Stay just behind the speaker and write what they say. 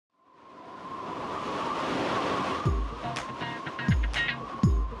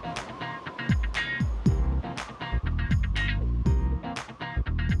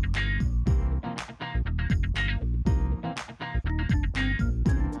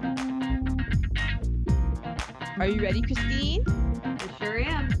Are you ready, Christine? I sure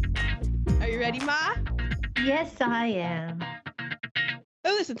am. Are you ready, Ma? Yes, I am.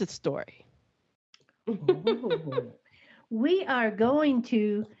 Let's listen to the story. Oh. We are going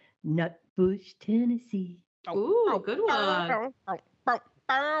to Nutbush, Tennessee. Ooh, good one.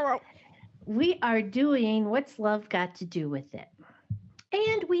 We are doing What's Love Got to Do with It?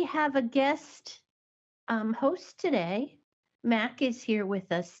 And we have a guest host today. Mac is here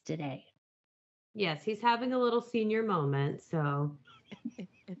with us today. Yes, he's having a little senior moment, so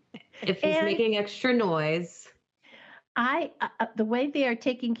if he's making extra noise. The way they are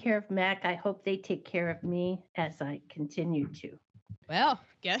taking care of Mac, I hope they take care of me as I continue to. Well,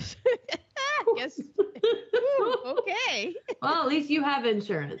 guess. Okay. Well, at least you have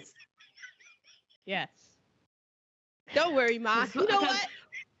insurance. Yes. Don't worry, Ma. You know what?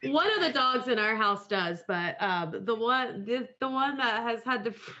 One of the dogs in our house does, but the one that has had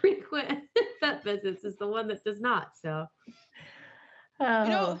the frequent vet visits is the one that does not. So, you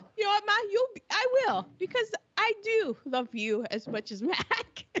know what, Ma? I will, because I do love you as much as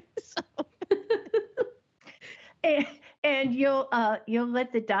Mac. So. And you'll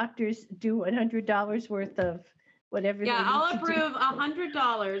let the doctors do $100 worth of whatever. Yeah, I'll approve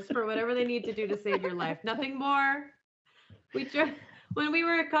 $100 for whatever they need to do to save your life. Nothing more. When we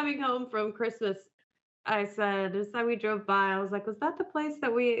were coming home from Christmas, I said, this time we drove by, I was like, was that the place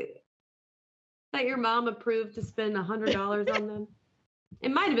that your mom approved to spend $100 on them?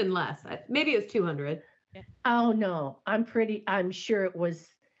 It might have been less. Maybe it was $200. Yeah. Oh no, I'm sure it was.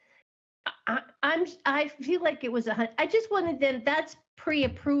 I feel like it was $100. I just wanted them. That's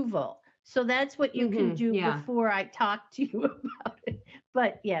pre-approval, so that's what you can do before I talk to you about it.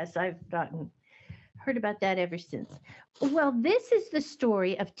 But yes, I've heard about that ever since. Well, this is the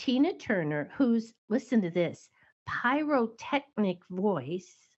story of Tina Turner, whose, listen to this, pyrotechnic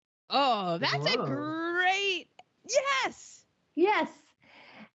voice. Oh, that's a great, yes,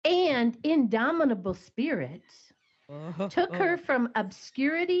 and indomitable spirit. Took her from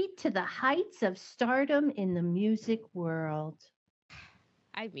obscurity to the heights of stardom in the music world.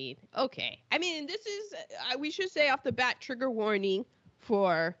 I mean, okay. I mean, this is, we should say off the bat, trigger warning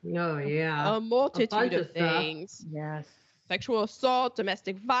for a multitude of things. Yes. Sexual assault,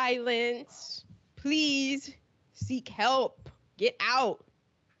 domestic violence. Please seek help. Get out.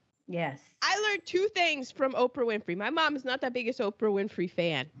 Yes. I learned two things from Oprah Winfrey. My mom is not the biggest Oprah Winfrey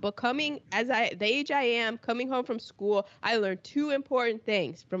fan, but the age I am, coming home from school, I learned two important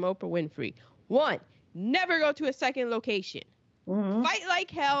things from Oprah Winfrey. One, never go to a second location. Mm-hmm. Fight like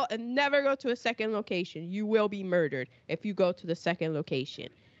hell and never go to a second location. You will be murdered if you go to the second location.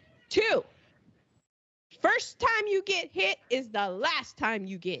 Two, first time you get hit is the last time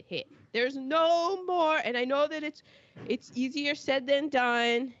you get hit. There's no more, and I know that it's easier said than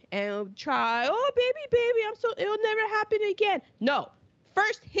done, and try, baby, it'll never happen again. No,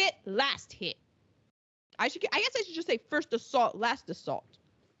 first hit, last hit. I guess I should just say first assault, last assault.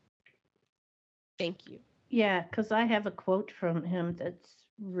 Thank you. Yeah, because I have a quote from him that's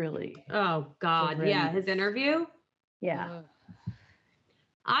really... Oh, God. Horrendous. Yeah, his interview? Yeah.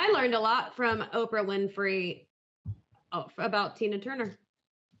 I learned a lot from Oprah Winfrey about Tina Turner.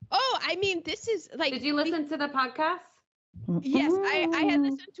 Oh, I mean, this is like... Did you listen to the podcast? Yes, I had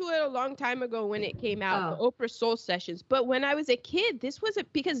listened to it a long time ago when it came out, the Oprah Soul Sessions. But when I was a kid,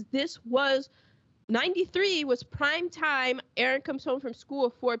 because this was... 93 was prime time. Aaron comes home from school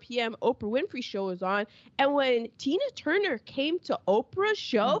at 4 p.m. Oprah Winfrey show was on. And when Tina Turner came to Oprah's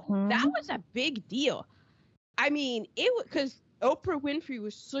show, that was a big deal. I mean, it was because Oprah Winfrey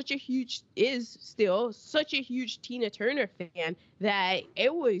was is still such a huge Tina Turner fan that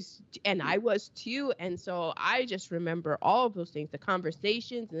it was, and I was too. And so I just remember all of those things, the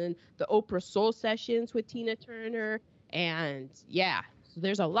conversations and then the Oprah Soul Sessions with Tina Turner. And yeah. So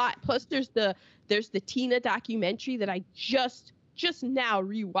there's a lot. Plus, there's the Tina documentary that I just now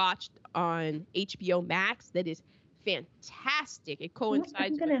rewatched on HBO Max. That is fantastic. It coincides.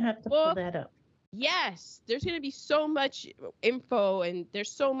 I'm gonna have to pull that up. Yes, there's gonna be so much info and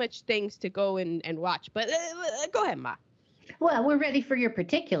there's so much things to go and watch. But go ahead, Ma. Well, we're ready for your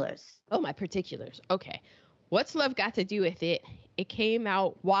particulars. Oh, my particulars. Okay. What's Love Got to Do with It? It came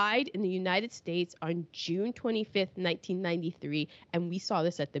out wide in the United States on June 25th, 1993, and we saw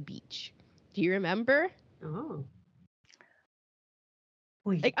this at the beach. Do you remember? Oh.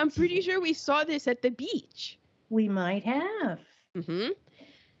 I'm pretty sure we saw this at the beach. We might have. Mm-hmm.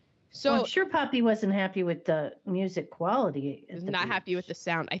 So I'm sure Poppy wasn't happy with the music quality. Was not happy with the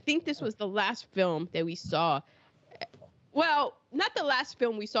sound. I think this was the last film that we saw. Well, not the last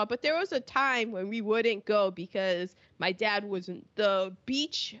film we saw, but there was a time when we wouldn't go because my dad wasn't. The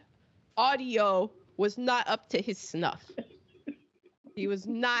beach audio was not up to his snuff. He was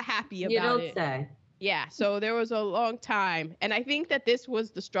not happy about it. You don't say. Yeah, so there was a long time. And I think that this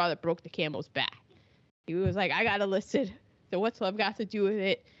was the straw that broke the camel's back. He was like, I got to listen to What's Love Got to Do with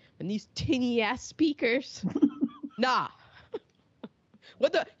It and these tinny-ass speakers. Nah.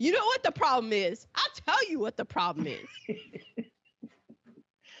 You know what the problem is? I'll tell you what the problem is.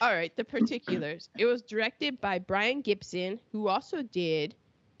 All right, the particulars. It was directed by Brian Gibson, who also did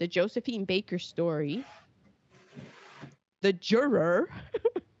the Josephine Baker story, The Juror,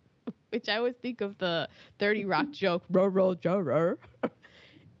 which I always think of the 30 Rock joke, roll, juror,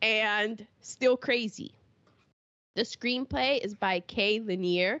 and Still Crazy. The screenplay is by Kay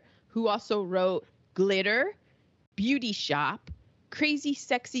Lanier, who also wrote Glitter, Beauty Shop, Crazy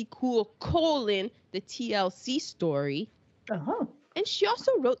Sexy Cool, the TLC story. Uh-huh. And she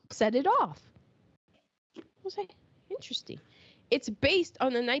also wrote Set It Off. I was like, interesting. It's based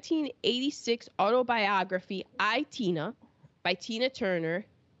on the 1986 autobiography I, Tina by Tina Turner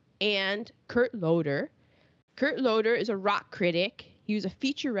and Kurt Loder. Kurt Loder is a rock critic. He was a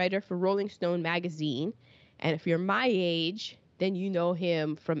feature writer for Rolling Stone magazine. And if you're my age, then you know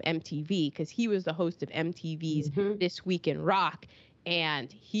him from MTV because he was the host of MTV's This Week in Rock.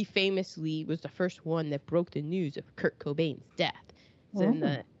 And he famously was the first one that broke the news of Kurt Cobain's death. So in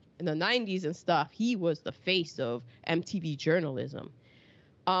the 90s and stuff, he was the face of MTV journalism.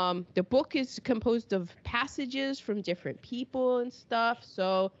 The book is composed of passages from different people and stuff.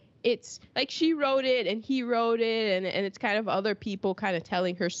 So it's like she wrote it and he wrote it, and it's kind of other people kind of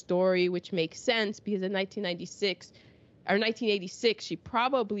telling her story, which makes sense because in 1986, she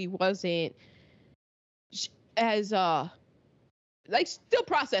probably wasn't as like still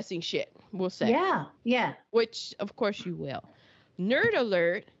processing shit, we'll say. Yeah. Which of course you will. Nerd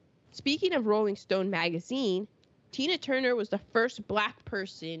alert. Speaking of Rolling Stone magazine, Tina Turner was the first black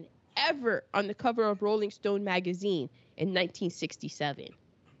person ever on the cover of Rolling Stone magazine in 1967.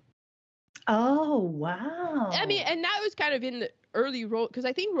 Oh, wow. I mean, and that was kind of in the early because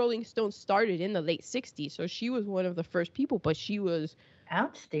I think Rolling Stone started in the late 60s, so she was one of the first people, but she was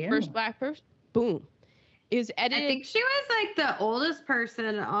outstanding. First black person. Boom. Is edited. I think she was like the oldest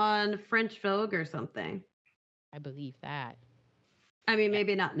person on French Vogue or something. I believe that. I mean,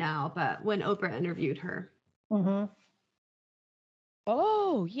 maybe not now, but when Oprah interviewed her. Mm-hmm.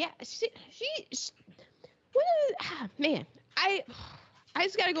 Oh, yeah. Man, I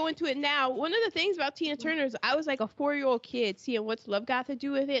just got to go into it now. One of the things about Tina Turner is I was like a 4-year-old kid seeing What's Love Got to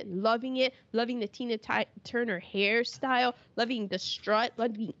Do with It, loving it, loving the Tina Turner hairstyle, loving the strut,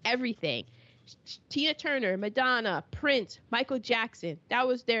 loving everything. Tina Turner, Madonna, Prince, Michael Jackson, that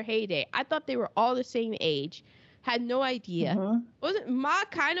was their heyday. I thought they were all the same age. Had no idea. Wasn't Ma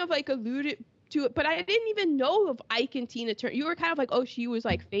kind of like alluded to it, but I didn't even know of Ike and Tina Turner. You were kind of like, oh, she was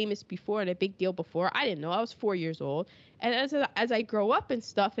like famous before and a big deal before. I didn't know. I was 4 years old. And as I grow up and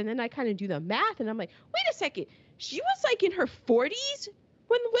stuff, and then I kind of do the math, and I'm like, wait a second. She was like in her 40s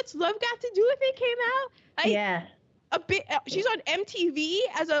when What's Love Got to Do with It came out? Like, yeah. A bit. She's on MTV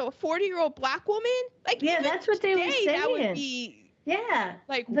as a 40-year-old black woman. Like, yeah, that's what they were saying. That would be. Yeah.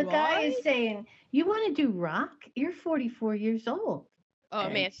 Like, the what? guy is saying, you want to do rock? You're 44 years old. Oh,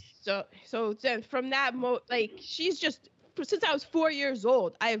 man. So then from that, like, she's just, since I was 4 years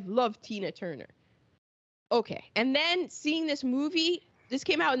old, I've loved Tina Turner. Okay. And then seeing this movie, this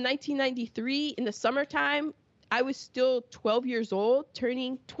came out in 1993 in the summertime. I was still 12 years old,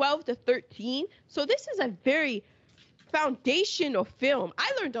 turning 12 to 13. So this is a very foundational film. I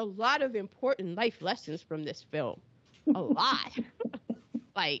learned a lot of important life lessons from this film. A lot.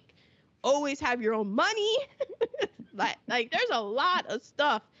 Like, always have your own money. like there's a lot of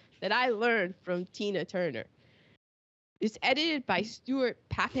stuff that I learned from Tina Turner. It's edited by Stuart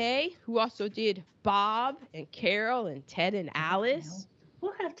Pape, who also did Bob and Carol and Ted and Alice.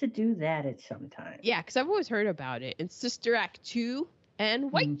 We'll have to do that at some time. Yeah, because I've always heard about it. And Sister Act 2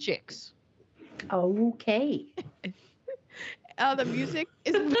 and White Chicks. Okay. The music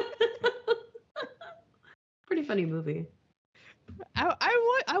is pretty funny movie. I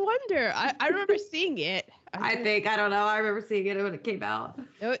wonder. I remember seeing it. I don't know. I remember seeing it when it came out.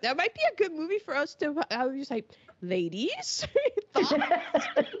 That might be a good movie for us to. I was just like, ladies.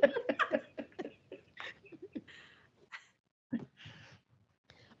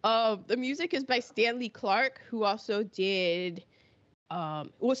 The music is by Stanley Clarke, who also did.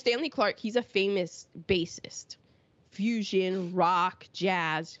 Stanley Clarke, he's a famous bassist. Fusion, rock,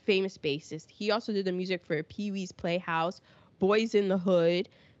 jazz, famous bassist. He also did the music for Pee-wee's Playhouse, Boys in the Hood,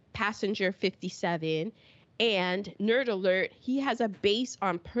 Passenger 57, And nerd alert, he has a base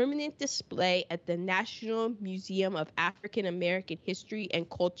on permanent display at the National Museum of African American History and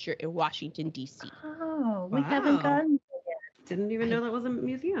Culture in Washington, D.C. Oh, we haven't gone there. Didn't even know that was a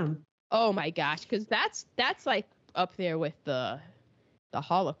museum. Oh my gosh, because that's like up there with the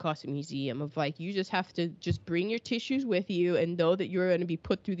Holocaust Museum of like, you just have to just bring your tissues with you and know that you're going to be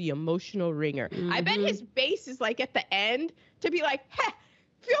put through the emotional ringer. I bet his base is like at the end to be like, hey,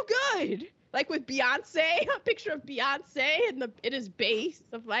 feel good. Like with Beyonce, a picture of Beyonce in his base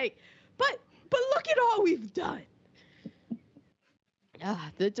of like, but look at all we've done.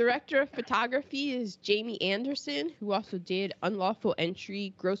 The director of photography is Jamie Anderson, who also did Unlawful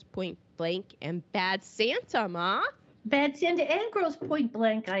Entry, Grosse Pointe Blank, and Bad Santa, Ma. Bad Santa and Grosse Pointe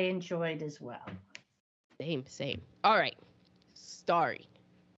Blank I enjoyed as well. Same. All right. Starring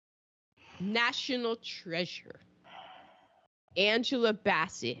National Treasure, Angela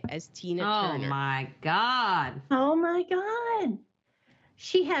Bassett as Tina Turner. Oh my God. Oh my God.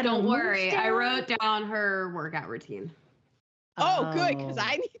 She had Don't worry. I wrote down her workout routine. Oh, good, because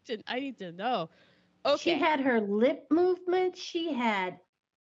I need to know. Okay. She had her lip movement. She had,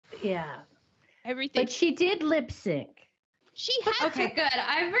 everything. But she did lip sync. She had Okay, good.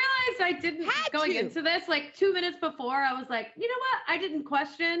 I realized I didn't going into this like 2 minutes before. I was like, you know what? I didn't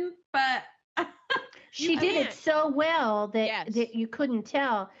question, but she did it so well that you couldn't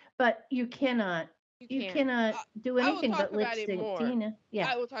tell. But you cannot. You cannot do anything but lip sync, Tina. Yeah,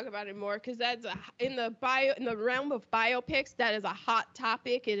 I will talk about it more because that's in the realm of biopics. That is a hot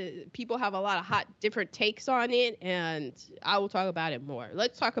topic. People have a lot of different takes on it, and I will talk about it more.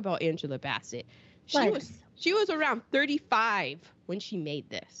 Let's talk about Angela Bassett. She was around 35 when she made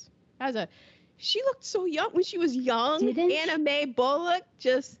this. She looked so young when she was young. Anna Mae Bullock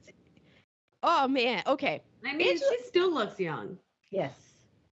oh man. Okay. I mean, she still looks young. Yes.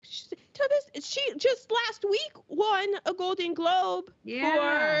 She just last week won a Golden Globe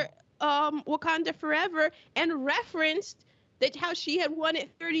for Wakanda Forever and referenced that how she had won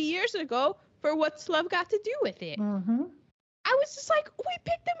it 30 years ago for What's Love Got to Do with It. Mm-hmm. I was just like, we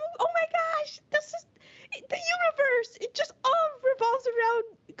picked the movie. Oh my gosh, this is the universe. It just all revolves around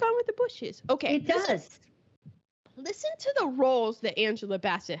Gone with the Bushes. Okay. It does. Listen to the roles that Angela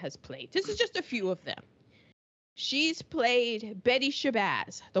Bassett has played. This is just a few of them. She's played Betty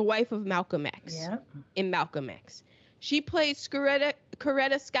Shabazz, the wife of Malcolm X, in Malcolm X. She played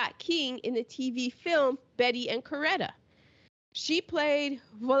Coretta Scott King in the TV film Betty and Coretta. She played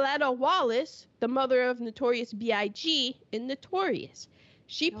Voletta Wallace, the mother of Notorious B.I.G. in Notorious.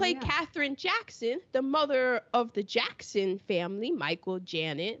 She played Katherine Jackson, the mother of the Jackson family, Michael,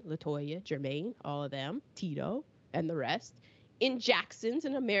 Janet, LaToya, Jermaine, all of them, Tito, and the rest, in Jackson's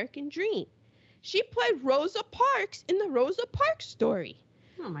An American Dream. She played Rosa Parks in the Rosa Parks story.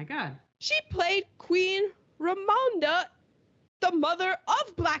 Oh my God. She played Queen Ramonda, the mother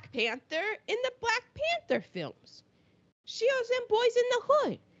of Black Panther, in the Black Panther films. She was in Boys in the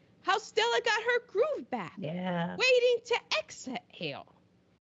Hood. How Stella got her groove back. Yeah. Waiting to Exhale.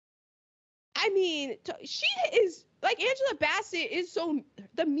 I mean, she is, like, Angela Bassett is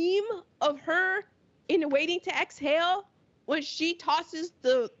the meme of her in Waiting to Exhale, when she tosses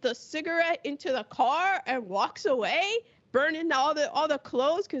the cigarette into the car and walks away, burning all the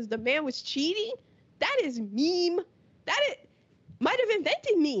clothes because the man was cheating. That is meme. It might have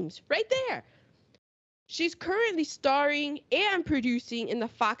invented memes right there. She's currently starring and producing in the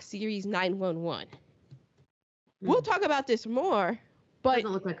Fox series 911. We'll talk about this more, but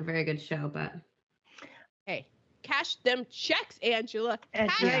doesn't look like a very good show, but hey, cash them checks, Angela.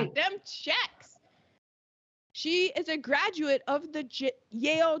 Cash them checks. She is a graduate of the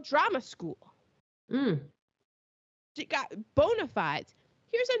Yale Drama School. She got bona fides.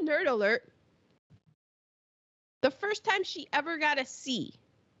 Here's a nerd alert. The first time she ever got a C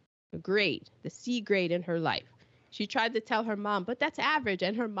grade in her life, she tried to tell her mom, but that's average.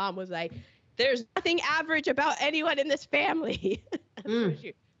 And her mom was like, there's nothing average about anyone in this family.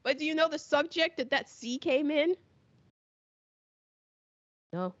 But do you know the subject that C came in?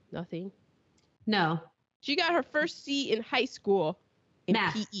 No, nothing. No. She got her first C in high school in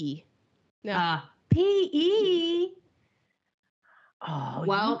PE. No. PE? Oh,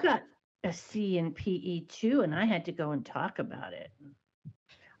 well, you got a C in PE too, and I had to go and talk about it.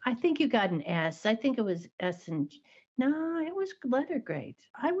 I think you got an S. I think it was S and G. No, it was letter grades.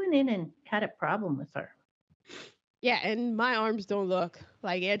 I went in and had a problem with her. Yeah, and my arms don't look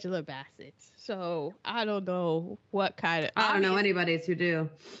like Angela Bassett's, so I don't know what kind of. I don't know anybody's who do.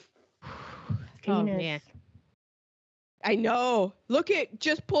 Oh man. I know.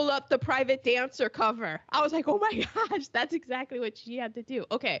 Just pull up the Private Dancer cover. I was like, oh my gosh, that's exactly what she had to do.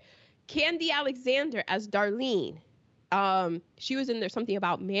 Okay, Candy Alexander as Darlene. She was in There's Something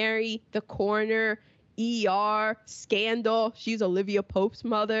About Mary, The Corner, ER, Scandal. She's Olivia Pope's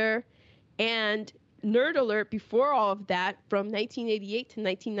mother. And Nerd Alert, before all of that, from 1988 to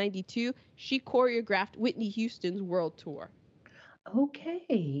 1992, she choreographed Whitney Houston's world tour.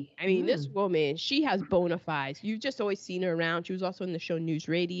 Okay. I mean, this woman, she has bona fides. You've just always seen her around. She was also in the show News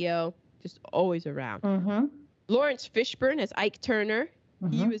Radio, just always around. Mm-hmm. Lawrence Fishburne as Ike Turner.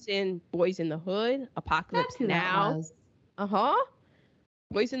 Mm-hmm. He was in Boys in the Hood, Apocalypse Now.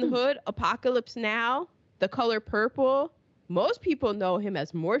 Boys in the Hood, Apocalypse Now, The Color Purple. Most people know him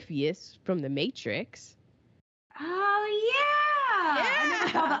as Morpheus from The Matrix. Oh,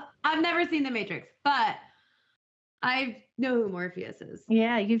 yeah. I've never seen The Matrix, but I know who Morpheus is.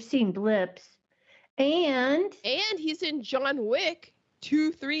 Yeah, you've seen blips. And he's in John Wick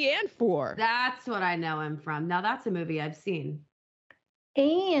 2, 3, and 4. That's what I know him from. Now that's a movie I've seen.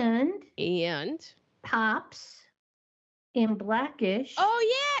 And Pops in Blackish.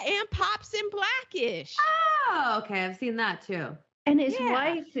 Oh, yeah, and Pops in Blackish. Oh, okay, I've seen that too. And his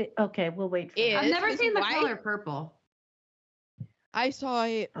wife, okay, we'll wait for I've never seen The Color Purple. I saw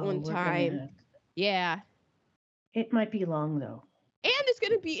it one time. Yeah. It might be long, though. And it's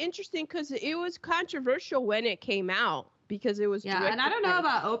going to be interesting because it was controversial when it came out because it was. Yeah, and I don't know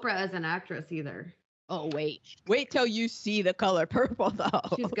about Oprah as an actress either. Oh, wait till you see The Color Purple, though.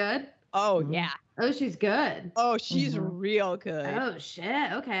 She's good? Oh, yeah. Oh, she's good. Oh, she's real good. Oh,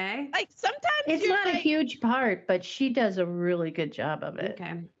 shit. Okay. Like, sometimes it's not a huge part, but she does a really good job of it.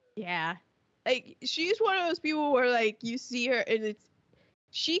 Okay. Yeah. Like, she's one of those people where, like, you see her and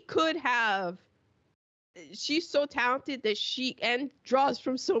she's so talented that she draws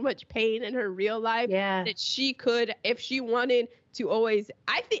from so much pain in her real life that she could, if she wanted to always,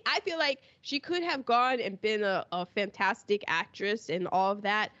 I feel like she could have gone and been a fantastic actress and all of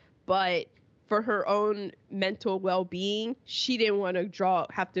that, but for her own mental well-being, she didn't want to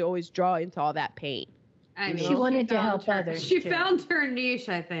have to always draw into all that pain. I mean, she wanted to help others. She found her niche,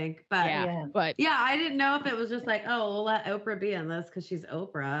 I think. But yeah, I didn't know if it was just like, oh, we'll let Oprah be in this because she's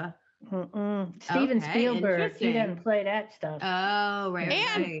Oprah. Steven Spielberg, he doesn't play that stuff. Oh,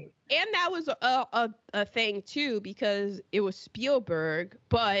 right. And that was a thing too because it was Spielberg,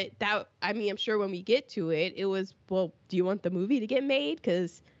 but I'm sure when we get to it, it was, well, do you want the movie to get made?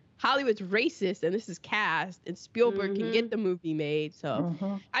 Because Hollywood's racist and this is cast and Spielberg can get the movie made.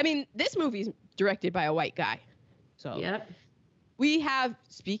 So, I mean, this movie's directed by a white guy. So, we have,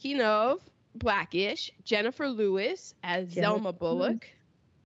 speaking of Blackish, Jennifer Lewis as Zelma Bullock,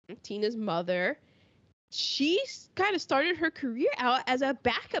 Tina's mother. She kind of started her career out as a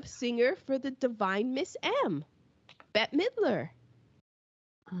backup singer for the Divine Miss M, Bette Midler.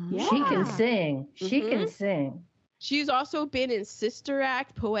 Yeah. She can sing. She can sing. She's also been in Sister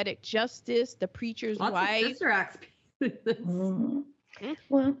Act, Poetic Justice, The Preacher's Wife. Sister Act.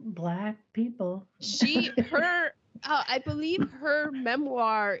 Well, Black people. I believe her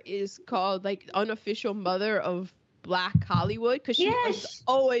memoir is called like Unofficial Mother of Black Hollywood because she was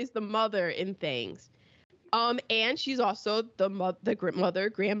always the mother in things. And she's also the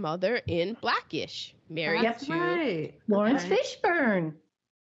grandmother in Blackish, married to Lawrence Fishburne.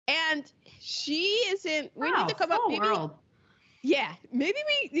 And she isn't. We need to come up. Yeah, maybe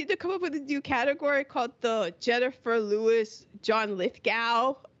we need to come up with a new category called the Jennifer Lewis, John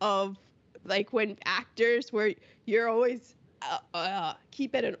Lithgow of like when actors where you're always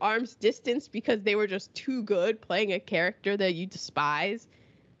keep at an arm's distance because they were just too good playing a character that you despise.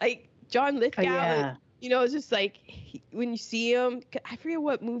 Like John Lithgow, it's just like when you see him, I forget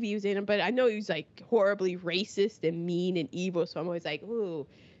what movie he was in, but I know he was like horribly racist and mean and evil. So I'm always like, ooh,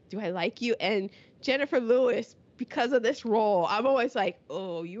 do I like you? And Jennifer Lewis, because of this role, I'm always like,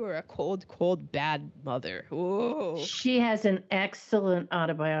 oh, you are a cold, cold, bad mother. Ooh. She has an excellent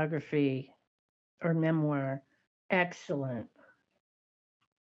autobiography or memoir. Excellent.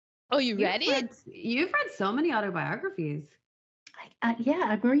 Oh, you read it? You've read so many autobiographies.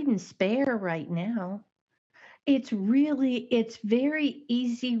 I'm reading Spare right now. It's very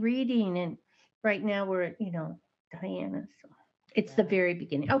easy reading. And right now we're at, Diana. So it's the very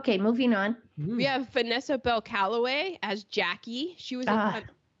beginning. Okay, moving on. We have Vanessa Bell Calloway as Jackie. She was in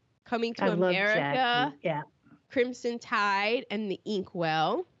Coming to America, Crimson Tide, and The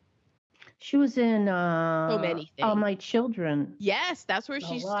Inkwell. She was in so many things. All My Children. Yes, that's where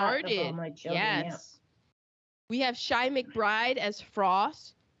she started. All My Children, yes. We have Shy McBride as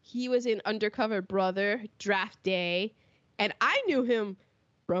Frost. He was in Undercover Brother, Draft Day, and I knew him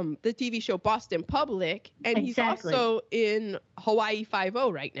from the TV show Boston Public, and he's also in Hawaii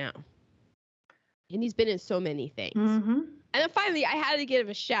Five-0 right now. And he's been in so many things. Mm-hmm. And then finally, I had to give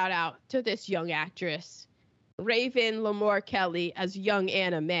a shout out to this young actress, Raven Lamore Kelly, as young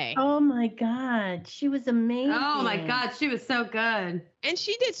Anna May. Oh my God, she was amazing. Oh my God, she was so good. And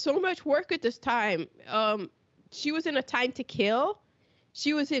she did so much work at this time. She was in A Time to Kill.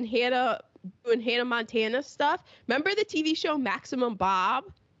 She was in doing Hannah Montana stuff. Remember the TV show Maximum Bob?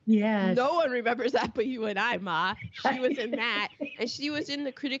 Yes. No one remembers that but you and I, Ma. She was in that. And she was in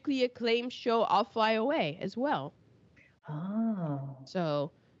the critically acclaimed show I'll Fly Away as well. Oh.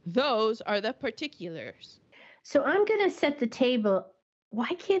 So those are the particulars. So I'm going to set the table. Why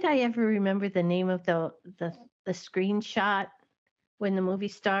can't I ever remember the name of the screenshot when the movie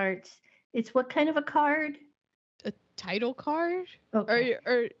starts? It's what kind of a card? A title card? Okay.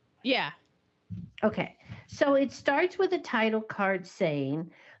 Or yeah. Okay. So it starts with a title card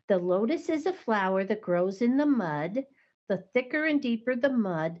saying, "The lotus is a flower that grows in the mud. The thicker and deeper the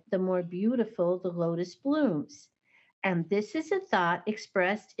mud, the more beautiful the lotus blooms." And this is a thought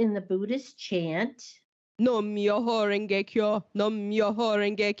expressed in the Buddhist chant, Nam Myoho Renge Kyo, Nam Myoho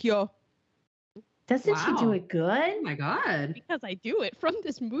Renge Kyo. Doesn't she do it good? Oh my God. Because I do it from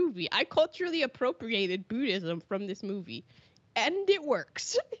this movie. I culturally appropriated Buddhism from this movie. And it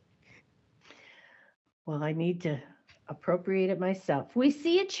works. Well, I need to appropriate it myself. We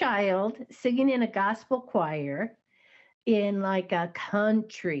see a child singing in a gospel choir in like a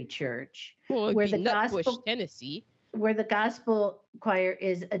country church, Well, where the Nutbush, gospel, Tennessee. where the gospel choir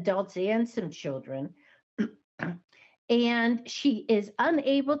is adults and some children. And she is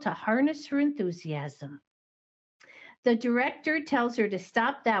unable to harness her enthusiasm. The director tells her to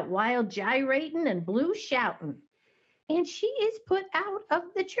stop that wild gyrating and blue shouting, and she is put out of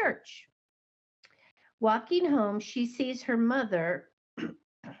the church. Walking home, she sees her mother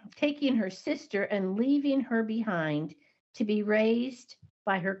taking her sister and leaving her behind to be raised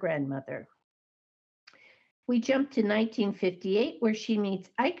by her grandmother. We jump to 1958, where she meets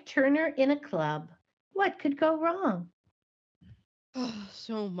Ike Turner in a club. What could go wrong? Oh,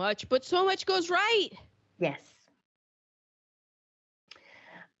 so much, but so much goes right. Yes.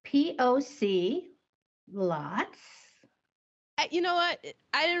 POC, lots. You know what?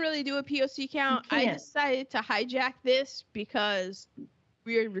 I didn't really do a POC count. I decided to hijack this because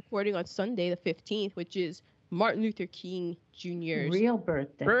we're recording on Sunday the 15th, which is Martin Luther King Jr.'s real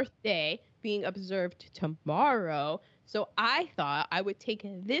birthday being observed tomorrow. So I thought I would take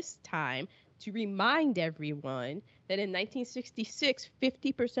this time to remind everyone that in 1966,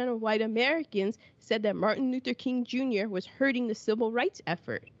 50% of white Americans said that Martin Luther King Jr. was hurting the civil rights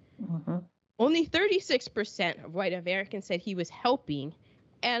effort. Mm-hmm. Only 36% of white Americans said he was helping.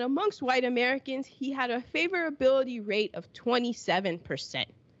 And amongst white Americans, he had a favorability rate of 27%.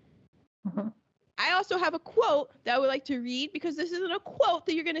 Mm-hmm. I also have a quote that I would like to read because this isn't a quote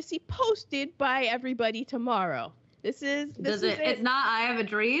that you're going to see posted by everybody tomorrow. It's not I Have a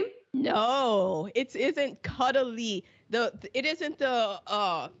Dream? No, it isn't cuddly. It isn't the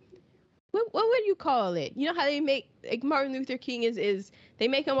what would you call it? You know how they make, like, Martin Luther King is they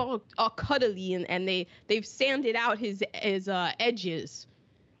make him all cuddly and they've sanded out his edges.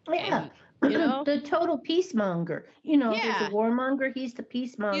 Yeah. And, you know, the total peacemonger. You know, there's a warmonger. He's the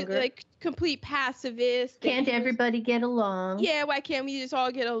peacemonger. He's like complete pacifist. Can't everybody get along? Yeah, why can't we just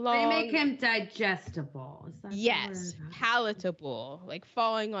all get along? They make him digestible. Is that yes, palatable, like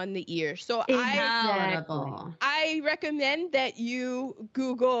falling on the ear. So palatable. I recommend that you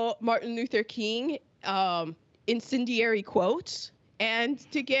Google Martin Luther King incendiary quotes. And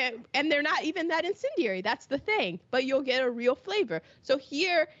they're not even that incendiary. That's the thing. But you'll get a real flavor. So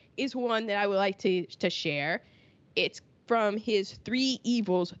here is one that I would like to share. It's from his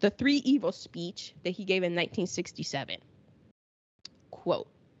the Three Evils speech that he gave in 1967. Quote.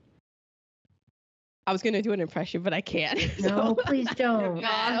 I was going to do an impression, but I can't. No, please don't.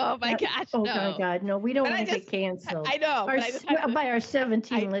 Oh my gosh. Oh my God. No, we don't want to get canceled. I know. By our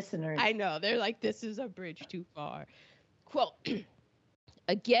 17 listeners. I know. They're like, this is a bridge too far. Quote.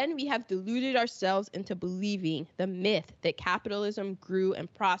 Again, we have deluded ourselves into believing the myth that capitalism grew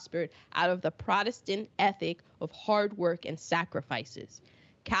and prospered out of the Protestant ethic of hard work and sacrifices.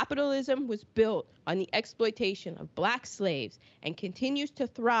 Capitalism was built on the exploitation of black slaves and continues to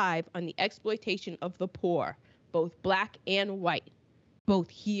thrive on the exploitation of the poor, both black and white, both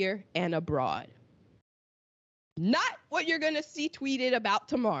here and abroad. Not what you're going to see tweeted about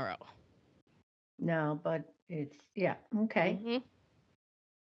tomorrow. No, but it's, yeah, okay. Mm-hmm.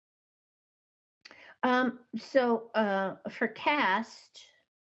 So for cast,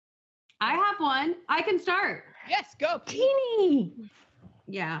 I have one. I can start. Yes, go. Teeny.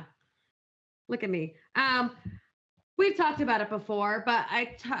 Yeah. Look at me. We've talked about it before, but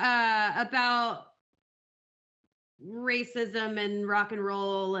about racism and rock and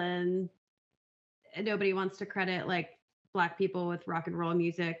roll, and nobody wants to credit like Black people with rock and roll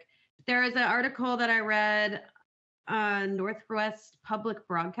music. There is an article that I read on Northwest Public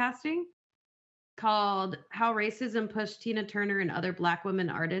Broadcasting called "How Racism Pushed Tina Turner and Other Black Women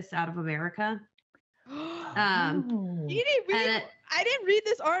Artists Out of America." You didn't read. I didn't read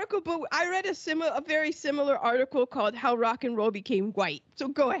this article, but I read a very similar article called "How Rock and Roll Became White." So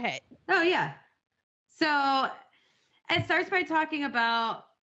go ahead. Oh yeah. So it starts by talking about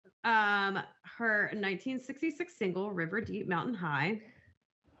her 1966 single "River Deep Mountain High,"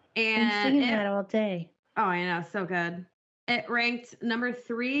 and I'm singing that all day. Oh, I know, so good. It ranked number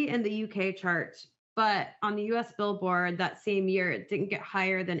 3 in the UK chart, but on the US Billboard that same year, it didn't get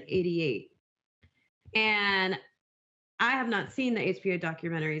higher than 88. And I have not seen the HBO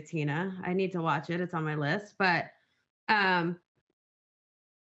documentary Tina. I need to watch it. It's on my list. But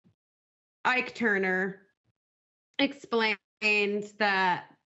Ike Turner explained that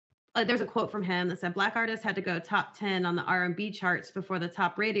there's a quote from him that said Black artists had to go top 10 on the R&B charts before the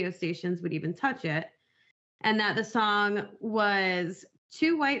top radio stations would even touch it. And that the song was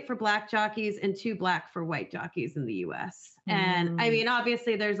too white for Black jockeys and too Black for white jockeys in the US. And I mean,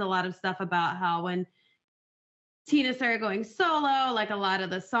 obviously there's a lot of stuff about how when Tina started going solo, like a lot of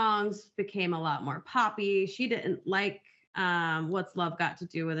the songs became a lot more poppy. She didn't like What's Love Got to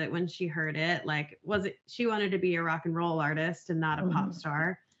Do with It when she heard it. Like, she wanted to be a rock and roll artist and not a pop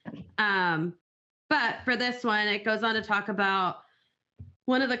star. But for this one, it goes on to talk about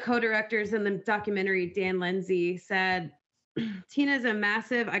one of the co-directors in the documentary, Dan Lindsay, said, Tina's a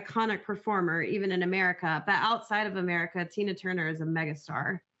massive, iconic performer, even in America. But outside of America, Tina Turner is a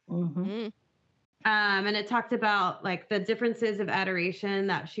megastar. And it talked about like the differences of adoration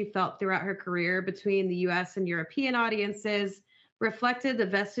that she felt throughout her career between the US and European audiences, reflected the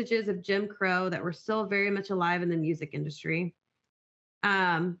vestiges of Jim Crow that were still very much alive in the music industry.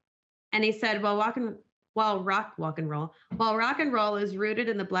 And he said, while rock and roll is rooted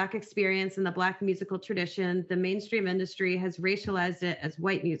in the Black experience and the Black musical tradition, the mainstream industry has racialized it as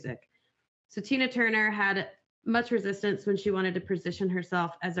white music. So Tina Turner had much resistance when she wanted to position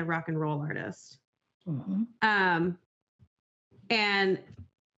herself as a rock and roll artist. And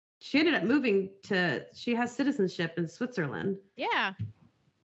she ended up she has citizenship in Switzerland. Yeah.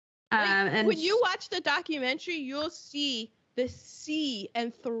 And when you watch the documentary, you'll see the sea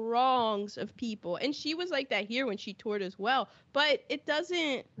and throngs of people. And she was like that here when she toured as well. But it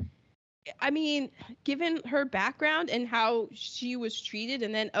doesn't, I mean, given her background and how she was treated,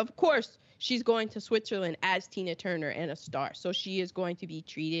 and then of course she's going to Switzerland as Tina Turner and a star. So she is going to be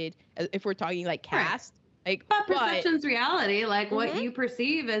treated, if we're talking like cast. Right. But perception's reality, like what you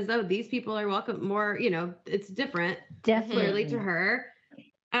perceive as though these people are welcome more, it's different. Definitely. Clearly to her.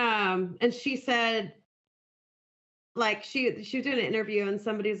 And she said, like she was doing an interview and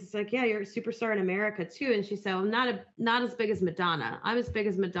somebody's like, yeah, you're a superstar in America too. And she said, well, not as big as Madonna. I'm as big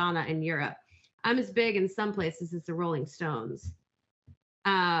as Madonna in Europe. I'm as big in some places as the Rolling Stones.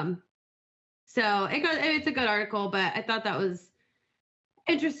 So it's a good article, but I thought that was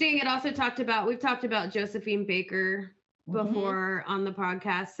interesting. It also we've talked about Josephine Baker before on the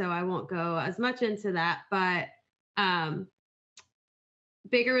podcast, so I won't go as much into that, but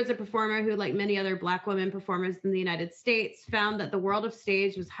Baker was a performer who, like many other Black women performers in the United States, found that the world of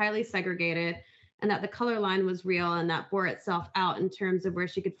stage was highly segregated and that the color line was real, and that bore itself out in terms of where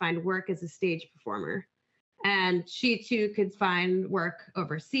she could find work as a stage performer. And she too could find work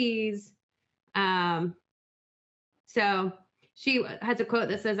overseas. So she has a quote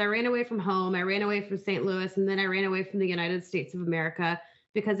that says, I ran away from home, I ran away from St. Louis, and then I ran away from the United States of America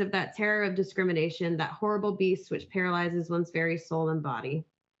because of that terror of discrimination, that horrible beast which paralyzes one's very soul and body.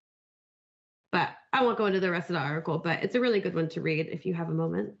 But I won't go into the rest of the article, but it's a really good one to read if you have a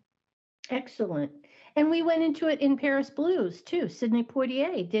moment. Excellent. And we went into it in Paris Blues too. Sidney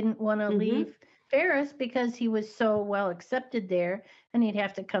Poitier didn't want to leave Paris because he was so well accepted there, and he'd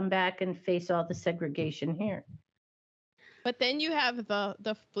have to come back and face all the segregation here. But then you have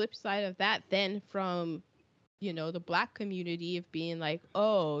the flip side of that then from, the Black community of being like,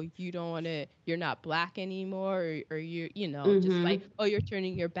 oh, you're not Black anymore, or you just like, oh, you're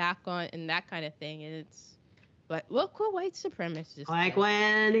turning your back on and that kind of thing. And it's like, look what white supremacists like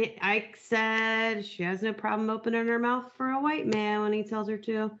when Ike said she has no problem opening her mouth for a white man when he tells her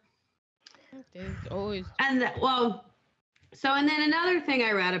to. There's always. And and then another thing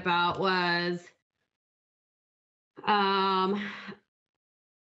I read about was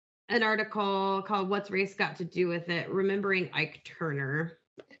an article called What's Race Got to Do with It? Remembering Ike Turner.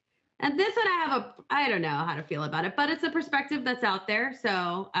 And this one I don't know how to feel about it, but it's a perspective that's out there,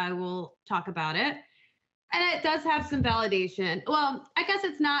 so I will talk about it. And it does have some validation. Well, I guess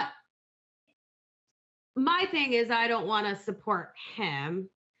it's not. My thing is, I don't want to support him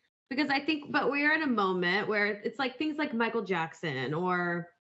because I think, but we're in a moment where it's like things like Michael Jackson or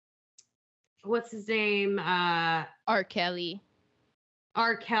what's his name? R. Kelly.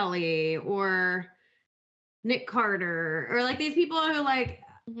 R. Kelly or Nick Carter or like these people who like,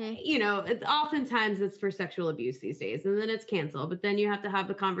 you know, oftentimes it's for sexual abuse these days and then it's canceled. But then you have to have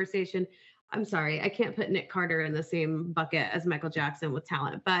the conversation. I'm sorry, I can't put Nick Carter in the same bucket as Michael Jackson with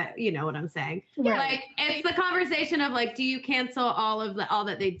talent, but you know what I'm saying. Right. Like it's the conversation of like, do you cancel all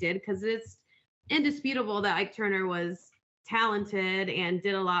that they did? Because it's indisputable that Ike Turner was talented and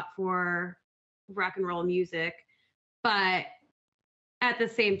did a lot for rock and roll music, but at the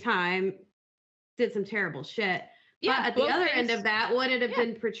same time did some terrible shit. Yeah, but at the other end of that, would it have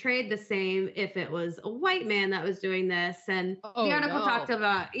been portrayed the same if it was a white man that was doing this? And the article talked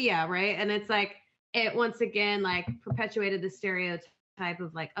about, right. And it's like, it once again, like perpetuated the stereotype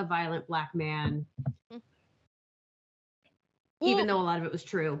of like a violent black man, even though a lot of it was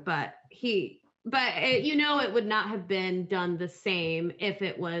true, but it would not have been done the same if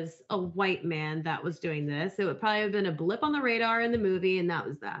it was a white man that was doing this. It would probably have been a blip on the radar in the movie. And that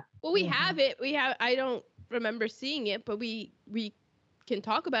was that. Well, we have it. I don't remember seeing it, but we can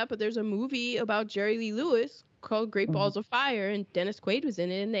talk about it. But there's a movie about Jerry Lee Lewis called Great Balls of Fire, and Dennis Quaid was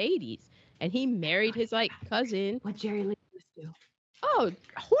in it in the 80s, and he married his like cousin. What Jerry Lee Lewis do? Oh,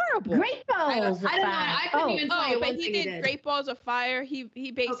 horrible! Great Balls of Fire. I couldn't even tell you but he did Great Balls of Fire. He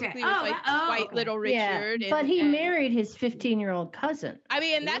basically was like white little Richard. Yeah, but he married his 15-year-old cousin. I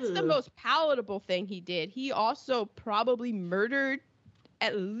mean, and that's the most palatable thing he did. He also probably murdered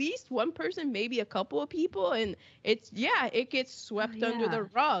at least one person, maybe a couple of people, and it gets swept under the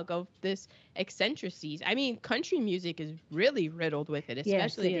rug of this eccentricities. I mean, country music is really riddled with it,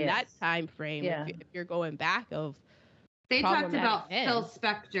 especially in that time frame. Yeah. If you're going back of, they talked about Phil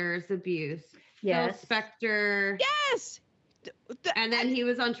Spector's abuse. Yes. Phil Spector. Yes. And then he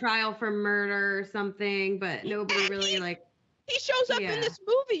was on trial for murder or something, but nobody really like. He shows up in this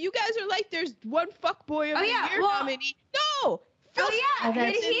movie. You guys are like, there's one fuckboy of the year nominee. No.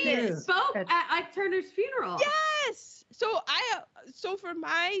 He spoke at Ike Turner's funeral. Yes. So for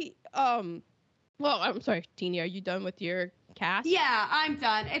my well, I'm sorry, Teeny, are you done with your cast? Yeah, I'm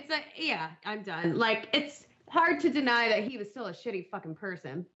done. I'm done. Like it's hard to deny that he was still a shitty fucking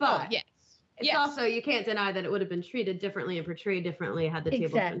person, but it's also you can't deny that it would have been treated differently and portrayed differently had the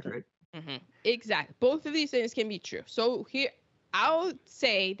tables been turned. Mm-hmm. Exactly. Both of these things can be true. So here, I'll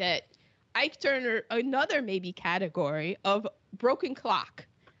say that Ike Turner, another maybe category of broken clock.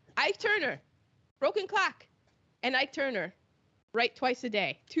 Ike Turner, broken clock, and Ike Turner, right twice a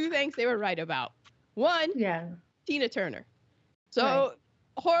day. Two things they were right about. One, Tina Turner. So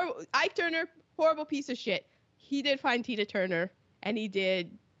Ike Turner, horrible piece of shit. He did find Tina Turner, and he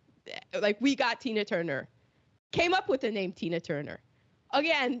did, like, we got Tina Turner. Came up with the name Tina Turner.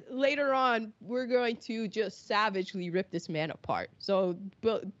 Again, later on, we're going to just savagely rip this man apart. So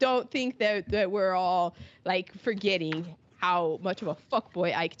don't think that we're all, like, forgetting how much of a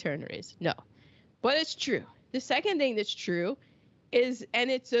fuckboy Ike Turner is. No. But it's true. The second thing that's true is,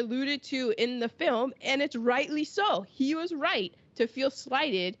 and it's alluded to in the film, and it's rightly so, he was right to feel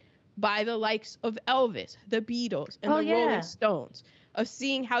slighted by the likes of Elvis, the Beatles, and the Rolling Stones, of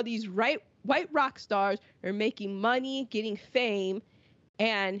seeing how these white rock stars are making money, getting fame,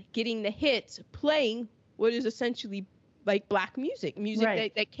 and getting the hits, playing what is essentially like black music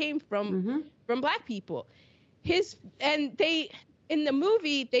that came from black people. In the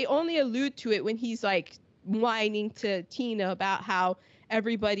movie, they only allude to it when he's like whining to Tina about how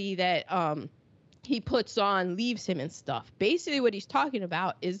everybody that he puts on leaves him and stuff. Basically what he's talking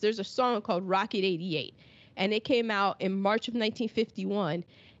about is there's a song called Rocket 88, and it came out in March of 1951,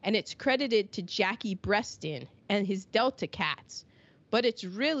 and it's credited to Jackie Breston and his Delta Cats. But it's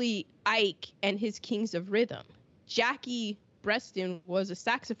really Ike and his Kings of Rhythm. Jackie Breston was a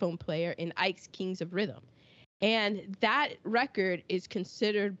saxophone player in Ike's Kings of Rhythm. And that record is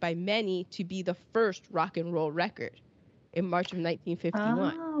considered by many to be the first rock and roll record in March of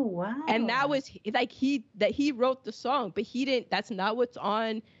 1951. Oh, wow. And that was like he wrote the song, but that's not what's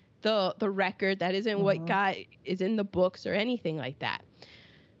on the record. That isn't what is in the books or anything like that.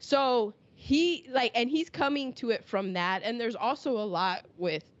 So he's coming to it from that. And there's also a lot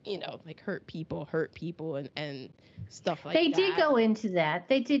with, like hurt people and stuff like that. They did go into that.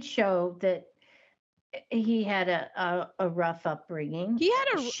 They did show that he had a rough upbringing.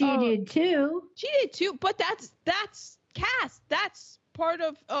 She did too. But that's cast. That's part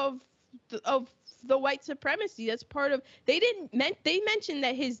of the white supremacy. That's part of, they mentioned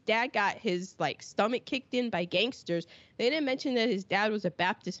that his dad got his like stomach kicked in by gangsters. They didn't mention that his dad was a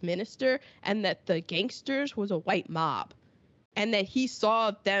Baptist minister and that the gangsters was a white mob and that he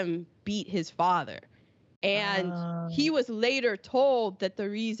saw them beat his father. And he was later told that the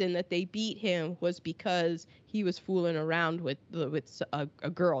reason that they beat him was because he was fooling around with a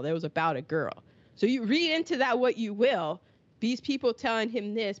girl. That was about a girl. So you read into that what you will. These people telling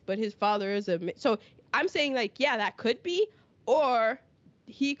him this, but his father is so I'm saying like, yeah, that could be, or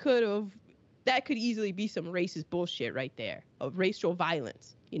that could easily be some racist bullshit right there of racial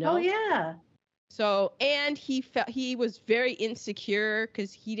violence, you know? Oh yeah. So, and he was very insecure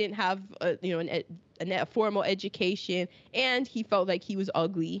because he didn't have a formal education, and he felt like he was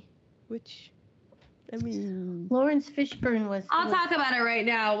ugly, which, I mean, Lawrence Fishburne was. I'll talk about it right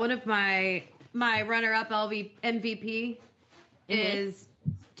now. One of my runner-up MVP is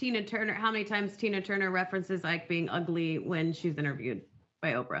Tina Turner. How many times Tina Turner references like being ugly when she's interviewed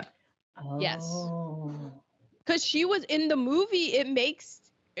by Oprah? Oh. Yes. Because she was in the movie, it makes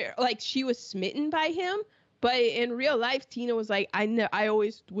like she was smitten by him, but in real life, Tina was like, I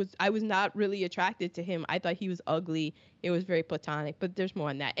was not really attracted to him. I thought he was ugly. It was very platonic, but there's more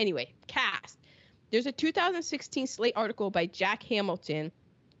on that. Anyway, cast. There's a 2016 Slate article by Jack Hamilton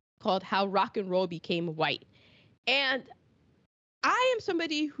called How Rock and Roll Became White. And I am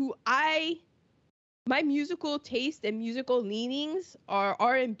somebody who my musical taste and musical leanings are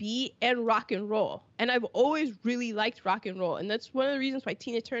R&B and rock and roll. And I've always really liked rock and roll. And that's one of the reasons why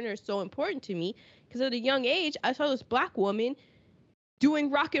Tina Turner is so important to me. Because at a young age, I saw this black woman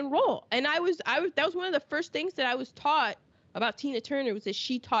doing rock and roll. And that was one of the first things that I was taught about Tina Turner was that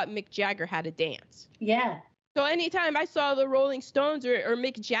she taught Mick Jagger how to dance. Yeah. So anytime I saw the Rolling Stones or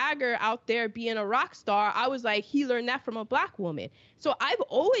Mick Jagger out there being a rock star, I was like, he learned that from a black woman. So I've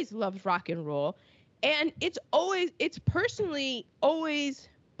always loved rock and roll. And it's personally always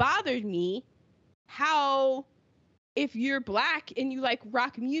bothered me how if you're black and you like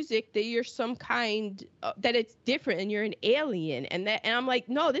rock music, that you're some kind, that it's different and you're an alien. And I'm like,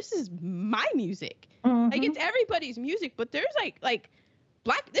 no, this is my music. Mm-hmm. Like it's everybody's music, but there's like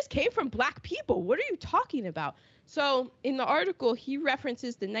this came from black people. What are you talking about? So in the article, he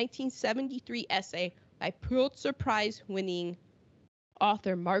references the 1973 essay by Pulitzer Prize winning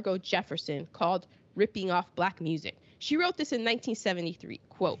author Margot Jefferson called Ripping Off Black Music. She wrote this in 1973,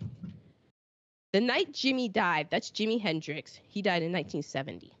 quote, "The night Jimmy died," that's Jimi Hendrix, he died in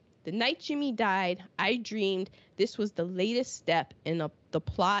 1970. "The night Jimmy died, I dreamed this was the latest step in the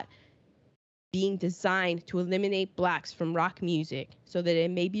plot being designed to eliminate blacks from rock music so that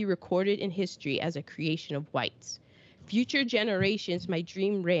it may be recorded in history as a creation of whites. Future generations, my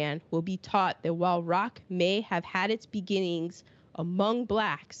dream ran, will be taught that while rock may have had its beginnings among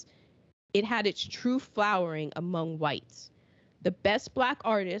blacks, it had its true flowering among whites. The best black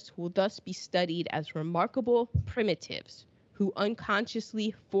artists will thus be studied as remarkable primitives who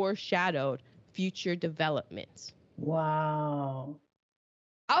unconsciously foreshadowed future developments." Wow.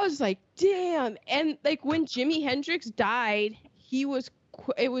 I was like, damn. And like when Jimi Hendrix died, it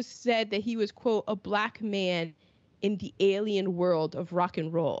was said that he was, quote, a black man in the alien world of rock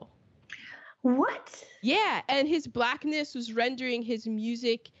and roll. What? Yeah, and his blackness was rendering his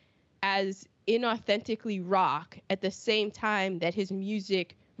music as inauthentically rock at the same time that his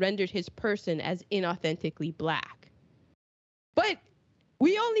music rendered his person as inauthentically black. But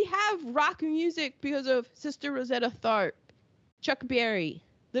we only have rock music because of Sister Rosetta Tharpe, Chuck Berry,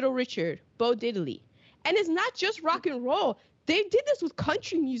 Little Richard, Bo Diddley. And it's not just rock and roll. They did this with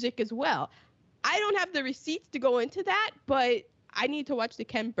country music as well. I don't have the receipts to go into that, but I need to watch the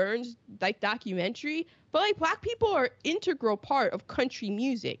Ken Burns documentary. But like black people are integral part of country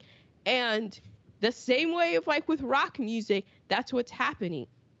music. And the same way of like with rock music, that's what's happening.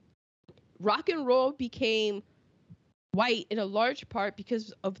 Rock and roll became white in a large part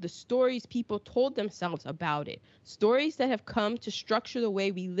because of the stories people told themselves about it. Stories that have come to structure the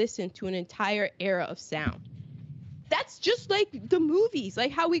way we listen to an entire era of sound. That's just like the movies,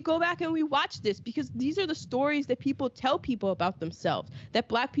 like how we go back and we watch this, because these are the stories that people tell people about themselves, that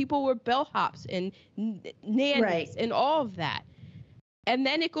black people were bellhops and nannies, right, and all of that. And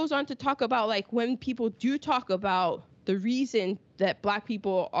then it goes on to talk about like when people do talk about the reason that black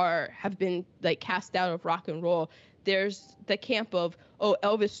people have been like cast out of rock and roll, there's the camp of, oh,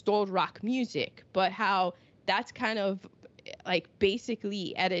 Elvis stole rock music, but how that's kind of like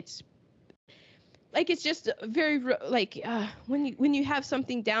basically at its, like it's just very like when you have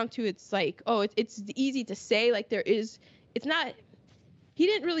something down to, it's like, oh, it's easy to say, like it's not,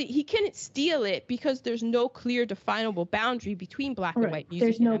 he couldn't steal it because there's no clear definable boundary between black and white music.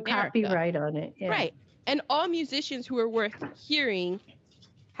 There's no in America. copyright on it. Yeah. Right. And all musicians who are worth hearing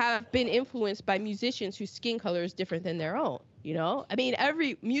have been influenced by musicians whose skin color is different than their own. You know, I mean,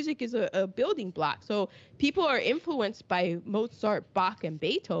 every music is a building block. So people are influenced by Mozart, Bach, and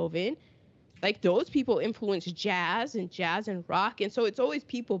Beethoven. Like those people influence jazz and rock. And so it's always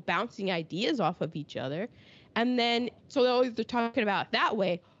people bouncing ideas off of each other. And then, so they're talking about it that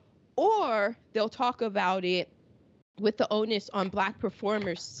way, or they'll talk about it with the onus on black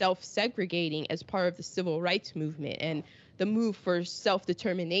performers self-segregating as part of the civil rights movement and the move for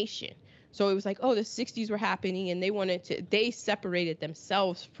self-determination. So it was like, oh, the 60s were happening and they separated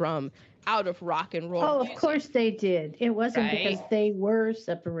themselves from out of rock and roll. Oh, music. Of course they did. It wasn't because they were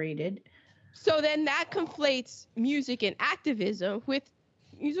separated. So then that conflates music and activism with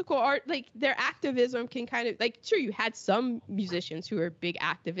musical art. Like their activism can kind of like, sure, you had some musicians who are big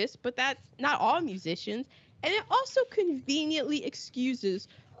activists, but that's not all musicians. And it also conveniently excuses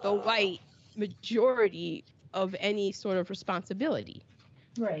the white majority of any sort of responsibility.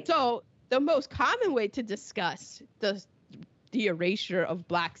 Right. So the most common way to discuss the erasure of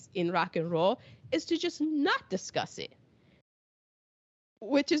blacks in rock and roll is to just not discuss it,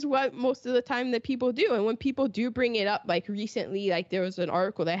 which is what most of the time that people do. And when people do bring it up, like recently, like there was an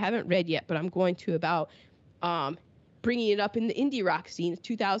article that I haven't read yet, but I'm going to, about bringing it up in the indie rock scene,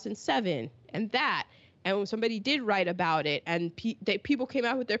 2007, and that. And when somebody did write about it, and people came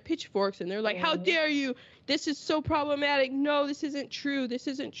out with their pitchforks, and they're like, how dare you? This is so problematic. No, this isn't true. This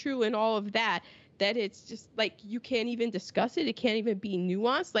isn't true. And all of that it's just like, you can't even discuss it. It can't even be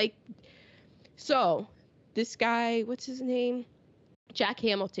nuanced. Like, so this guy, what's his name? Jack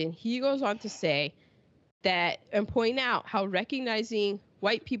Hamilton, he goes on to say that and point out how recognizing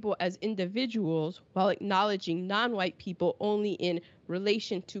white people as individuals while acknowledging non-white people only in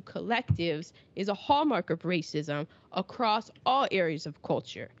relation to collectives is a hallmark of racism across all areas of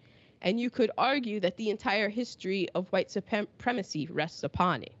culture. And you could argue that the entire history of white supremacy rests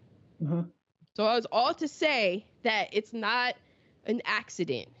upon it. Mm-hmm. So I was all to say that it's not an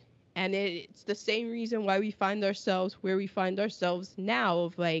accident. And it's the same reason why we find ourselves where we find ourselves now,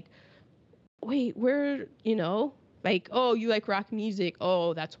 of like, wait, we're, like, oh, you like rock music.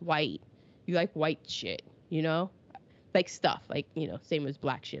 Oh, that's white. You like white shit, like stuff like, same as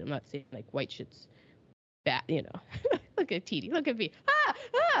black shit. I'm not saying like white shit's bad, Look at TD, look at me.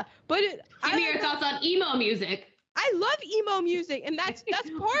 But give me your thoughts on emo music. I love emo music, and that's that's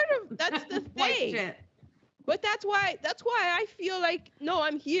the thing. White shit. But that's why I feel like, no,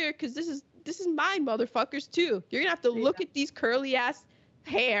 I'm here because this is my motherfuckers too. You're gonna have to look at these curly ass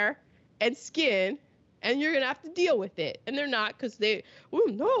hair and skin, and you're gonna have to deal with it. And they're not, because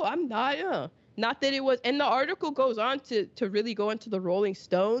no, I'm not. Not that it was. And the article goes on to really go into the Rolling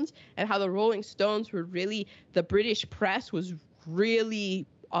Stones and how the Rolling Stones were really, the British press was really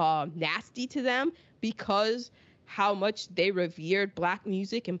nasty to them because how much they revered black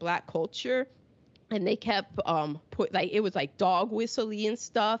music and black culture. And they kept it was like dog whistly and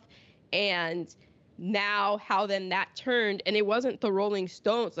stuff. And now how then that turned, and it wasn't the Rolling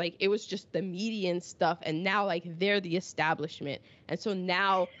Stones, like it was just the media and stuff, and now like they're the establishment. And so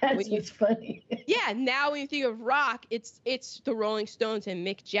now it's funny. Yeah, now when you think of rock, it's the Rolling Stones and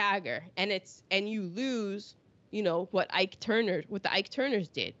Mick Jagger, and you lose, what the Ike Turners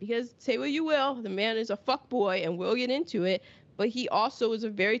did, because say what you will, the man is a fuckboy, and we'll get into it, but he also was a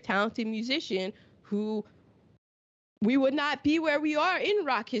very talented musician who we would not be where we are in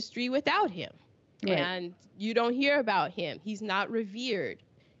rock history without him. Right. And you don't hear about him. He's not revered.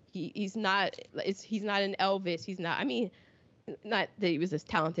 He's not an Elvis. He's not, I mean, not that he was as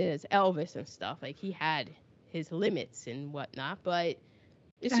talented as Elvis and stuff. Like he had his limits and whatnot, but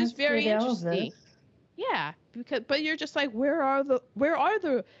it's just very interesting. Elvis. Yeah, but you're just like, where are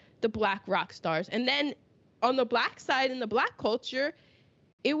the black rock stars? And then on the black side, in the black culture,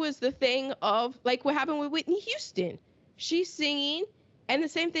 it was the thing of like what happened with Whitney Houston. She's singing. And the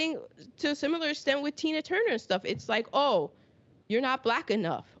same thing to a similar extent with Tina Turner and stuff. It's like, oh, you're not black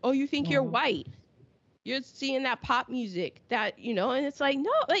enough. Oh, you think you're white. You're seeing that pop music that, and it's like,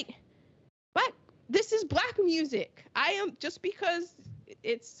 no, like, but this is black music. I am, just because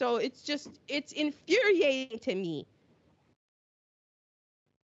it's infuriating to me.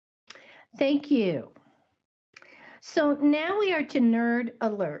 Thank you. So now we are to nerd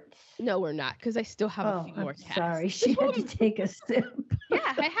alerts. No, we're not, because I still have a few more tasks. Sorry, she had to take a sip. Yeah,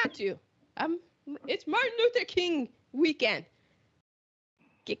 I had to. It's Martin Luther King weekend.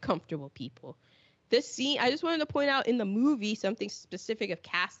 Get comfortable, people. This scene, I just wanted to point out in the movie something specific of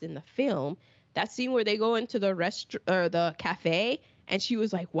cast in the film. That scene where they go into the restaurant or the cafe, and she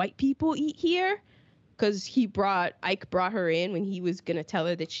was like, white people eat here? Because Ike brought her in when he was going to tell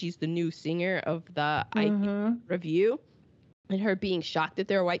her that she's the new singer of the Ike Review. And her being shocked that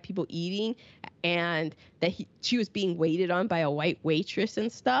there are white people eating and that she was being waited on by a white waitress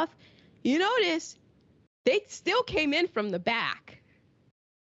and stuff. You notice they still came in from the back.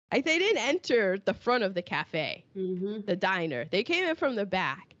 Like, they didn't enter the front of the cafe, the diner. They came in from the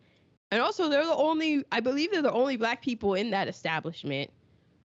back. And also, I believe they're the only black people in that establishment.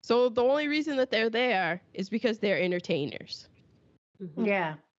 So the only reason that they're there is because they're entertainers.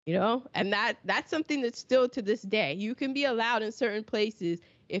 Yeah. You know, and that's something that's still to this day. You can be allowed in certain places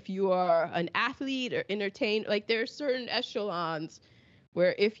if you are an athlete or entertainer. Like, there are certain echelons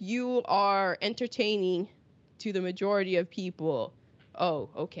where if you are entertaining to the majority of people, oh,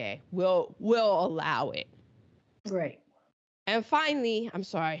 okay, we'll allow it. Right. And finally, I'm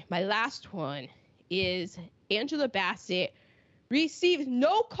sorry, my last one is Angela Bassett received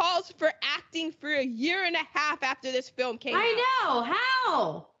no calls for acting for a year and a half after this film came out. I know.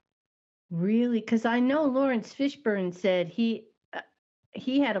 How? Really? Because I know Lawrence Fishburne said he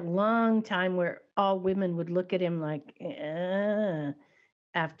had a long time where all women would look at him like,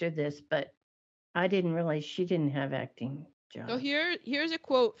 after this, but I didn't realize she didn't have acting job. So here's a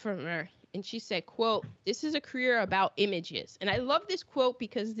quote from her. And she said, quote, "This is a career about images." And I love this quote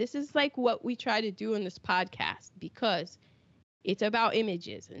because this is like what we try to do in this podcast, because it's about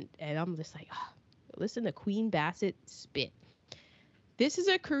images. And I'm just like, listen to Queen Bassett spit. "This is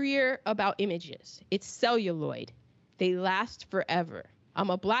a career about images. It's celluloid. They last forever.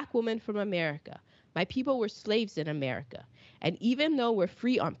 I'm a black woman from America. My people were slaves in America. And even though we're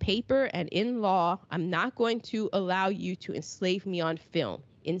free on paper and in law, I'm not going to allow you to enslave me on film,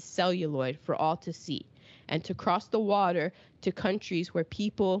 in celluloid, for all to see, and to cross the water to countries where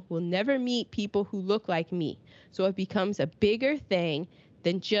people will never meet people who look like me. So it becomes a bigger thing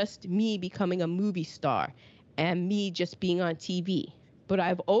than just me becoming a movie star and me just being on TV. But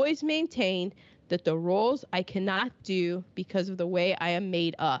I've always maintained that the roles I cannot do because of the way I am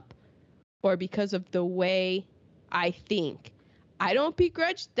made up or because of the way I think. I don't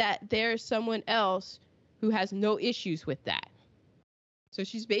begrudge that there's someone else who has no issues with that." So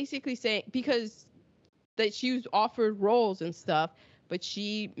she's basically saying, because that she was offered roles and stuff, but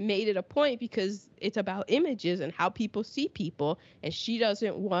she made it a point because it's about images and how people see people, and she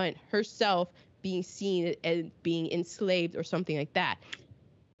doesn't want herself being seen as being enslaved or something like that.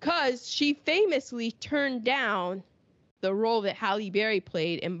 Because she famously turned down the role that Halle Berry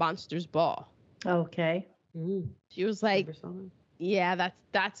played in Monsters Ball. Okay. She was like, yeah,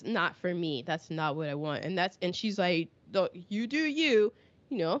 that's not for me. That's not what I want. And she's like, you do you,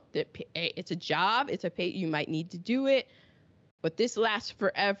 you know, it's a job, it's a pay, you might need to do it, but this lasts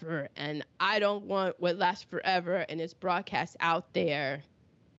forever, and I don't want what lasts forever and is broadcast out there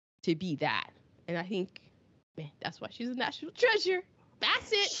to be that. And I think, man, that's why she's a national treasure.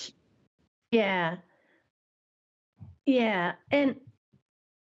 That's it. Yeah. Yeah. And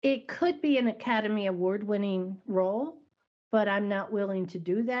it could be an Academy Award winning role, but I'm not willing to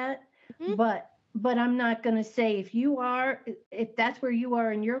do that. Mm-hmm. But I'm not going to say if that's where you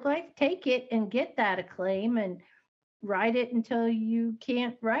are in your life, take it and get that acclaim and ride it until you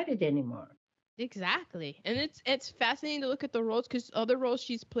can't ride it anymore. Exactly. And it's fascinating to look at the roles, because other roles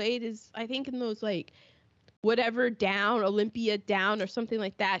she's played is, I think, in those like whatever down, Olympia Down or something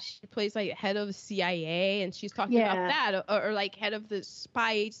like that. She plays like head of the CIA, and she's talking about that, or like head of the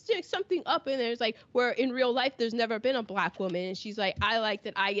spy agency, something up in there. It's like where in real life there's never been a black woman, and she's like, I like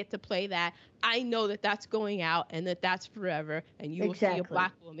that I get to play that. I know that that's going out and that that's forever, and you will see a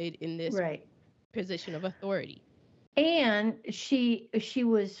black woman in this position of authority. And she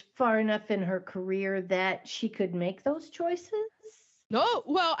was far enough in her career that she could make those choices. No,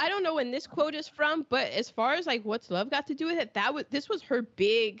 well, I don't know when this quote is from, but as far as like what's love got to do with it, this was her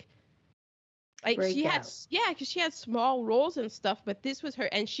big, like breakout. Because she had small roles and stuff, but this was her,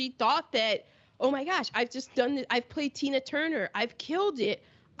 and she thought that, oh my gosh, I've just done it. I've played Tina Turner. I've killed it.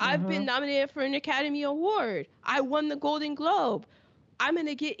 I've been nominated for an Academy Award. I won the Golden Globe. I'm going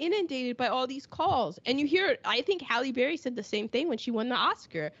to get inundated by all these calls. And you hear, I think Halle Berry said the same thing when she won the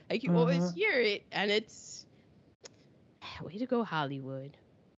Oscar. Like, you always hear it, and it's, way to go, Hollywood.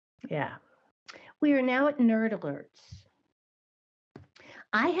 Yeah. We are now at Nerd Alerts.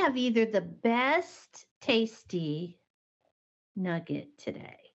 I have either the best tasty nugget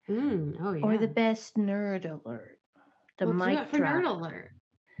today or the best nerd alert. The mic drop. For Nerd Alert.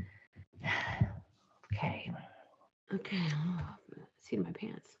 Okay. Seat in my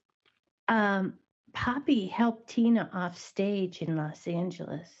pants. Poppy helped Tina off stage in Los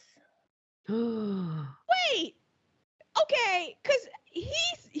Angeles. Wait. Okay, because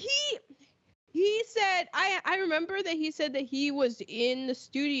he said I remember that he said that he was in the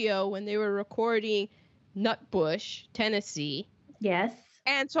studio when they were recording Nutbush, Tennessee. Yes.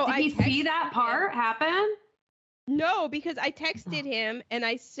 And so did he see that part happen? No, because I texted him and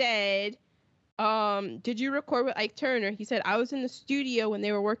I said, did you record with Ike Turner? He said, I was in the studio when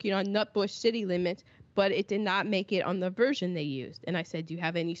they were working on Nutbush City Limits, but it did not make it on the version they used. And I said, do you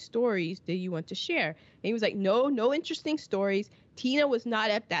have any stories that you want to share? And he was like, no interesting stories. Tina was not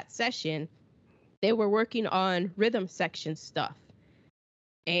at that session. They were working on rhythm section stuff.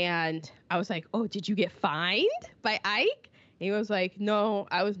 And I was like, oh, did you get fined by Ike? And he was like, no,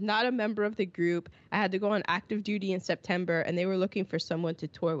 I was not a member of the group. I had to go on active duty in September, and they were looking for someone to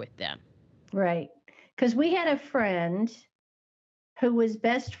tour with them. Right. Because we had a friend who was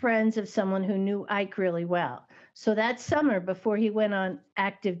best friends of someone who knew Ike really well. So that summer, before he went on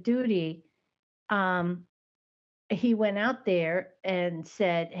active duty, he went out there and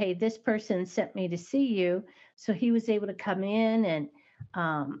said, hey, this person sent me to see you. So he was able to come in and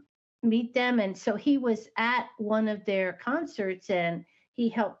meet them. And so he was at one of their concerts and he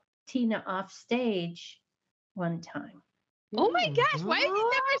helped Tina off stage one time. Oh my gosh, why did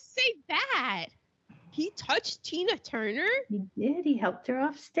you never say that? He touched Tina Turner? He did. He helped her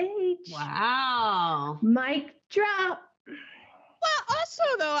off stage. Wow. Mic drop. Well, also,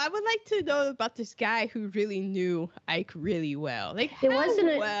 though, I would like to know about this guy who really knew Ike really well. Like, It how wasn't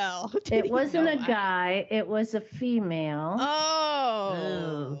a- well did It he wasn't know a guy. It was a female.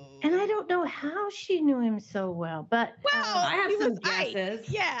 Oh. And I don't know how she knew him so well, but Well, I have he some was Ike. guesses.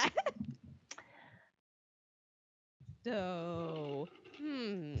 Yeah. So,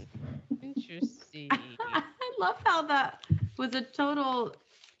 interesting. I love how that was a total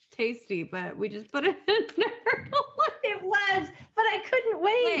tasty, but we just put it in there. it was, but I couldn't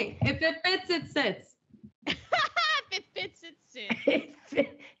wait. Hey, if it fits, it sits. If it fits, it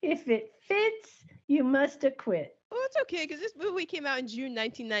sits. If it fits, you must acquit. Well, it's okay because this movie came out in June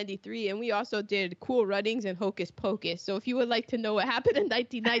 1993, and we also did Cool Runnings and Hocus Pocus. So if you would like to know what happened in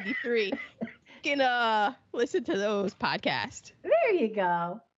 1993, you can listen to those podcasts. There you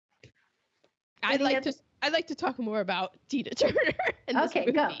go. I'd like to talk more about Tina Turner in this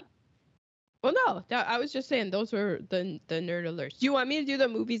movie. Go. Well, no, I was just saying those were the nerd alerts. Do you want me to do the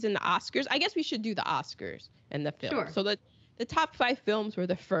movies and the Oscars? I guess we should do the Oscars and the film. Sure. So the top 5 films were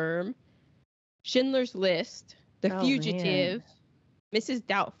The Firm, Schindler's List, The Fugitive, Mrs.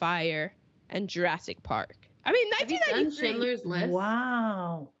 Doubtfire, and Jurassic Park. I mean, 1993. Schindler's List.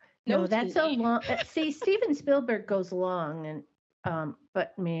 Wow. No, that's a long. See, Steven Spielberg goes long, and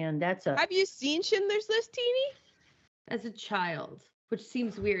but man, that's a. Have you seen Schindler's List, Teeny? As a child, which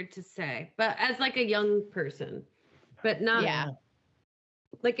seems weird to say, but as like a young person, but not. Yeah.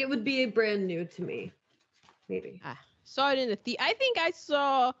 Like it would be brand new to me, maybe. Saw it in the theater. I think I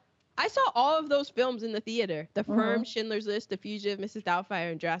saw all of those films in the theater. The Firm, Schindler's List, The Fugitive, Mrs.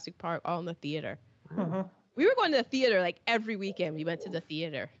 Doubtfire, and Jurassic Park, all in the theater. We were going to the theater like every weekend. We went to the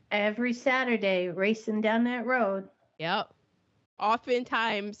theater. Every Saturday, racing down that road. Yep.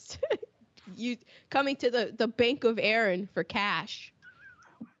 Oftentimes, you coming to the Bank of Aaron for cash.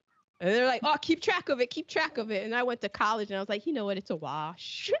 And they're like, oh, keep track of it. And I went to college and I was like, you know what? It's a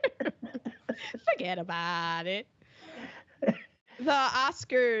wash. Forget about it. The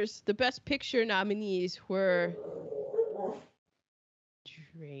Oscars, the Best Picture nominees were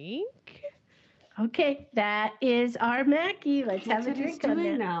Drink. Okay, that is our Mackie. Let's have a drink on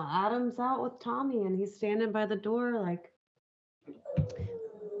that. Now Adam's out with Tommy and he's standing by the door like.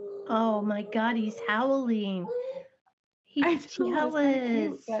 Oh my God, he's howling. He's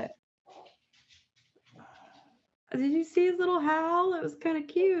jealous. Did you see his little howl? It was kind of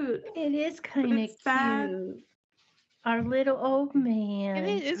cute. It is kind of cute. Sad. Our little old man.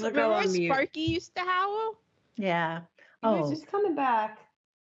 It is. Remember when Sparky used to howl? Yeah. He was just coming back.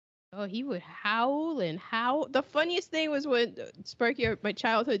 Oh, he would howl and howl. The funniest thing was when Sparky, my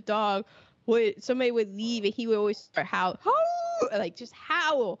childhood dog, somebody would leave and he would always start howl, like just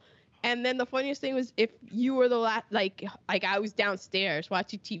howl. And then the funniest thing was if you were the last, like I was downstairs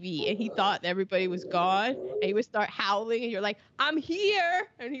watching TV and he thought everybody was gone and he would start howling and you're like, I'm here.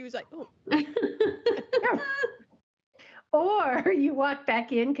 And he was like, oh. Or you walk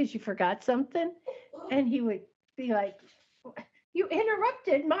back in because you forgot something and he would be like, you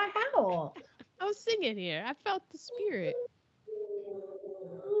interrupted my howl. I was singing here. I felt the spirit.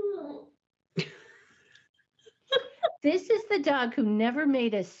 This is the dog who never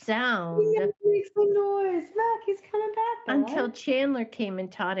made a sound. He never makes some noise. Look, he's coming back. Until Chandler came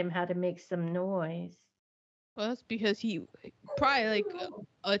and taught him how to make some noise. Well, that's because he probably like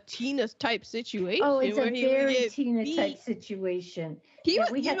a Tina type situation. Oh, it's a very get Tina beat. type situation. He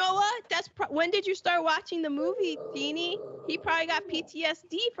was, you know what? That's when did you start watching the movie, Teeny? He probably got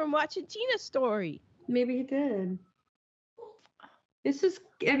PTSD from watching Tina's story. Maybe he did. It's just,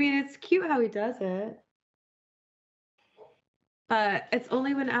 I mean, it's cute how he does it. But it's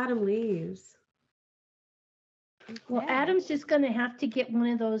only when Adam leaves. Well, Adam's just going to have to get one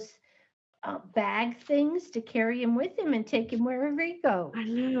of those bag things to carry him with him and take him wherever he goes. I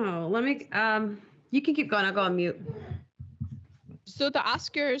know. Let me, you can keep going. I'll go on mute. So the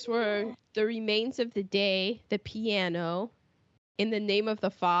Oscars were The Remains of the Day, The Piano, In the Name of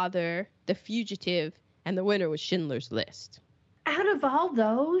the Father, The Fugitive, and the winner was Schindler's List. Out of all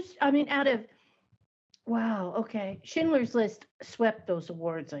those, I mean, wow, okay. Schindler's List swept those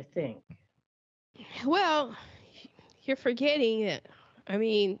awards, I think. Well, you're forgetting that, I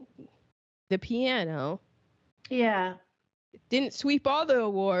mean, The Piano. Yeah. Didn't sweep all the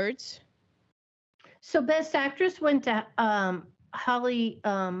awards. So Best Actress went to Holly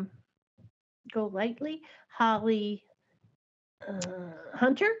Golightly, Holly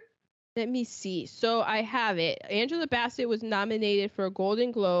Hunter. Let me see. So I have it. Angela Bassett was nominated for a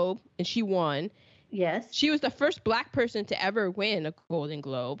Golden Globe, and she won. Yes. She was the first Black person to ever win a Golden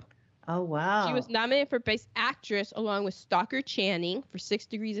Globe. Oh, wow. She was nominated for Best Actress along with Stockard Channing for 6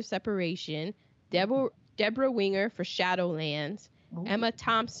 Degrees of Separation, Deborah Winger for Shadowlands, Emma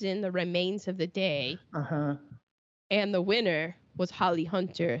Thompson, The Remains of the Day. Uh-huh. And the winner was Holly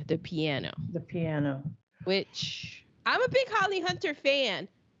Hunter, The Piano. The Piano. Which, I'm a big Holly Hunter fan.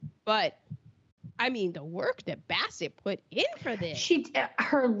 But, I mean, the work that Bassett put in for this.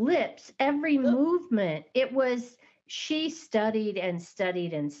 Her lips, every movement, she studied and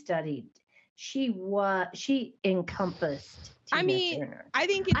studied and studied. She encompassed Tina Turner. I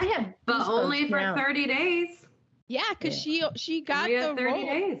think but only for 30 days. Yeah, because she got the 30 role.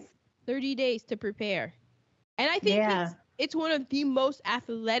 days. 30 days to prepare. And I think it's one of the most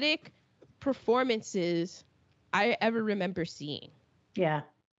athletic performances I ever remember seeing. Yeah.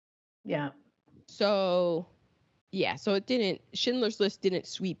 Yeah. So Schindler's List didn't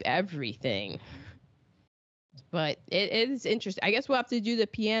sweep everything. But it is interesting. I guess we'll have to do The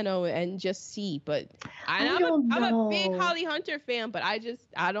Piano and just see. But I'm a big Holly Hunter fan, but I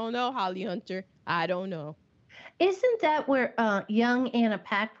don't know Holly Hunter. I don't know. Isn't that where young Anna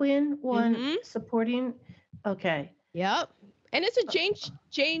Paquin won supporting? Okay. Yep. And it's a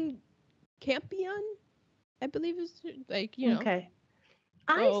Jane Campion, I believe is Okay.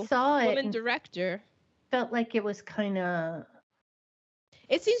 I saw it. Woman director. Felt like it was kind of.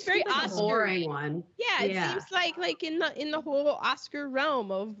 It seems very Oscar. Boring one. Yeah, it seems like in the whole Oscar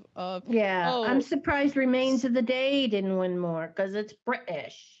realm of. Yeah, I'm surprised Remains of the Day didn't win more because it's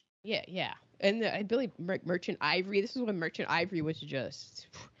British. Yeah, and I believe Merchant Ivory. This is when Merchant Ivory was just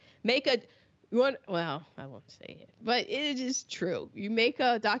well, I won't say it, but it is true. You make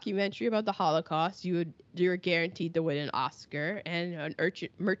a documentary about the Holocaust, you're guaranteed to win an Oscar, and an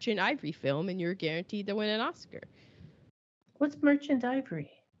Merchant Ivory film, and you're guaranteed to win an Oscar. What's Merchant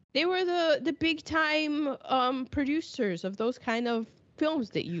Ivory? They were the big time producers of those kind of films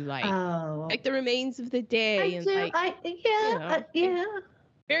that you like. Oh, like The Remains of the Day.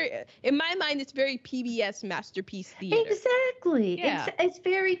 Very, in my mind, it's very PBS Masterpiece Theater. Exactly. Yeah. It's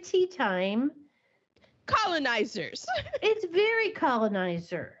very tea time. Colonizers. It's very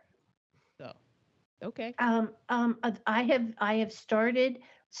colonizer. So, okay. I have started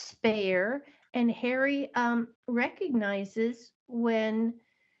Spare, and Harry recognizes when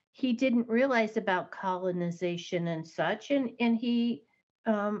he didn't realize about colonization and such, and he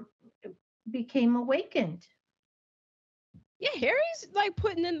became awakened. Yeah, Harry's like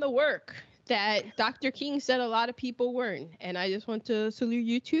putting in the work that Dr. King said a lot of people weren't. And I just want to salute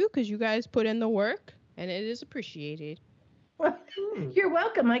you too, because you guys put in the work and it is appreciated. Well, you're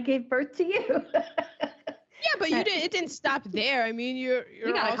welcome. I gave birth to you. Yeah, but it didn't stop there. I mean, you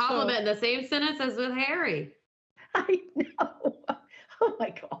got a compliment in the same sentence as with Harry. I know. Oh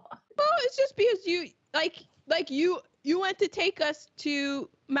my God. Well, it's just because you went to take us to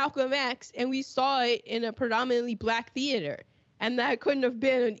Malcolm X and we saw it in a predominantly Black theater. And that couldn't have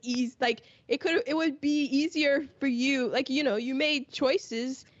been an easy, it would be easier for you. You made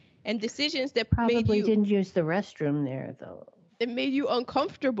choices and decisions that probably didn't use the restroom there, though. It made you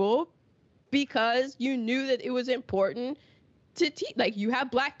uncomfortable because you knew that it was important to teach. You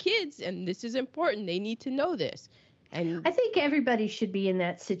have Black kids and this is important. They need to know this. And I think everybody should be in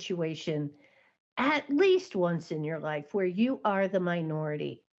that situation at least once in your life where you are the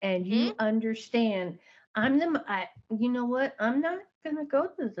minority and you understand. You know what? I'm not going to go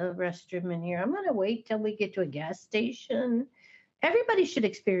to the restroom in here. I'm going to wait till we get to a gas station Everybody should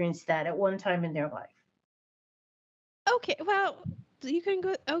experience that at one time in their life. Okay, well, you can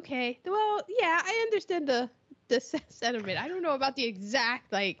go. Okay, well, yeah, I understand the sentiment. I don't know about the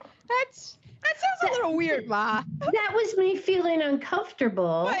exact like. That sounds a little weird, Ma. That was me feeling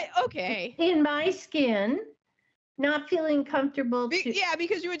uncomfortable. But okay. In my skin, not feeling comfortable. Yeah,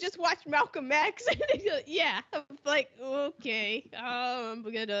 because you would just watch Malcolm X. Yeah, like okay, I'm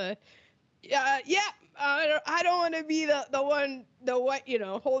gonna. Yeah. I don't want to be the one, the white,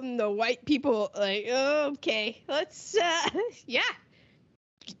 holding the white people. Like, okay, let's. Yeah.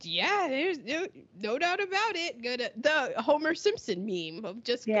 There's no doubt about it. The Homer Simpson meme of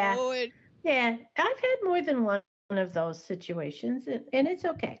just going. Yeah, I've had more than one of those situations, and it's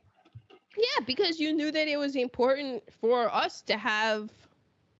okay. Yeah, because you knew that it was important for us to have,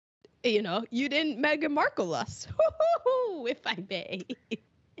 you didn't Meghan Markle us, if I may.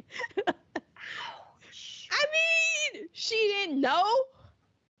 I mean, she didn't know.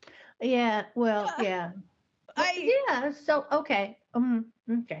 Yeah, well, yeah. So, okay.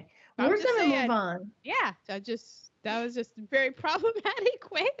 Okay. We're going to move on. Yeah, that was just a very problematic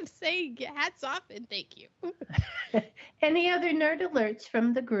way of saying hats off and thank you. Any other nerd alerts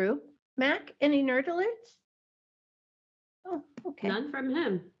from the group? Mac, any nerd alerts? Oh, okay. None from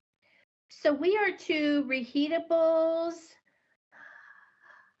him. So we are to reheatables,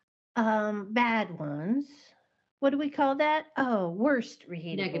 bad ones. What do we call that? Oh, worst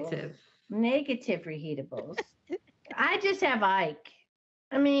reheatables. Negative reheatables. I just have Ike.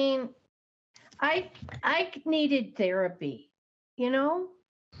 I mean, Ike needed therapy,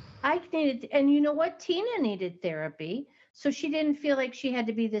 Ike needed, and you know what? Tina needed therapy. So she didn't feel like she had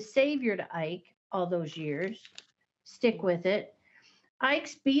to be the savior to Ike all those years. Stick with it.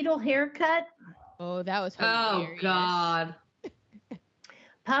 Ike's Beetle haircut. Oh, that was hilarious. Oh, God.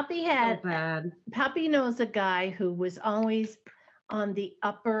 Poppy so bad. Poppy knows a guy who was always on the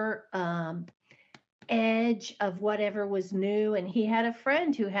upper edge of whatever was new, and he had a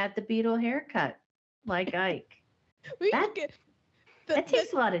friend who had the Beetle haircut, like Ike. That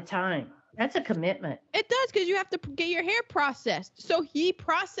takes a lot of time. That's a commitment. It does, because you have to get your hair processed. So he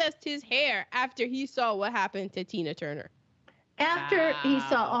processed his hair after he saw what happened to Tina Turner. After he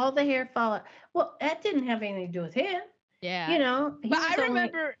saw all the hair fall out. Well, that didn't have anything to do with him. Yeah. But I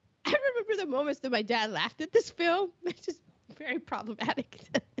remember the moments that my dad laughed at this film. It's just very problematic.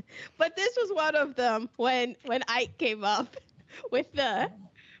 But this was one of them when Ike came up with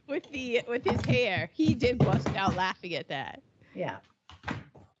his hair. He did bust out laughing at that. Yeah.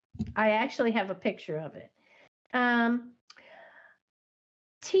 I actually have a picture of it.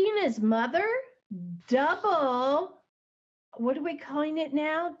 Tina's mother, double, what are we calling it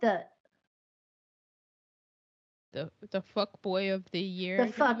now? The fuck boy of the year.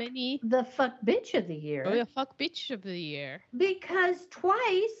 The fuck bitch of the year. Oh, the fuck bitch of the year. Because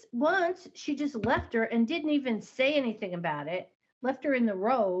once she just left her and didn't even say anything about it, left her in the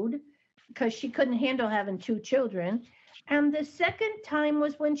road because she couldn't handle having 2 children. And the second time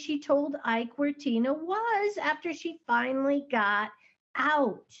was when she told Ike where Tina was after she finally got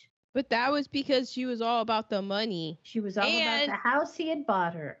out. But that was because she was all about the money. She was all about the house he had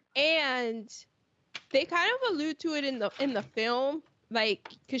bought her. And they kind of allude to it in the film, like,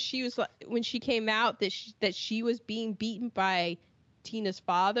 because she was, when she came out, that she was being beaten by Tina's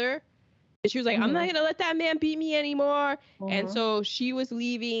father. And she was like, I'm not going to let that man beat me anymore. And so she was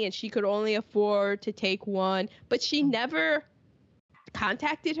leaving and she could only afford to take one. But she never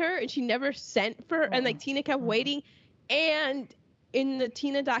contacted her and she never sent for her. And like Tina kept waiting. And in the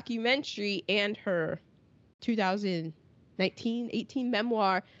Tina documentary and her 2018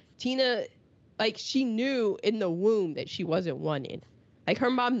 memoir, Tina, like, she knew in the womb that she wasn't wanted. Like,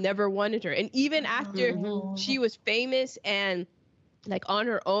 her mom never wanted her. And even after she was famous and like on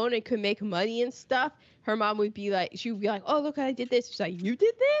her own and could make money and stuff, her mom would be like, oh, look, I did this. She's like, you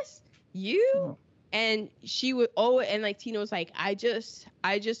did this? You? And she would, and like Tina was like, I just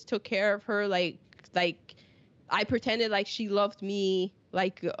took care of her. Like I pretended like she loved me,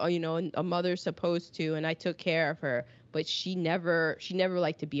 like, a mother's supposed to, and I took care of her. But she never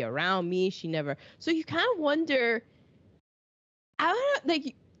liked to be around me. So you kind of wonder, I don't know,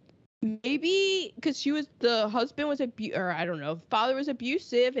 like, maybe because the husband was father was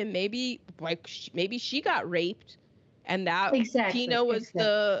abusive, and maybe she got raped, and that Tina was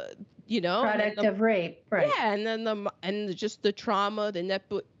the product of rape, right? Yeah, and then just the trauma, the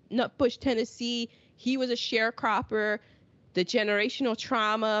Nutbush, Tennessee. He was a sharecropper, the generational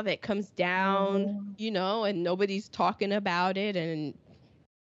trauma that comes down, and nobody's talking about it, and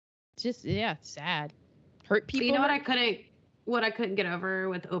just sad, hurt people. You know what I couldn't get over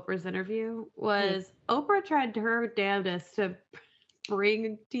with Oprah's interview was Oprah tried her damnedest to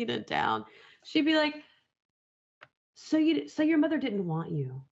bring Tina down. She'd be like, so your mother didn't want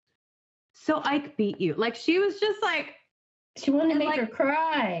you. So Ike beat you. Like, she was just like, she wanted to make her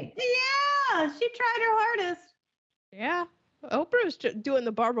cry. Yeah, she tried her hardest. Yeah. Oprah was doing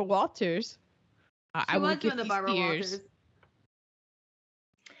the Barbara Walters. She was doing the Barbara Walters.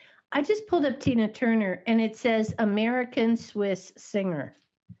 I just pulled up Tina Turner, and it says American Swiss singer.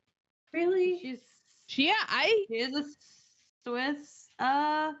 Really? She is a Swiss.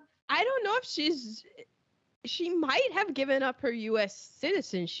 I don't know if she might have given up her U.S.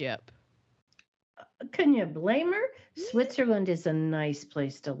 citizenship. Can you blame her? Switzerland is a nice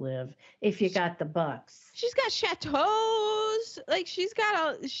place to live if you got the bucks. She's got chateaus. Like,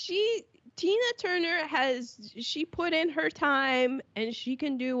 Tina Turner she put in her time, and she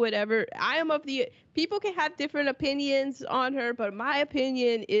can do whatever. People can have different opinions on her, but my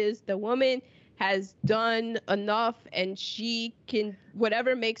opinion is the woman has done enough, and she can,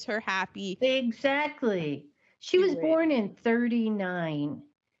 whatever makes her happy. Exactly. She was born in 1939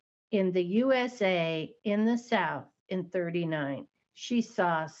 in the USA in the South in 1939. She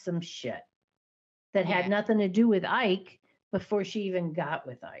saw some shit that had nothing to do with Ike before she even got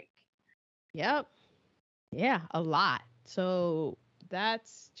with Ike. Yep. Yeah, a lot. So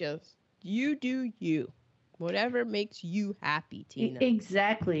that's just, you do you. Whatever makes you happy, Tina.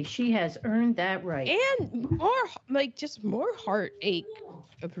 Exactly. She has earned that right. And more heartache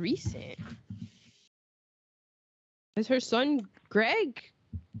of recent. As her son Greg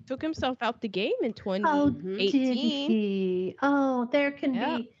took himself out the game in 2018. Oh, did he? Oh, there can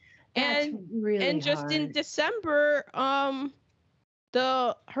be. That's really and just hard. in December, her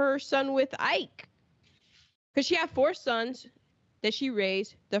son with Ike, because she had 4 sons that she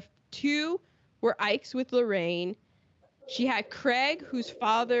raised. The 2 were Ike's with Lorraine. She had Craig, whose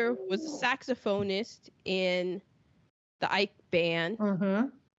father was a saxophonist in the Ike band,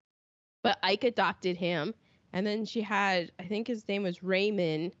 but Ike adopted him. And then she had, I think his name was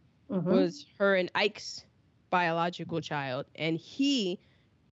Raymond, was her and Ike's biological child. And he,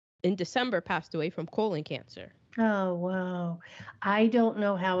 in December, passed away from colon cancer. Oh, wow. I don't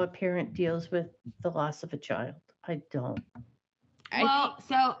know how a parent deals with the loss of a child. I don't.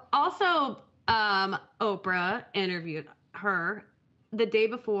 So also, Oprah interviewed her the day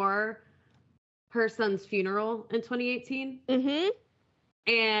before her son's funeral in 2018.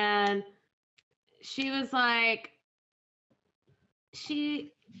 And she was like, Tina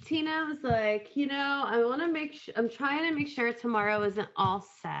was like, I'm trying to make sure tomorrow isn't all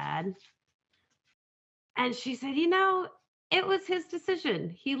sad. And she said, it was his decision.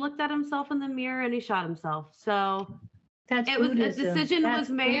 He looked at himself in the mirror and he shot himself. So a decision was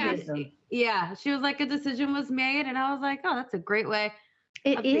made. Buddhism. Yeah. She was like, a decision was made. And I was like, oh, that's a great way.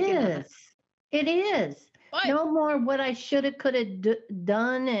 It is. But no more what I should have, could have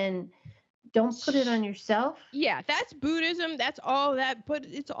done, and don't put it on yourself. Yeah, that's Buddhism. That's all that. But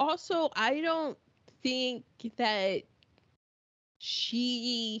it's also, I don't think that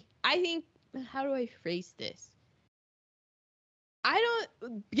how do I phrase this?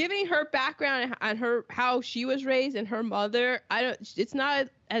 Giving her background on how she was raised and her mother, it's not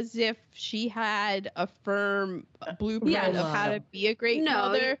as if she had a firm blueprint of how to be a great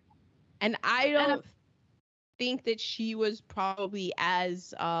mother. And I don't think that she was probably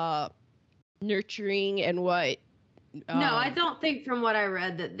as nurturing and what. No, I don't think from what I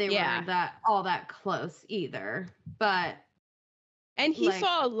read that they were all that close either. But. And he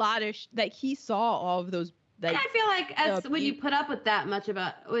saw a lot of, he saw all of those. Like, I feel like when you put up with that much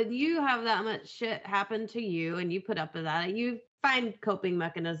when you have that much shit happen to you and you put up with that, you find coping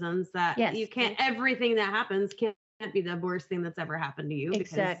mechanisms that you can't, everything that happens can't be the worst thing that's ever happened to you.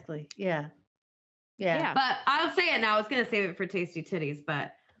 Exactly. Yeah. But I'll say it now. I was going to save it for Tasty Titties,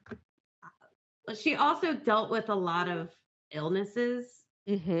 but she also dealt with a lot of illnesses,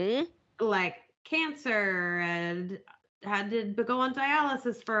 like cancer, and had to go on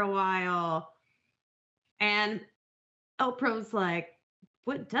dialysis for a while. And Oprah was like,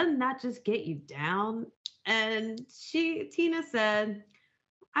 "What, doesn't that just get you down?" And Tina said,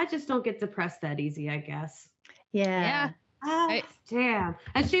 "I just don't get depressed that easy, I guess." Yeah. Damn.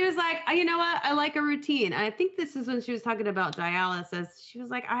 And she was like, "You know what? I like a routine." And I think this is when she was talking about dialysis. She was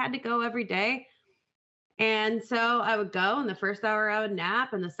like, "I had to go every day. And so I would go, and the first hour I would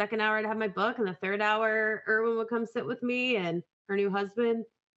nap, and the second hour I'd have my book, and the third hour Erwin would come sit with me and her new husband."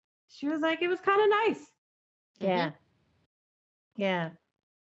 She was like, it was kind of nice. Yeah. Yeah.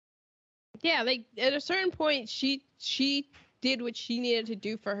 Yeah, like at a certain point she did what she needed to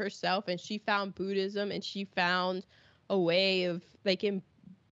do for herself, and she found Buddhism, and she found a way of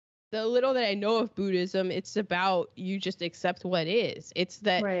the little that I know of Buddhism, it's about you just accept what is. It's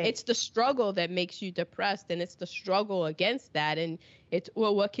that it's the struggle that makes you depressed, and it's the struggle against that. And it's,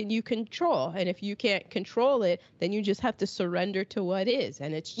 well, what can you control? And if you can't control it, then you just have to surrender to what is.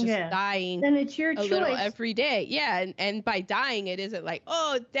 And it's just dying. And it's your choice. Little every day. Yeah. And by dying, it isn't like,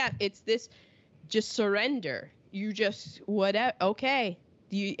 oh, that it's this, just surrender. You just, whatever. Okay.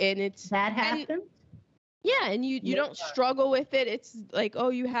 And it's that happens. Yeah, and you don't struggle with it. It's like, oh,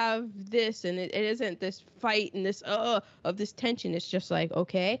 you have this, and it isn't this fight and this of this tension. It's just like,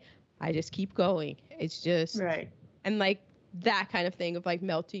 okay, I just keep going. It's just and like that kind of thing of like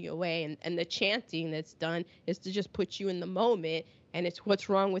melting away, and the chanting that's done is to just put you in the moment, and it's what's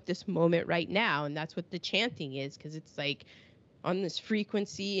wrong with this moment right now, and that's what the chanting is, because it's like on this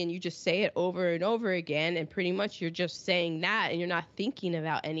frequency, and you just say it over and over again, and pretty much you're just saying that, and you're not thinking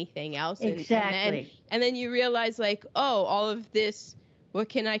about anything else. Exactly. And then you realize, like, oh, all of this, what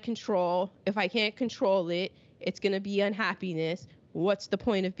can I control? If I can't control it, it's going to be unhappiness. What's the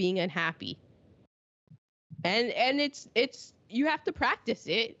point of being unhappy? And it's you have to practice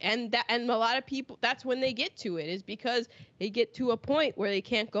it, and a lot of people, that's when they get to it, is because they get to a point where they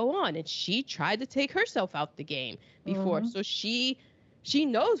can't go on. And she tried to take herself out the game before, so she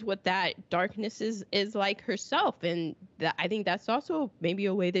knows what that darkness is like herself, and I think that's also maybe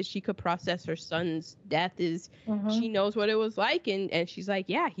a way that she could process her son's death, is she knows what it was like, and she's like,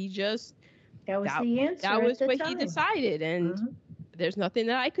 yeah, he just that was the answer. That was what he decided, and there's nothing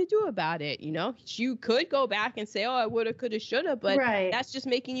that I could do about it. You know, you could go back and say, oh, I woulda, coulda, shoulda, but that's just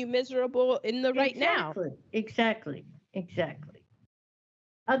making you miserable in the right now. Exactly.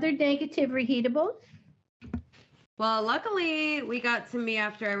 Other negative reheatables? Well, luckily we got to me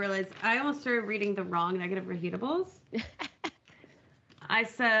after I realized I almost started reading the wrong negative reheatables.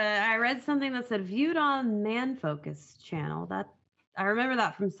 I read something that said viewed on Man Focus channel. That I remember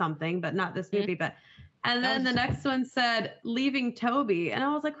that from something, but not this movie. And then the next one said leaving Toby, and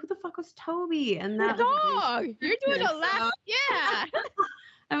I was like, who the fuck was Toby? And that dog. You're doing a last. Yeah.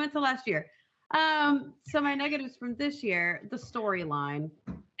 I went to last year. So my negatives from this year, the storyline,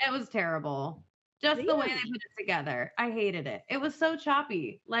 it was terrible. Just the way they put it together. I hated it. It was so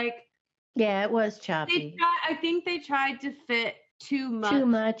choppy. Like, yeah, it was choppy. I think they tried to fit too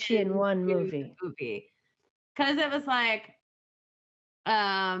much in one movie. Because it was like,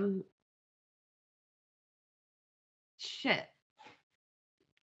 shit.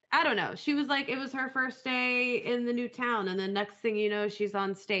 I don't know. She was like, it was her first day in the new town, and the next thing you know, she's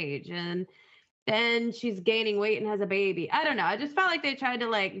on stage, and then she's gaining weight and has a baby. I don't know. I just felt like they tried to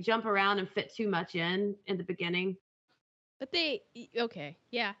like jump around and fit too much in the beginning. But okay.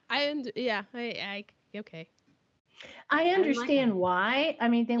 Yeah. Okay. I understand why. I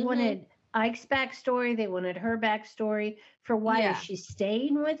mean, they wanted Ike's backstory. They wanted her backstory for why is she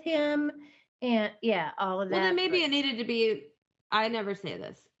staying with him. And all of that. Well, then maybe it needed to be, I never say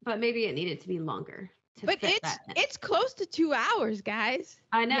this, but maybe it needed to be longer. But it's close to 2 hours, guys.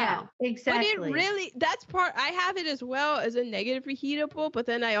 I know. Yeah, exactly. But it really, that's part, I have it as well as a negative reheatable, but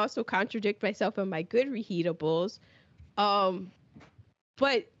then I also contradict myself on my good reheatables. But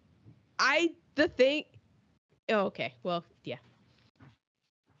okay, well, yeah.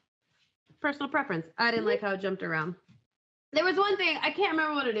 Personal preference. I didn't like how it jumped around. There was one thing, I can't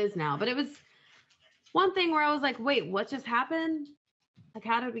remember what it is now, but it was one thing where I was like, wait, what just happened? Like,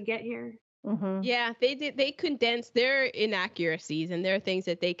 how did we get here? Yeah, they condensed their inaccuracies, and there are things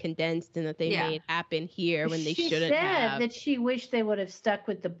that they condensed and that they made happen here when they shouldn't have. She said that she wished they would have stuck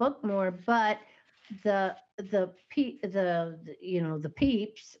with the book more, but the peeps,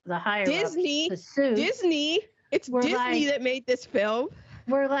 the higher Disney, ups, the suits, Disney, it's Disney that made this film.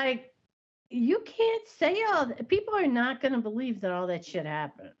 We're like, you can't say all that. People are not going to believe that all that shit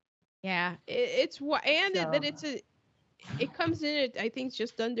happened. Yeah, it comes in at, I think,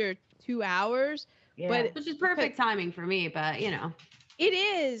 just under 2 hours. Yeah. But which is perfect timing for me, but you know. It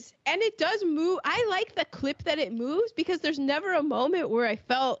is. And it does move. I like the clip that it moves, because there's never a moment where I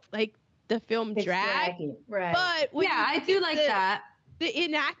felt like the film dragged. Right. But I do like that. The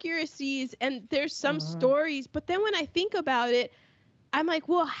inaccuracies, and there's some stories, but then when I think about it, I'm like,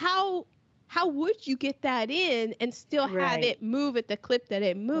 well, how would you get that in and still have it move at the clip that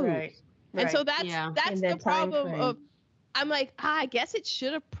it moves? Right. And so that's the problem of, I'm like, I guess it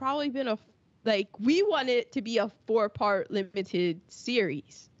should have probably been we wanted it to be a 4-part limited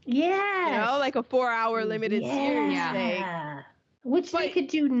series. Yeah. You know, like a 4-hour limited series. Yeah. Which they could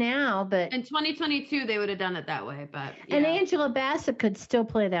do now, but in 2022 they would have done it that way, but and Angela Bassett could still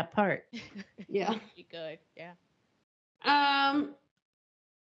play that part. Yeah. She could, yeah.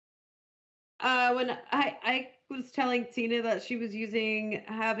 When I was telling Tina that she was using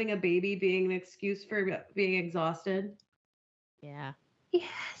having a baby being an excuse for being exhausted. Yeah.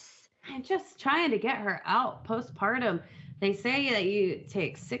 Yes. And just trying to get her out postpartum. They say that you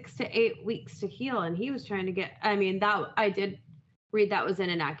take 6 to 8 weeks to heal, and he was trying to get. I mean, that I did read that was an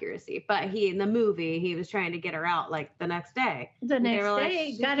inaccuracy, but in the movie he was trying to get her out like the next day. The next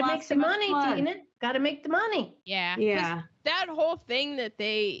day, got to make some money, Tina. Got to make the money. Yeah. Yeah. That whole thing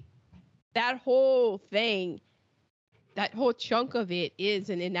that whole chunk of it is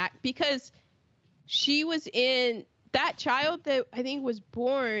an because she was in that child that I think was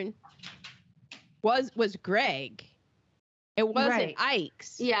born was Greg. It wasn't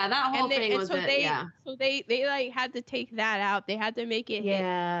Ike's. Yeah, that whole thing was yeah. So they like had to take that out. They had to make it hit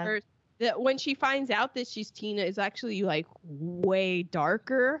first. That when she finds out that she's Tina is actually like way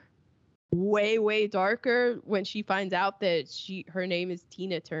darker. Way darker when she finds out that her name is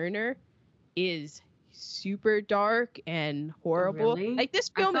Tina Turner is super dark and horrible. Really? Like this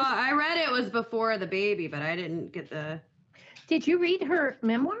film I read it was before the baby, but I didn't get the. Did you read her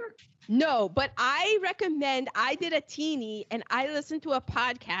memoir? No, but I recommend. I did a teeny and I listened to a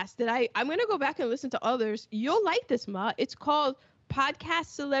podcast that I'm going to go back and listen to others. You'll like this, Ma. It's called Podcast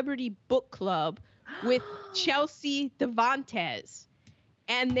Celebrity Book Club with Chelsea Devantez.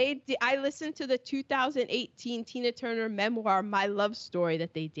 And I listened to the 2018 Tina Turner memoir, My Love Story,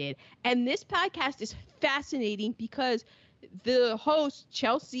 that they did. And this podcast is fascinating because the host,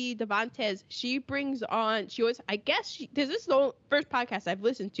 Chelsea Devantez, she brings on, this is the first podcast I've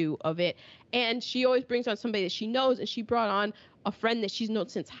listened to of it. And she always brings on somebody that she knows. And she brought on a friend that she's known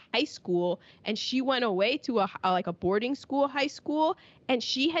since high school. And she went away to a boarding school, high school. And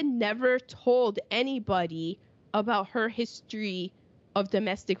she had never told anybody about her history of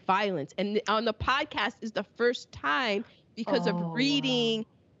domestic violence. And on the podcast is the first time because of reading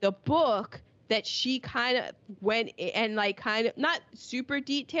the book that she kind of went and like kind of not super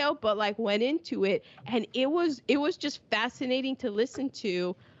detailed, but like went into it. And it was just fascinating to listen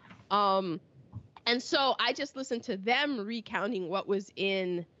to. And so I just listened to them recounting what was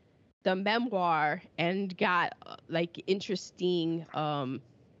in the memoir and got like interesting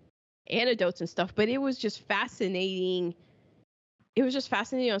anecdotes and stuff. But it was just fascinating. It was just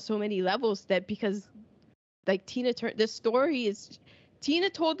fascinating on so many levels that because like Tina told the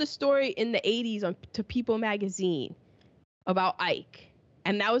story in the 80s to People magazine about Ike.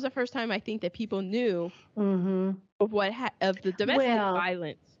 And that was the first time I think that people knew of of the domestic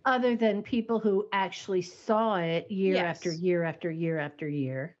violence. Other than people who actually saw it year after year after year after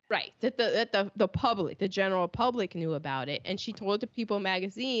year. Right. That the public, the general public knew about it. And she told it to People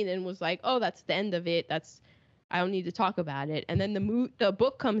magazine and was like, oh, that's the end of it. I don't need to talk about it. And then the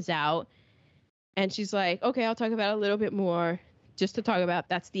book comes out and she's like, okay, I'll talk about it a little bit more just to talk about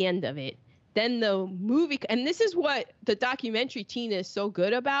that's the end of it. Then the movie, and this is what the documentary Tina is so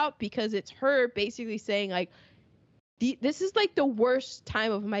good about because it's her basically saying like, this is like the worst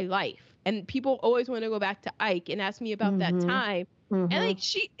time of my life. And people always want to go back to Ike and ask me about that time. And like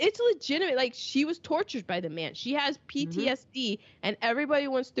it's legitimate. Like she was tortured by the man. She has PTSD and everybody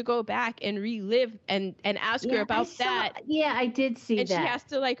wants to go back and relive and ask her about that. Yeah, I did see and that. And she has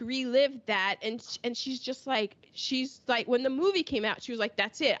to like relive that. And she's like, when the movie came out, she was like,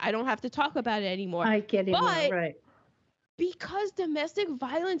 that's it. I don't have to talk about it anymore. I get it. Right. Because domestic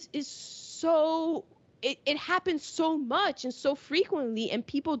violence is so, it happens so much and so frequently and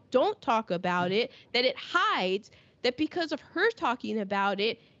people don't talk about it that it hides. That because of her talking about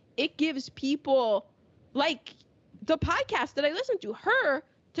it, it gives people like the podcast that I listen to her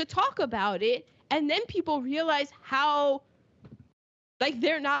to talk about it. And then people realize how like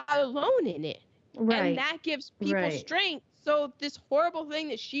they're not alone in it. Right. And that gives people strength. So this horrible thing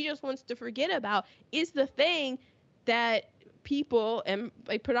that she just wants to forget about is the thing that people, and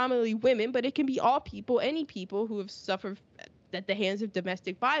like predominantly women, but it can be all people, any people who have suffered at the hands of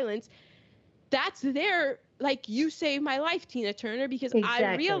domestic violence, that's their, like, you saved my life, Tina Turner, because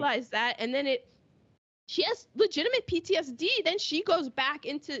I realized that. And then she has legitimate PTSD. Then she goes back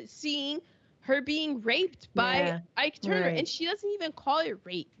into seeing her being raped by Ike Turner. And she doesn't even call it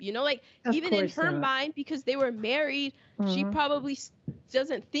rape, you know, like even in her mind, because they were married, she probably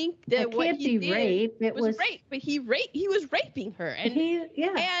doesn't think that what he did rape. It was rape, but he was raping her. And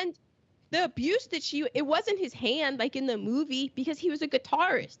and the abuse that it wasn't his hand like in the movie because he was a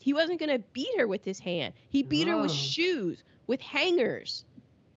guitarist. He wasn't going to beat her with his hand. He beat her with shoes, with hangers,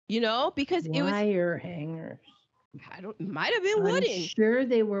 you know, because it was wire hangers. Might have been wooden. I'm sure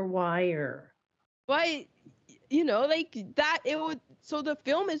they were wire. But, you know, like that, so the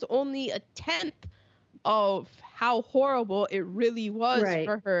film is only a tenth of how horrible it really was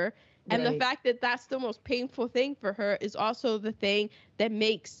for her. And the fact that that's the most painful thing for her is also the thing that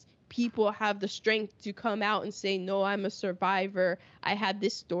makes people have the strength to come out and say, no, I'm a survivor. I had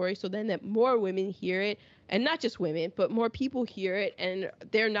this story. So then that more women hear it, and not just women, but more people hear it, and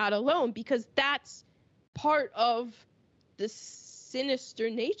they're not alone, because that's part of the sinister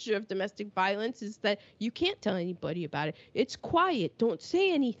nature of domestic violence, is that you can't tell anybody about it. It's quiet. Don't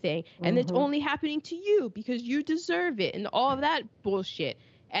say anything. And it's only happening to you because you deserve it, and all of that bullshit.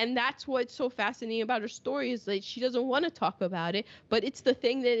 And that's what's so fascinating about her story, is that she doesn't want to talk about it, but it's the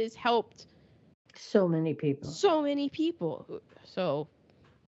thing that has helped so many people. So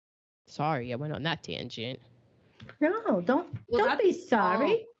sorry, I went on that tangent. No, don't be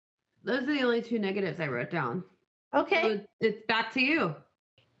sorry. Those are the only 2 negatives I wrote down. Okay. So it's back to you.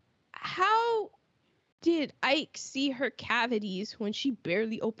 How did Ike see her cavities when she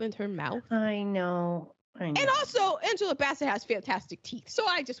barely opened her mouth? I know. And also, Angela Bassett has fantastic teeth, so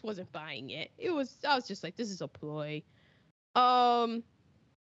I just wasn't buying it. I was just like, this is a ploy. I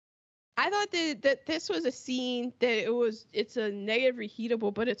thought that this was a scene that it's a negative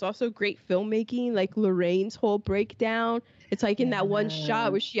reheatable, but it's also great filmmaking, like Lorraine's whole breakdown. It's like in that one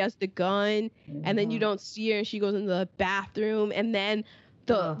shot where she has the gun, and then you don't see her, and she goes into the bathroom, and then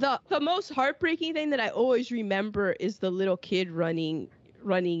the most heartbreaking thing that I always remember is the little kid running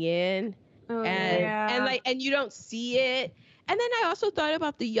in. And you don't see it. And then I also thought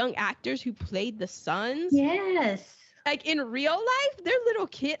about the young actors who played the sons. Yes. Like in real life, they're little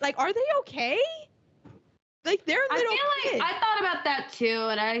kids. Like, are they okay? Like, they're little kids. Like I thought about that too,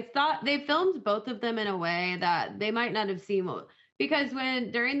 and I thought they filmed both of them in a way that they might not have seen, because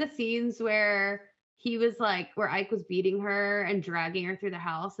during the scenes where he was like, where Ike was beating her and dragging her through the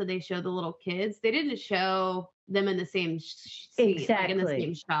house, so they showed the little kids, they didn't show them in the same scene, like in the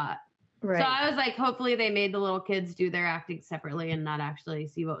same shot. Right. So I was like, hopefully they made the little kids do their acting separately and not actually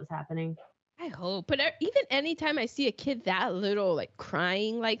see what was happening. I hope. But even anytime I see a kid that little, like,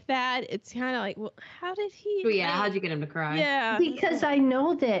 crying like that, it's kind of like, well, how did he? Well, yeah, how'd you get him to cry? Yeah. Because I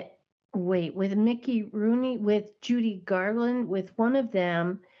know that, with Mickey Rooney, with Judy Garland, with one of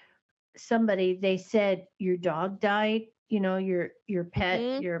them, they said, your dog died, your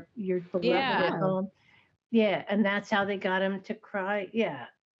pet, your beloved at home. Yeah, and that's how they got him to cry. Yeah.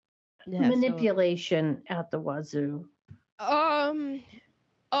 Manipulation out the wazoo.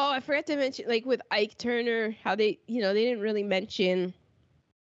 I forgot to mention, like, with Ike Turner, how they didn't really mention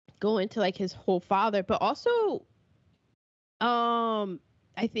going to, like, his whole father, but also, I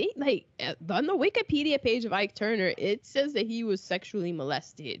think, like, on the Wikipedia page of Ike Turner, it says that he was sexually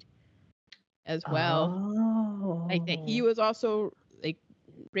molested as well. Oh. Like, that he was also, like,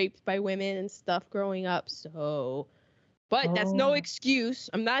 raped by women and stuff growing up, so... But that's no excuse.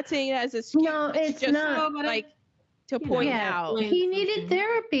 I'm not saying it as an excuse. No, it's just not. Like, to point out. He needed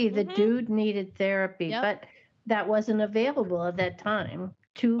therapy. The dude needed therapy, but that wasn't available at that time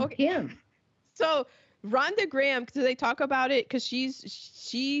to him. So Rhonda Graham, because they talk about it, because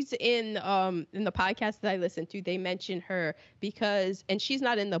she's in the podcast that I listened to, they mention her and she's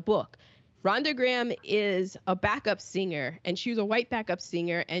not in the book. Rhonda Graham is a backup singer, and she was a white backup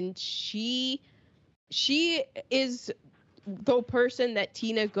singer, and she is the person that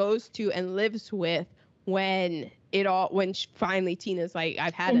Tina goes to and lives with when finally Tina's like,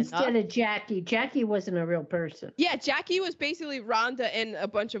 I've had enough. Instead of Jackie. Jackie wasn't a real person. Yeah, Jackie was basically Rhonda and a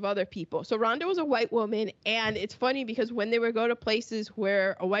bunch of other people. So Rhonda was a white woman, and it's funny because when they would go to places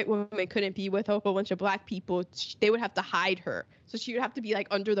where a white woman couldn't be with a whole bunch of black people, they would have to hide her. So she would have to be like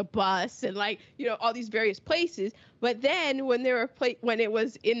under the bus and like, all these various places. But then when when it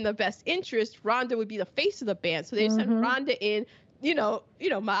was in the best interest, Rhonda would be the face of the band. So they sent Rhonda in,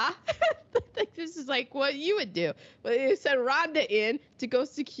 Ma. This is like what you would do. But they sent Rhonda in to go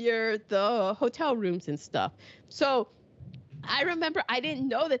secure the hotel rooms and stuff. So I remember I didn't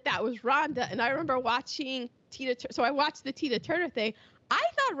know that was Rhonda. And I remember watching so I watched the Tina Turner thing. I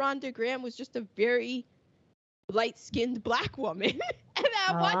thought Rhonda Graham was just a very light-skinned black woman. And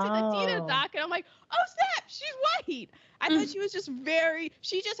I'm watching the Tina doc, and I'm like, oh, snap, she's white. I thought she was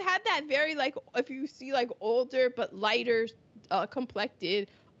she just had that very, like, if you see, like, older but lighter complected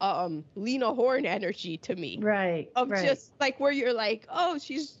Lena Horne energy to me. Right. Just, like, where you're like, oh,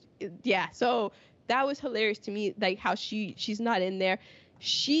 so that was hilarious to me, like, how she's not in there.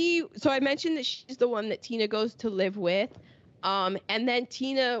 So I mentioned that she's the one that Tina goes to live with. And then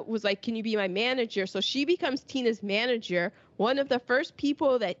Tina was like, can you be my manager? So she becomes Tina's manager. One of the first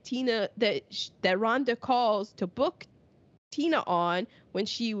people that Rhonda calls to book Tina on when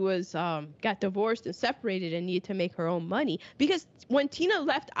she was got divorced and separated and needed to make her own money. Because when Tina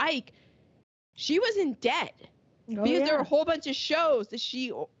left Ike, she was in debt. because there were a whole bunch of shows that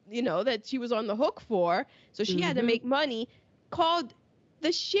she, that she was on the hook for. So she had to make money, called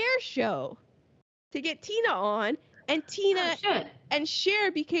the Cher Show to get Tina on. And Tina and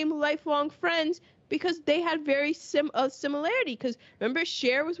Cher became lifelong friends because they had very similarity. Because remember,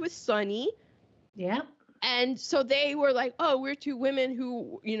 Cher was with Sonny. Yeah. And so they were like, oh, we're two women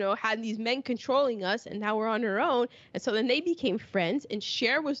who, had these men controlling us, and now we're on our own. And so then they became friends, and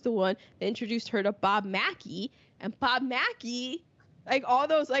Cher was the one that introduced her to Bob Mackie. And Bob Mackie, like all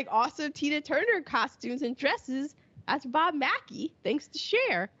those like awesome Tina Turner costumes and dresses, that's Bob Mackie, thanks to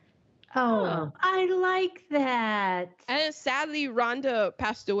Cher. Oh, I like that. And sadly, Rhonda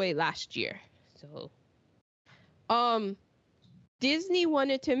passed away last year. So, Disney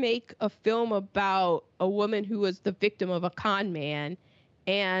wanted to make a film about a woman who was the victim of a con man,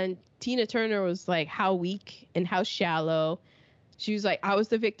 and Tina Turner was like, how weak and how shallow. She was like, I was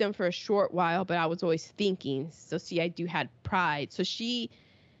the victim for a short while, but I was always thinking. So see, I had pride. So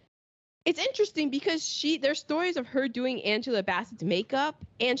it's interesting because there's stories of her doing Angela Bassett's makeup,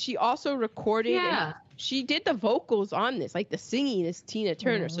 and she also recorded. Yeah. She did the vocals on this, like the singing is Tina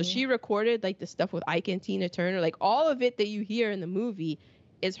Turner. So she recorded like the stuff with Ike and Tina Turner, like all of it that you hear in the movie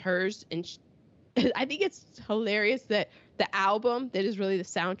is hers. And I think it's hilarious that the album that is really the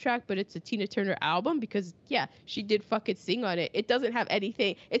soundtrack, but it's a Tina Turner album because she did fucking sing on it. It doesn't have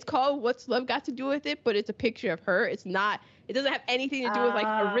anything. It's called What's Love Got to Do with It, but it's a picture of her. It doesn't have anything to do with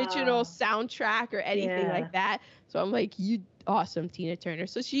like original soundtrack or anything like that. So I'm like, you awesome Tina Turner.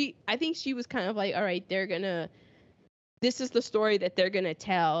 So I think she was kind of like, all right, this is the story that they're gonna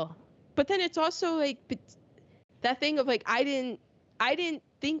tell. But then it's also like that thing of like, I didn't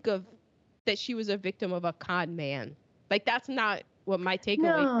think of that she was a victim of a con man. Like that's not what my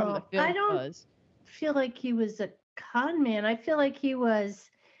takeaway from the film was. I feel like he was a con man. I feel like he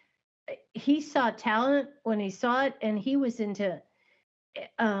saw talent when he saw it, and he was into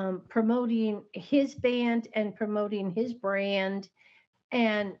promoting his band and promoting his brand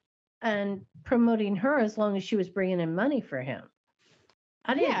and promoting her as long as she was bringing in money for him.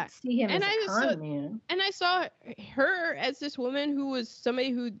 I didn't see him as a con man. And I saw her as this woman who was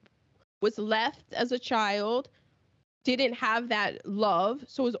somebody who was left as a child, didn't have that love,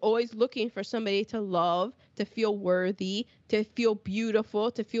 so was always looking for somebody to love, to feel worthy, to feel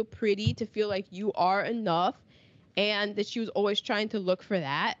beautiful, to feel pretty, to feel like you are enough. And that she was always trying to look for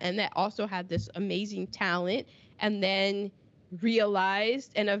that, and that also had this amazing talent, and then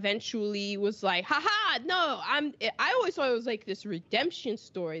realized and eventually was like, haha, no, I always thought it was like this redemption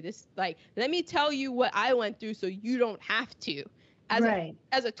story, this like, let me tell you what I went through so you don't have to,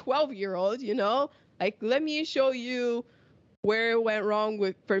 as a 12-year-old, like, let me show you where it went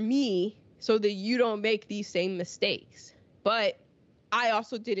wrong for me so that you don't make these same mistakes. But I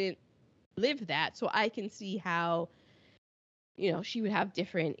also didn't live that, so I can see how she would have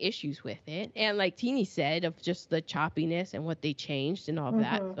different issues with it, and like Teeny said, of just the choppiness and what they changed and all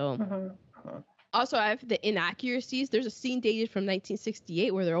that. So also I have the inaccuracies. There's a scene dated from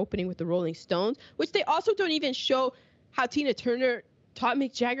 1968 where they're opening with the Rolling Stones, which they also don't even show how Tina Turner taught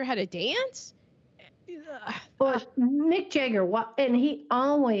Mick Jagger how to dance. Well, Mick Jagger, and he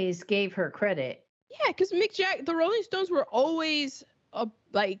always gave her credit. Yeah, because the Rolling Stones were always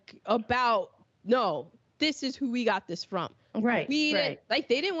about, no, this is who we got this from. Right. They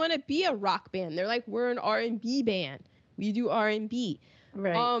didn't want to be a rock band. They're like, we're an R&B band. We do R&B.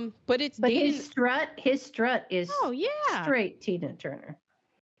 Right. But his strut is straight Tina Turner.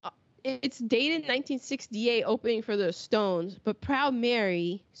 It's dated 1968, opening for the Stones, but Proud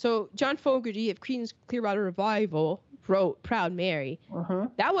Mary. So John Fogerty of Creedence Clearwater Revival wrote Proud Mary.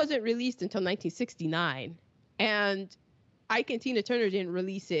 That wasn't released until 1969, and Ike and Tina Turner didn't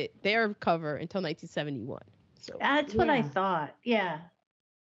release their cover until 1971. So that's what I thought. Yeah.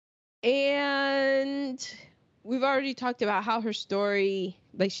 And we've already talked about how her story,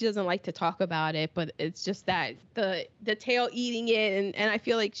 like, she doesn't like to talk about it, but it's just that the tail eating it, and I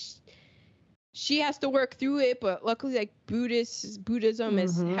feel like she has to work through it, but luckily, like, Buddhism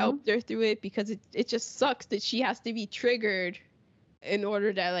has helped her through it, because it just sucks that she has to be triggered in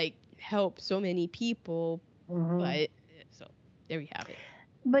order to, like, help so many people. But so there we have it.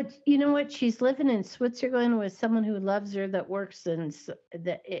 But you know what? She's living in Switzerland with someone who loves her, that works, and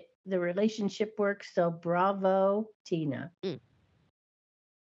the relationship works. So bravo, Tina.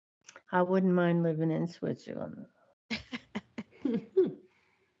 I wouldn't mind living in Switzerland.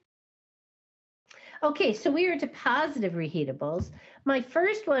 Okay, so we are to positive reheatables. My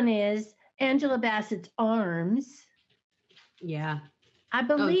first one is Angela Bassett's arms. Yeah. I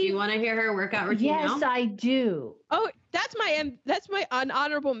believe. Do you want to hear her workout routine? Yes, now? I do. Oh, That's my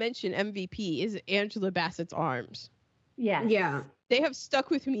honorable mention MVP is Angela Bassett's arms. Yes. Yeah. They have stuck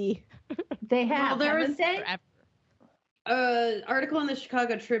with me. They have. Well, there was forever. Article in the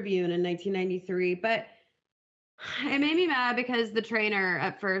Chicago Tribune in 1993, but it made me mad because the trainer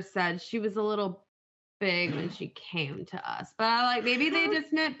at first said she was a little big when she came to us, but I like maybe they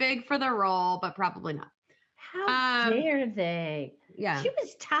just meant big for the role, but probably not. How dare they? Yeah. She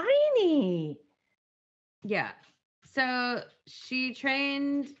was tiny. Yeah. So she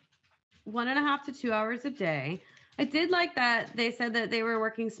trained 1.5 to 2 hours a day. I did like that they said that they were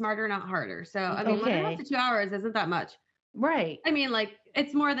working smarter, not harder. So I mean, 1.5 to 2 hours isn't that much. Right. I mean, like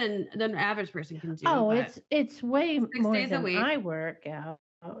it's more than an average person can do. Oh, it's way 6 more days a than week. I work out.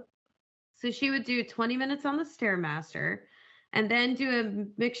 So she would do 20 minutes on the Stairmaster and then do a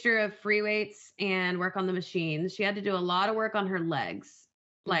mixture of free weights and work on the machines. She had to do a lot of work on her legs.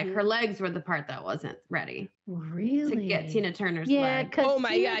 Like her legs were the part that wasn't ready. Really? To get Tina Turner's legs. Oh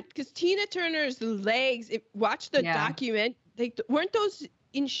my God. Because Tina Turner's legs, watch the document, weren't those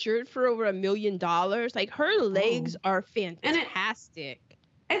insured for over $1 million? Like her legs are fantastic.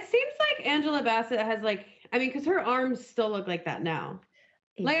 It seems like Angela Bassett has because her arms still look like that now.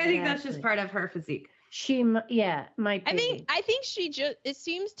 Exactly. Like I think that's just part of her physique. She might be. I think she just, it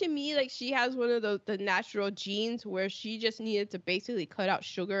seems to me like she has one of the natural genes where she just needed to basically cut out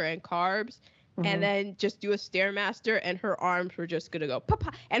sugar and carbs and then just do a Stairmaster and her arms were just going to go pop.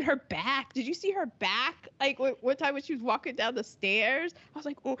 And her back, did you see her back? Like one time when she was walking down the stairs, I was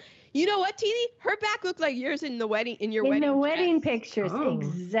like, oh, you know what, Teeny? Her back looked like yours in your wedding pictures. Oh.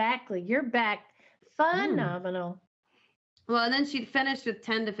 Exactly. Your back, phenomenal. Well, and then she finished with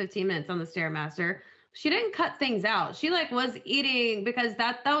 10 to 15 minutes on the Stairmaster. She didn't cut things out. She was eating because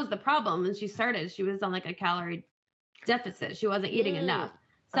that was the problem. When she started, she was on a calorie deficit. She wasn't eating enough.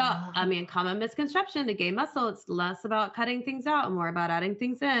 So, I mean, common misconception to gain muscle, it's less about cutting things out and more about adding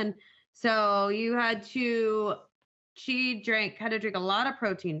things in. So had to drink a lot of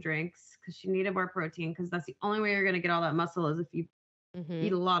protein drinks because she needed more protein because that's the only way you're going to get all that muscle is if you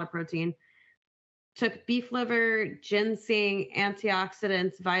eat a lot of protein. Took beef liver, ginseng,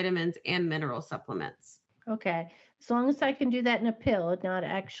 antioxidants, vitamins, and mineral supplements. Okay. As long as I can do that in a pill and not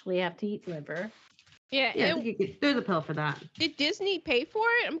actually have to eat liver. Yeah. There's a pill for that. Did Disney pay for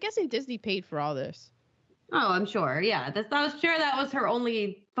it? I'm guessing Disney paid for all this. Oh, I'm sure. Yeah. That was her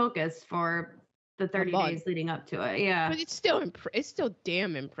only focus for the 30 days leading up to it. Yeah. But it's still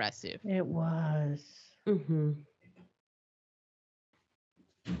damn impressive. It was. Mm-hmm.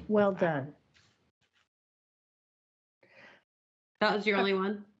 Well done. That was your only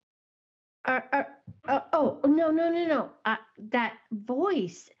one? No. That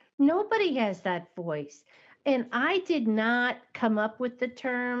voice. Nobody has that voice. And I did not come up with the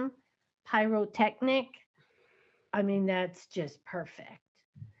term pyrotechnic. I mean, that's just perfect.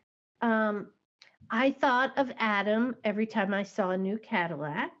 I thought of Adam every time I saw a new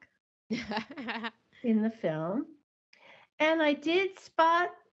Cadillac in the film. And I did spot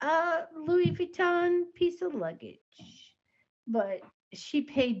a Louis Vuitton piece of luggage. But she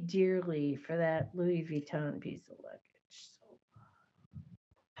paid dearly for that Louis Vuitton piece of luggage. So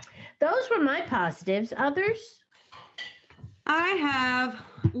those were my positives. Others? I have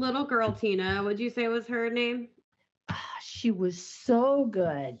little girl Tina. Would you say was her name? She was so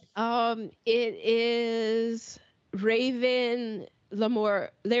good. It is Raven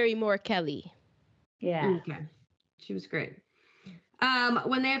Larry Moore Kelly. Yeah. Okay. She was great.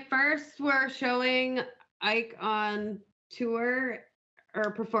 When they first were showing Ike on tour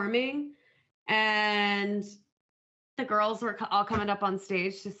or performing and the girls were all coming up on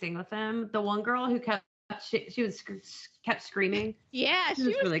stage to sing with him, the one girl who kept screaming. Yeah, she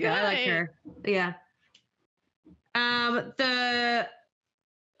was really good. I liked her. Yeah. I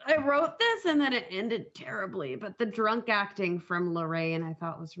wrote this and then it ended terribly, but the drunk acting from Lorraine I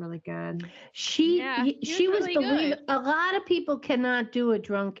thought was really good. She was really believable. A lot of people cannot do a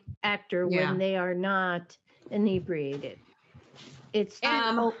drunk actor when they are not inebriated. It's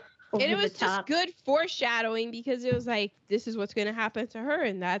and it was just good foreshadowing because it was like, this is what's going to happen to her,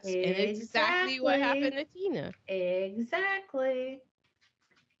 and that's exactly what happened to Tina. Exactly.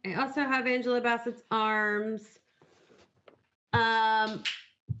 I also have Angela Bassett's arms.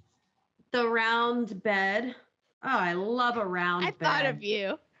 The round bed. Oh, I love a round bed. I thought of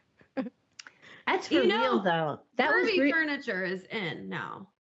you. That's for real, though. That Kirby furniture is in now.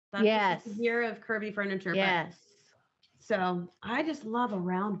 That's the year of Kirby furniture. Yes. So I just love a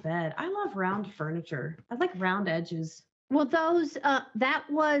round bed. I love round furniture. I like round edges. Well, those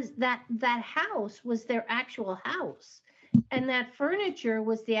that house was their actual house. And that furniture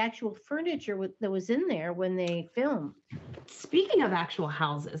was the actual furniture that was in there when they filmed. Speaking of actual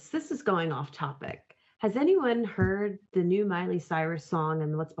houses, this is going off topic. Has anyone heard the new Miley Cyrus song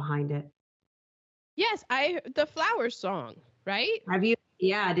and what's behind it? Yes, the Flowers song, right? Have you?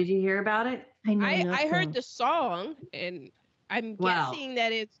 Yeah, did you hear about it? I heard the song, and I'm guessing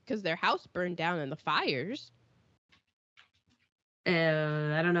that it's because their house burned down in the fires.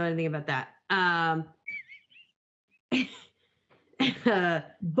 I don't know anything about that.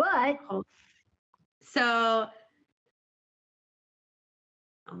 But so,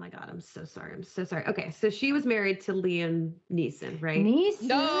 oh my God, I'm so sorry. Okay, so she was married to Liam Neeson, right?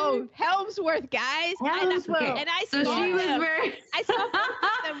 No, Hemsworth, guys. Hemsworth. And I so saw she was them. married. I saw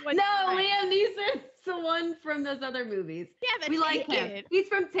them one time. Liam Neeson's the one from those other movies. Yeah, but we like him. He's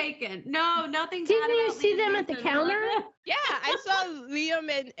from Taken. No, nothing. Didn't you see them at the counter? Yeah, I saw Liam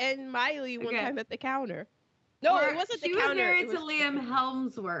and Miley one time at the counter. No, it wasn't the counter. She was married to Liam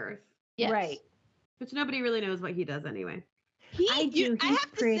Hemsworth. Yes. Right. Which nobody really knows what he does anyway. He's pretty.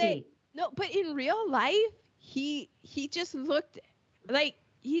 To say, no, but in real life, he just looked like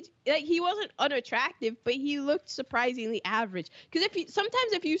he wasn't unattractive, but he looked surprisingly average. Because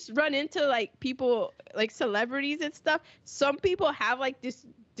sometimes if you run into like people like celebrities and stuff, some people have like this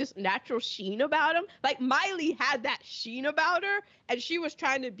natural sheen about them. Like Miley had that sheen about her, and she was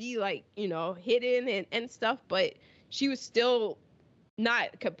trying to be like, hidden and stuff, but she was still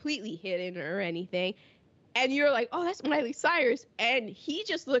not completely hidden or anything. And you're like, oh, that's Miley Cyrus. And he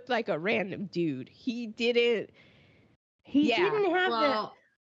just looked like a random dude. He didn't have that.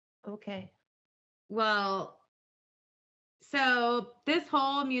 Okay. Well, so this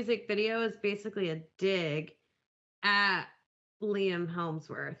whole music video is basically a dig at Liam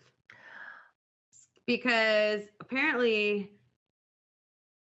Hemsworth. Because apparently,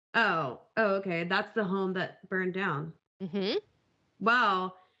 okay, that's the home that burned down. Mm-hmm.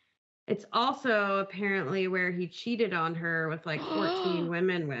 Well, it's also apparently where he cheated on her with like 14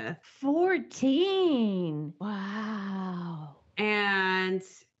 women with. 14. Wow. And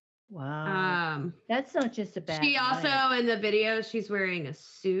wow. That's not just a bad. She also in the video, she's wearing a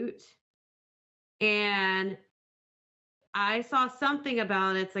suit. And I saw something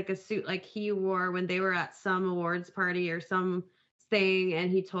about it. It's like a suit like he wore when they were at some awards party or some thing,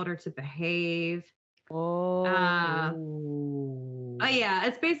 and he told her to behave. Oh. Yeah,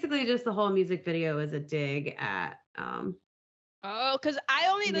 it's basically just the whole music video is a dig at because I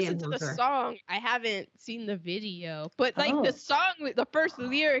only listened to the song. I haven't seen the video. But like the song, the first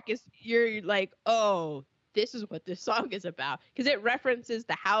lyric is you're like, oh, this is what this song is about. Because it references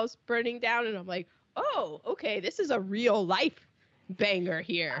the house burning down, and I'm like, oh, okay, this is a real life banger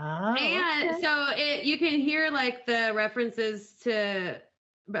here. And so you can hear like the references to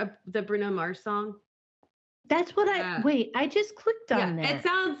the Bruno Mars song. That's what I just clicked on that. It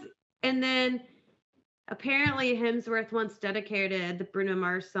sounds, and then apparently Hemsworth once dedicated the Bruno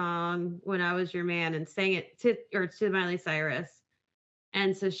Mars song "When I Was Your Man" and sang it to Miley Cyrus,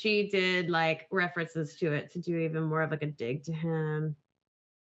 and so she did like references to it to do even more of like a dig to him.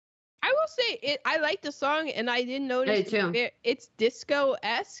 I will say I like the song, and I didn't notice it's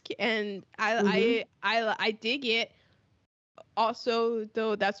disco-esque, and I dig it. Also,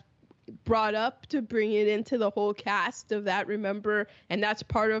 though, that's brought up to bring it into the whole cast of that, remember, and that's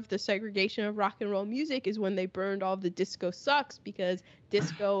part of the segregation of rock and roll music is when they burned all the disco sucks, because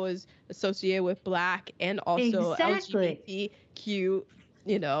disco is associated with black and also LGBTQ,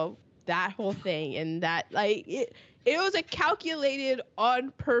 that whole thing, and that like it was a calculated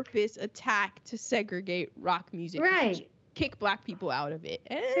on purpose attack to segregate rock music, right? Kick black people out of it.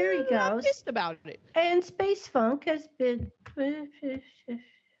 And there he goes. I'm pissed about it. And space funk has been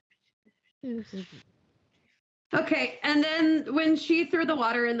okay, and then when she threw the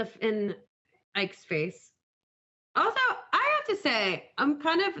water in Ike's face. Also, I have to say, I'm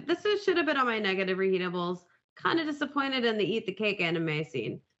should have been on my negative reheatables. Kind of disappointed in the Eat the Cake anime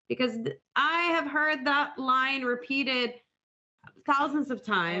scene, because I have heard that line repeated thousands of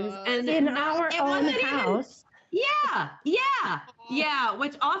times, and in our own house. Yeah.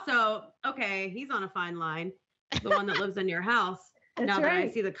 Which also, okay, he's on a fine line. The one that lives in your house. That I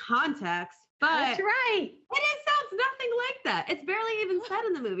see the context, but that's right. It sounds nothing like that. It's barely even said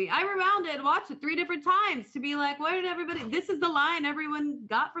in the movie. I rewound it and watched it 3 different times to be like, what did everybody? This is the line everyone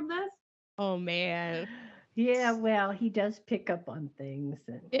got from this. Oh man. Yeah, well, he does pick up on things.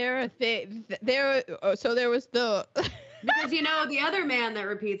 So there was the because the other man that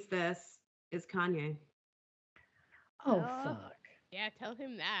repeats this is Kanye. Oh fuck. Yeah, tell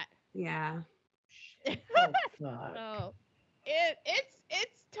him that. Yeah. Oh fuck. So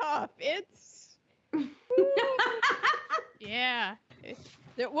it's tough. It's Yeah.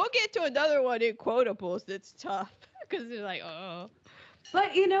 We'll get to another one in quotables that's tough because they're like, oh.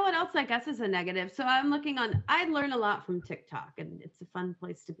 But you know what else I guess is a negative? So I learn a lot from TikTok, and it's a fun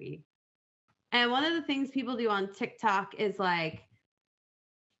place to be. And one of the things people do on TikTok is like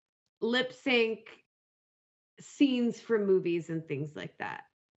lip sync scenes from movies and things like that.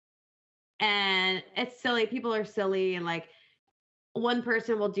 And it's silly. People are silly, and like one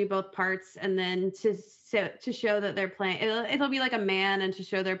person will do both parts, and then to show that they're playing, it'll be like a man, and to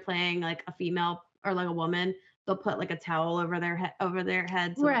show they're playing like a female or like a woman, they'll put like a towel over their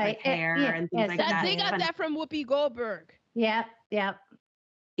head, so right, like hair and things like that. They got that from Whoopi Goldberg. Yeah.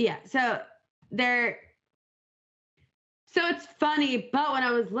 So it's funny, but when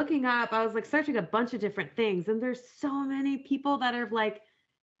I was looking up, I was like searching a bunch of different things, and there's so many people that are like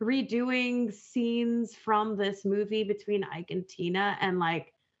redoing scenes from this movie between Ike and Tina, and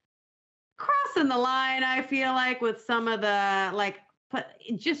like crossing the line, I feel like, with some of the like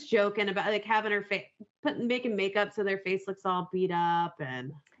just joking about like having her face making makeup so their face looks all beat up,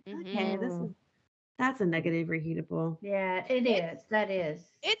 and okay, that's a negative reheatable. Yeah, that is.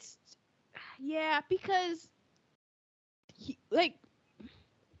 It's because like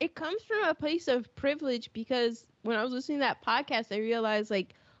it comes from a place of privilege, because when I was listening to that podcast, I realized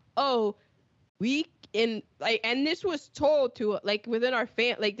like, oh, and this was told to like within our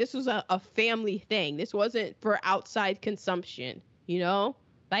like this was a family thing. This wasn't for outside consumption, you know?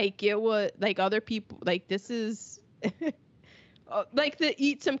 Like it was like other people, like this is like the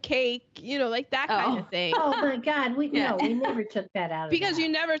eat some cake, you know, like that kind of thing. Oh my God, we never took that out of because you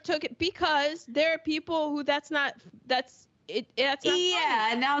never took it, because there are people who that's not funny.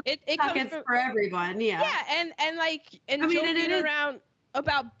 Now it comes for everyone. Yeah, and joking around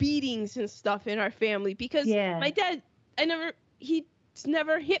about beatings and stuff in our family, because my dad, he's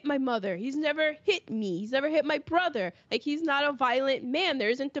never hit my mother. He's never hit me. He's never hit my brother. Like, he's not a violent man. There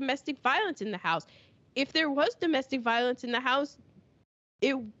isn't domestic violence in the house. If there was domestic violence in the house,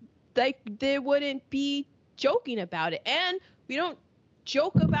 they wouldn't be joking about it. And we don't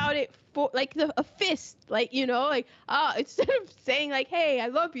joke about it for like a fist, like, you know, like instead of saying like, hey, I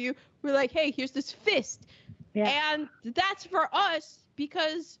love you, we're like, hey, here's this fist. And that's for us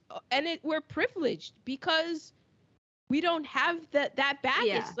because we're privileged because we don't have that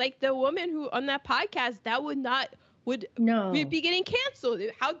baggage. Like the woman who on that podcast, that would be getting canceled.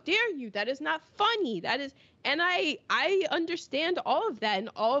 How dare you? That is not funny. That is, and I understand all of that, and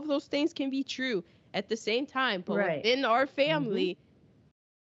all of those things can be true at the same time. But within our family,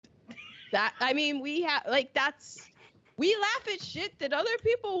 that, I mean, we have like we laugh at shit that other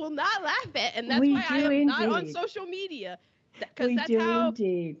people will not laugh at, and that's why I am not on social media, because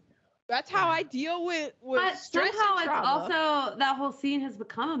that's how I deal with stress somehow and trauma. It's also that whole scene has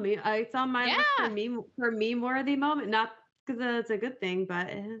become a meme. It's on my list for meme-worthy moment, not because it's a good thing, but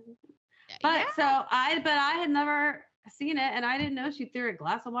I had never seen it, and I didn't know she threw a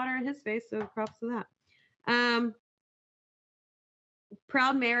glass of water in his face, so props to that.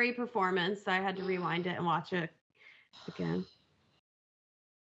 Proud Mary performance. I had to rewind it and watch it again.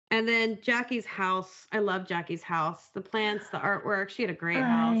 And then Jackie's house. I love Jackie's house. The plants, the artwork. She had a great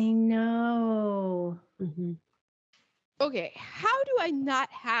house. I know. Mm-hmm. Okay, how do I not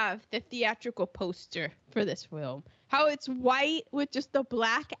have the theatrical poster for this film? How it's white with just the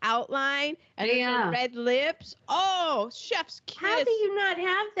black outline and the red lips. Oh, chef's kiss. How do you not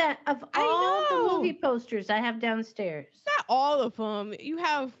have that of all the movie posters I have downstairs? Not all of them. You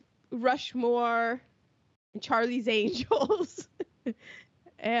have Rushmore and Charlie's Angels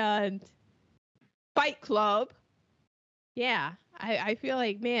and Fight Club. Yeah, I feel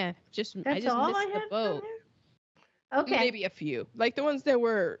like, man, I just missed the boat. Okay. Maybe a few. Like the ones that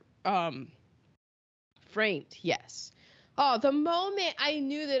were framed, yes. Oh, the moment I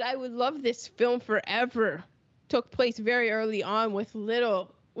knew that I would love this film forever took place very early on with the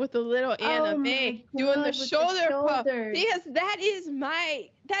little Anna Mae doing the shoulder pump, because that is my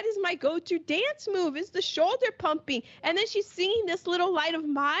go-to dance move, is the shoulder pumping. And then she's singing this Little Light of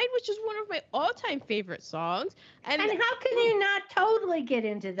Mine, which is one of my all-time favorite songs. And how can you not totally get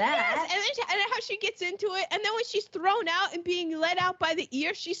into that? Yes, and how she gets into it, and then when she's thrown out and being let out by the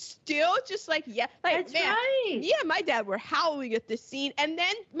ear, she's still just like, that's right. Yeah, my dad were howling at this scene. And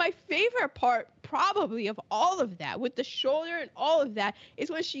then my favorite part, probably of all of that, with the shoulder and all of that,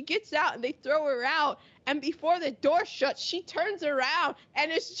 is when she gets out and they throw her out, and before the door shuts, she turns around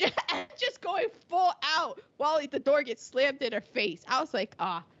and it's just going full out while the door gets slammed in her face. I was like,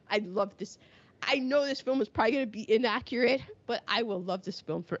 I love this. I know this film is probably going to be inaccurate, but I will love this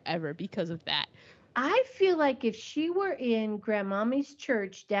film forever because of that. I feel like if she were in Grandmommy's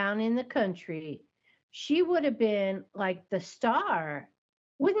church down in the country, she would have been like the star.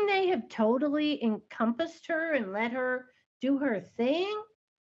 Wouldn't they have totally encompassed her and let her do her thing?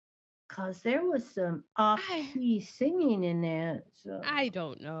 Because there was some off-key singing in that. So. I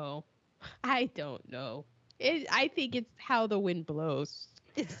don't know. I don't know. I think it's how the wind blows.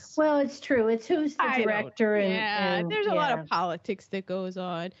 Well, it's true. It's who's the director and there's a lot of politics that goes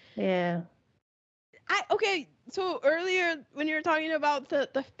on. Yeah. Okay, so earlier when you were talking about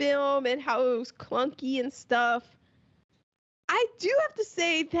the film and how it was clunky and stuff, I do have to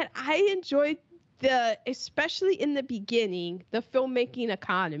say that I enjoyed especially in the beginning, the filmmaking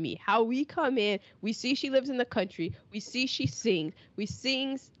economy, how we come in, we see she lives in the country, we see she sings, we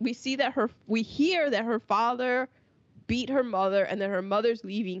hear that her father beat her mother and that her mother's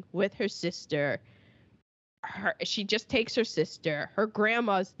leaving with her sister. She just takes her sister, her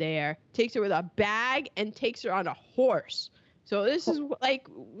grandma's there, takes her with a bag and takes her on a horse. So this is like,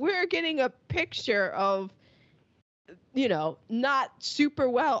 we're getting a picture of, not super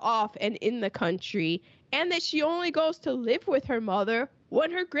well off and in the country, and that she only goes to live with her mother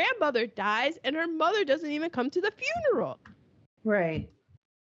when her grandmother dies, and her mother doesn't even come to the funeral. Right.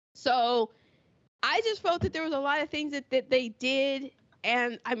 So I just felt that there was a lot of things that they did,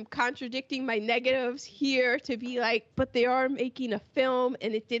 and I'm contradicting my negatives here to be like, but they are making a film,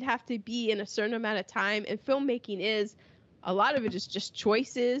 and it did have to be in a certain amount of time, and filmmaking a lot of it is just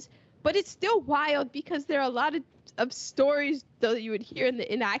choices, but it's still wild because there are a lot of stories that you would hear in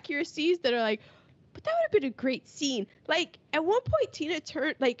the inaccuracies that are like, but that would have been a great scene. Like at one point, Tina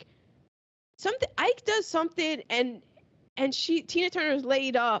Turner, like something, Ike does something, and Tina Turner's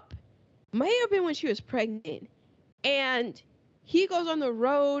laid up. Might have been when she was pregnant, and he goes on the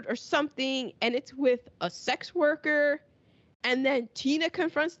road or something, and it's with a sex worker, and then Tina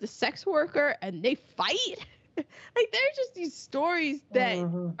confronts the sex worker, and they fight. Like there's just these stories that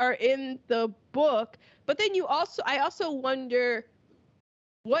are in the book. But then I also wonder,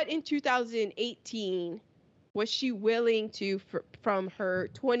 what in 2018 was she willing to, from her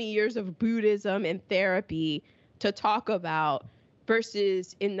 20 years of Buddhism and therapy, to talk about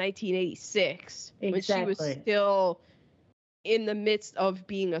versus in 1986 when she was still in the midst of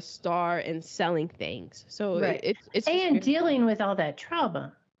being a star and selling things. So it's and dealing with all that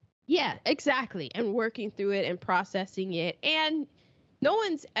trauma. Yeah, exactly. And working through it and processing it. And no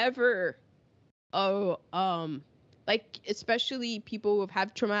one's ever like especially people who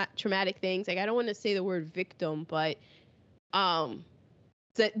have traumatic things, like I don't want to say the word victim, but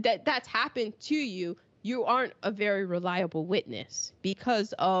that's happened to you, you aren't a very reliable witness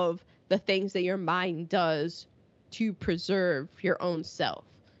because of the things that your mind does to preserve your own self.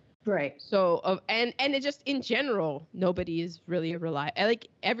 Right. So and it just in general, nobody is really reliable. Like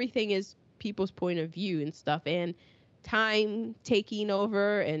everything is people's point of view and stuff, and time taking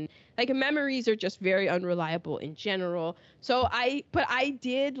over, and like memories are just very unreliable in general. So I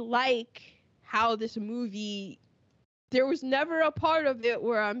did like how this movie, there was never a part of it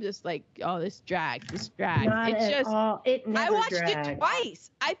where I'm just like, oh, this dragged. Not it's at just all. It never I watched dragged. it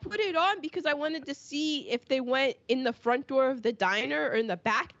twice. I put it on because I wanted to see if they went in the front door of the diner or in the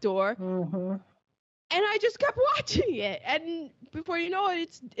back door. Mm-hmm. And I just kept watching it. And before you know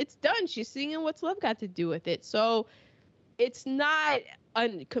it, it's done. She's singing What's Love Got to Do with It. So it's not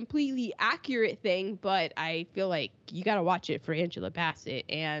a completely accurate thing, but I feel like you got to watch it for Angela Bassett.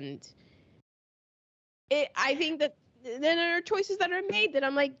 And I think that then there are choices that are made that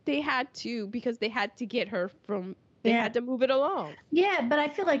I'm like, they had to, because they had to get her from, they had to move it along. Yeah, but I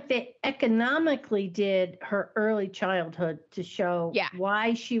feel like they economically did her early childhood to show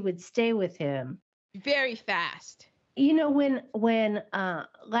why she would stay with him. Very fast. You know, when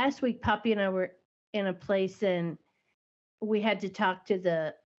last week Poppy and I were in a place and we had to talk to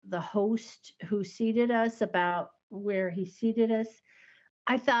the host who seated us about where he seated us,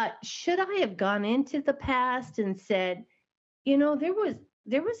 I thought, should I have gone into the past and said, you know, there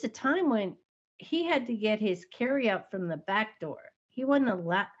was a time when he had to get his carryout from the back door. He wasn't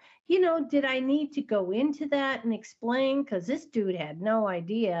allowed, you know, did I need to go into that and explain? Because this dude had no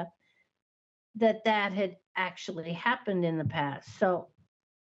idea that had actually happened in the past. So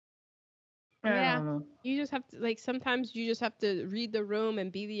I don't know. You just have to, like, sometimes you just have to read the room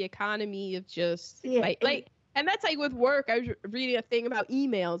and be the economy of just like, and that's like with work. I was reading a thing about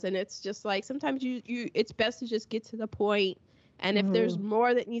emails, and it's just like sometimes you it's best to just get to the point, and if there's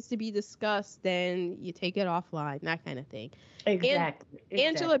more that needs to be discussed, then you take it offline, that kind of thing. Exactly.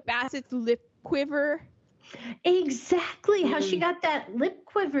 Angela Bassett's lip quiver. Exactly. How she got that lip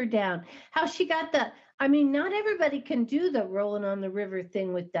quiver down. How she got I mean, not everybody can do the Rolling on the River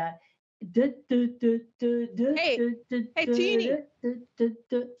thing with that. Hey, Teenie.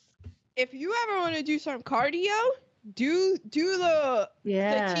 if you ever want to do some cardio, do the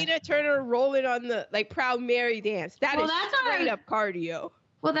Tina Turner rolling on the like Proud Mary dance. That's straight up cardio.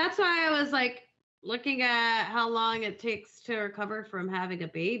 Well, that's why I was like looking at how long it takes to recover from having a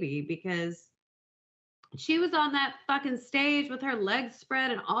baby, because she was on that fucking stage with her legs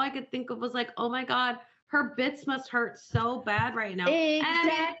spread, and all I could think of was like, oh my God, her bits must hurt so bad right now.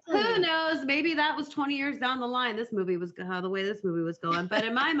 Exactly. And who knows? Maybe that was 20 years down the line. The way this movie was going. But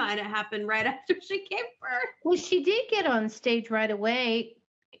in my mind, it happened right after she gave birth. Well, she did get on stage right away.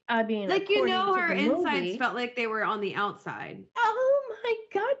 I mean, like, her insides felt like they were on the outside. Oh my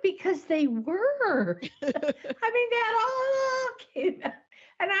God, because they were. I mean, that all came out.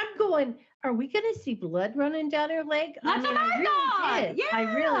 And I'm going, are we going to see blood running down her leg? That's what I thought. Did. Yeah. I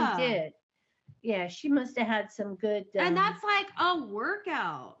really did. Yeah, she must have had some good. And that's like a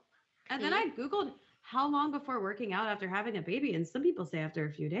workout. And then I Googled how long before working out after having a baby. And some people say after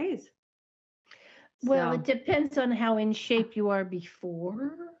a few days. Well, it depends on how in shape you are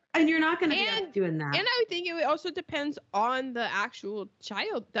before. And you're not going to be doing that. And I think it also depends on the actual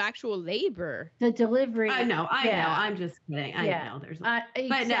child, the actual labor. The delivery. I know. I'm just kidding. I know there's. Exactly.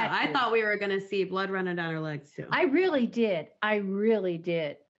 But no, I thought we were going to see blood running down her legs too. I really did.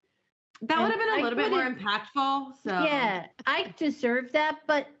 That would have been a little bit more impactful. So yeah, I deserve that.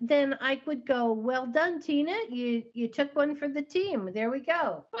 But then I would go, well done, Tina. You took one for the team. There we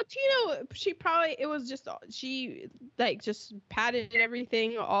go. Well, Tina, she just patted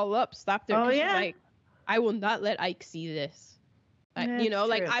everything all up, slapped her. Oh yeah. She's like, I will not let Ike see this. True.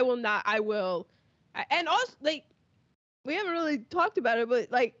 I will not. I will. And also, like, we haven't really talked about it,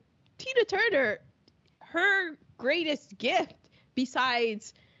 but like Tina Turner, her greatest gift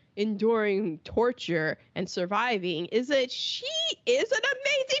besides enduring torture and surviving is that she is an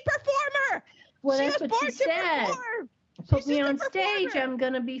amazing performer. Well, that's what she said. Put me on stage, I'm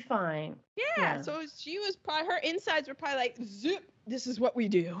gonna be fine. Yeah. So she was probably, her insides were probably like, zip, this is what we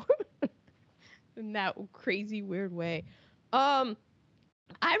do. In that crazy weird way. I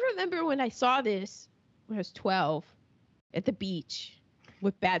remember when I saw this when I was 12 at the beach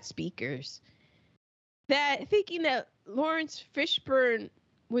with bad speakers, that thinking that Lawrence Fishburne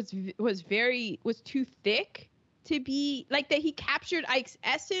was too thick to be like, that he captured Ike's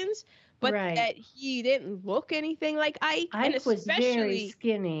essence, but that he didn't look anything like Ike. Ike was very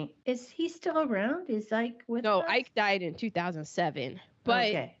skinny. Is he still around? Is Ike with us? Ike died in 2007.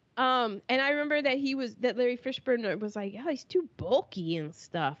 But and I remember that Larry Fishburne was like, oh, he's too bulky and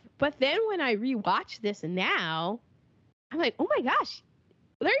stuff. But then when I rewatch this now, I'm like, oh my gosh,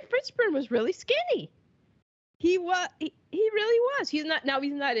 Larry Fishburne was really skinny. He really was. He's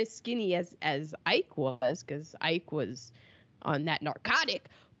not as skinny as Ike was, because Ike was on that narcotic.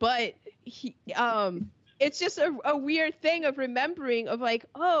 But it's just a weird thing of remembering of like,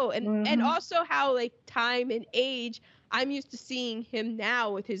 and also how like time and age, I'm used to seeing him now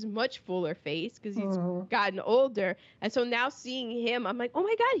with his much fuller face because he's gotten older. And so now seeing him, I'm like, oh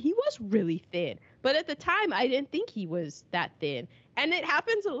my God, he was really thin. But at the time, I didn't think he was that thin. And it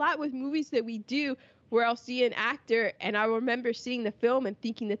happens a lot with movies that we do, where I'll see an actor and I remember seeing the film and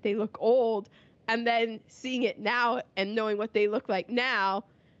thinking that they look old, and then seeing it now and knowing what they look like now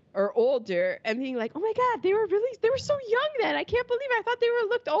or older and being like, oh my God, they were so young then. I can't believe I thought they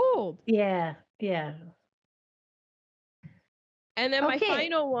looked old. Yeah. Yeah. And then my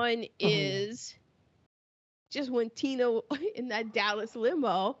final one is just when Tina in that Dallas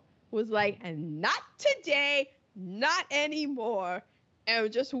limo was like, and not today, not anymore.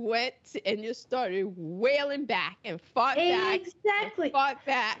 And just went and just started wailing back and fought back. Exactly. Fought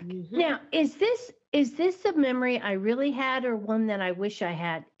back. Mm-hmm. Now, is this a memory I really had, or one that I wish I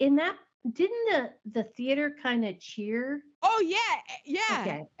had? In that, didn't the theater kind of cheer? Oh yeah.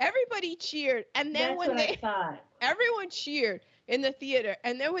 Okay. Everybody cheered, and then everyone cheered in the theater,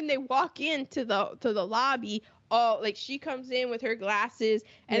 and then when they walk into the lobby, like she comes in with her glasses,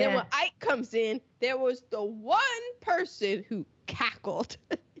 and then when Ike comes in, there was the one person who cackled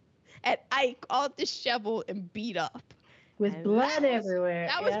at Ike, all disheveled and beat up with blood everywhere.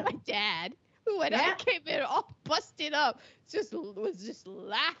 That was my dad, who when Ike came in all busted up, was just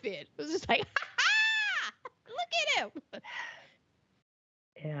laughing. It was just like, ha, look at him.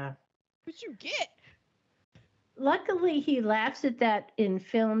 Yeah. What you get? Luckily, he laughs at that in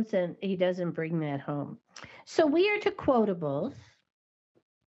films, and he doesn't bring that home. So we are to quotables.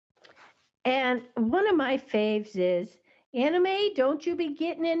 And one of my faves is, Anime, don't you be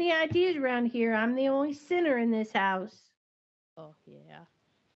getting any ideas around here. I'm the only sinner in this house. Oh, yeah.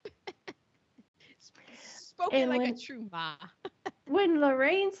 Spoken like a true ma. When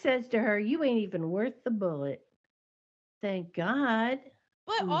Lorraine says to her, you ain't even worth the bullet. Thank God.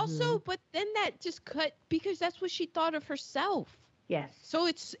 But also, but then that just cut because that's what she thought of herself. Yes. So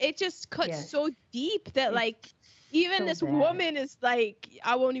it just cuts so deep that like even so this woman is like,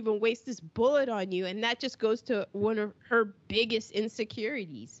 I won't even waste this bullet on you, and that just goes to one of her biggest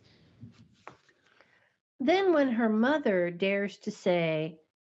insecurities. Then when her mother dares to say,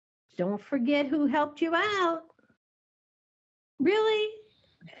 "Don't forget who helped you out." Really?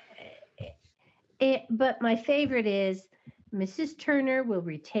 But my favorite is Mrs. Turner will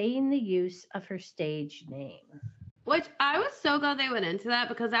retain the use of her stage name. Which I was so glad they went into that,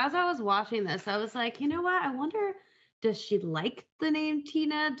 because as I was watching this, I was like, you know what? I wonder, does she like the name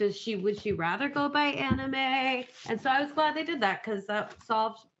Tina? Would she rather go by Anna Mae? And so I was glad they did that, because that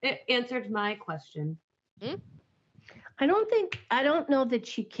answered my question. I don't know that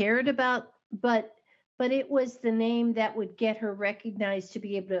she cared about, but it was the name that would get her recognized to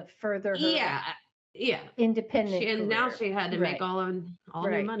be able to further her independent and career. Now she had to make all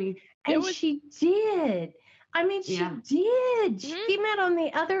new money. And she did. I mean, she did. She came out on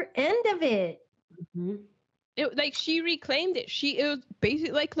the other end of it. It like she reclaimed it. It was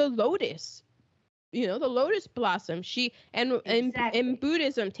basically like the lotus, the lotus blossom. In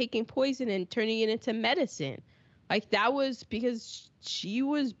Buddhism, taking poison and turning it into medicine. Like that was because she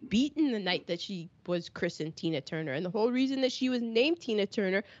was beaten the night that she was christened Tina Turner. And the whole reason that she was named Tina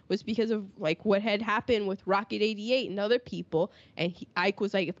Turner was because of like what had happened with Rocket 88 and other people. And Ike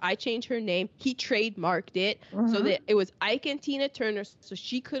was like, if I change her name, he trademarked it so that it was Ike and Tina Turner. So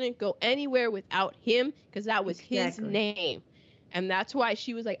she couldn't go anywhere without him because that was his name. And that's why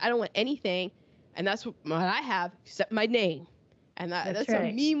she was like, I don't want anything. And that's what I have except my name. And that's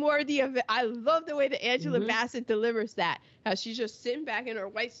a meme worthy of it. I love the way that Angela Bassett delivers that. How she's just sitting back in her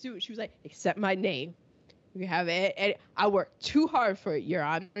white suit. And she was like, accept my name. You have it. And I worked too hard for it, Your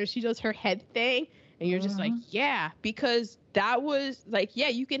Honor. She does her head thing. And you're just like, yeah. Because that was like, yeah,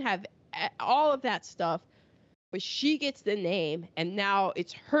 you can have all of that stuff. But she gets the name. And now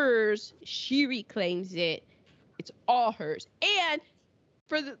it's hers. She reclaims it. It's all hers. And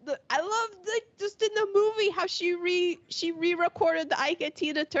for I love just in the movie how she re-recorded the Ike and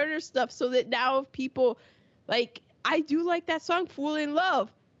Tina Turner stuff so that now people like, I do like that song Fool in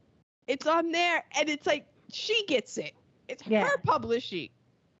Love. It's on there and it's like she gets it. It's her publishing.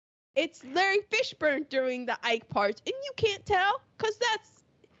 It's Larry Fishburne doing the Ike parts, and you can't tell because that's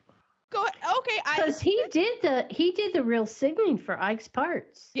because he did the real singing for Ike's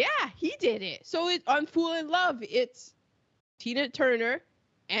parts. Yeah, he did it. So on Fool in Love, it's Tina Turner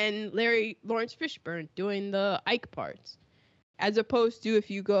and Lawrence Fishburne doing the Ike parts, as opposed to if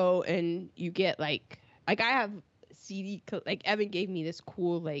you go and you get like I have CD, like Evan gave me this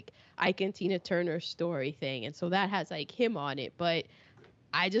cool like Ike and Tina Turner story thing, and so that has like him on it, but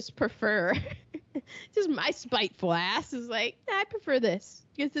I just prefer just my spiteful ass is like, I prefer this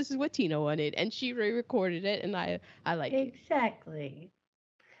because this is what Tina wanted, and she re-recorded it, and I like it. Exactly.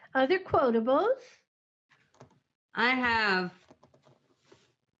 Other quotables? I have.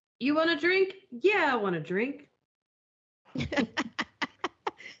 You want a drink? Yeah, I want a drink.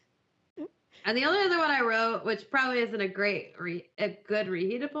 And the only other one I wrote, which probably isn't a good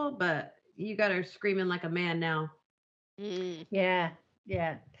reheatable, but you got her screaming like a man now. Yeah.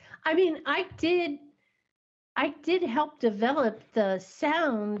 I mean, I did help develop the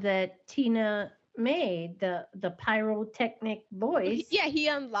sound that Tina made, the pyrotechnic voice. Yeah, he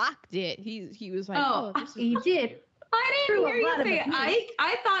unlocked it. He was like, he did. I didn't hear you say Ike.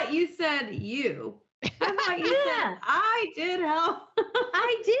 I thought you said you. I thought you said I did help.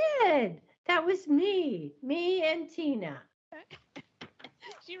 I did. That was me and Tina.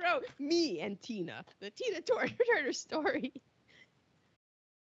 She wrote me and Tina, the Tina Turner story.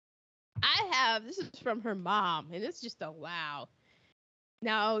 This is from her mom, and it's just a wow.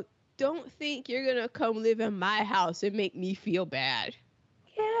 Now, don't think you're going to come live in my house and make me feel bad.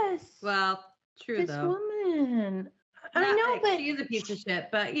 Yes. Well, true this though. Woman. I know, but she's a piece of shit,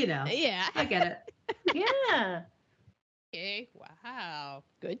 but yeah, I get it. Yeah. Okay, wow.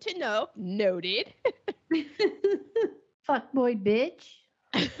 Good to know. Noted. Fuckboy bitch.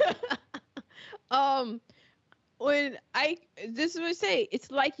 This is what I say, it's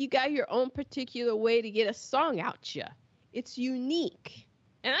like you got your own particular way to get a song out ya. It's unique.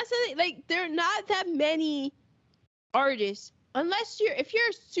 And I said, like, there are not that many artists, if you're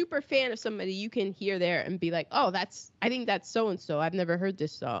a super fan of somebody, you can hear there and be like, oh, I think that's so-and-so. I've never heard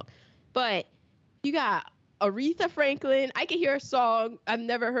this song. But you got Aretha Franklin. I can hear a song I've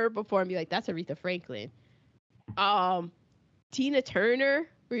never heard before and be like, that's Aretha Franklin. Tina Turner,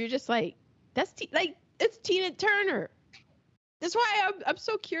 where you're just like, it's Tina Turner. That's why I'm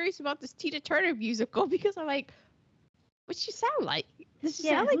so curious about this Tina Turner musical, because I'm like, what's she sound like? Does she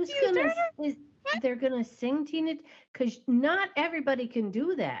sound like Tina Turner? They're gonna sing Tina, because not everybody can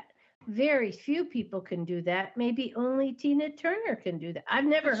do that. Very few people can do that. Maybe only Tina Turner can do that. I've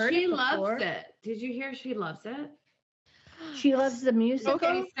never heard it before. She loves it. Did you hear she loves it? She loves the musical.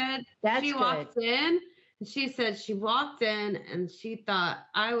 Okay, said that's she good. walked in. And she said she walked in and she thought,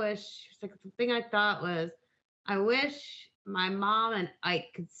 she was like, the thing I thought was, I wish my mom and Ike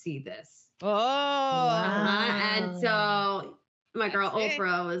could see this. Oh. Wow. And so my girl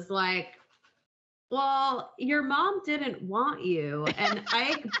Oprah was like, well, your mom didn't want you and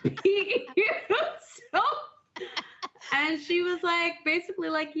Ike beat you. So, and she was like, basically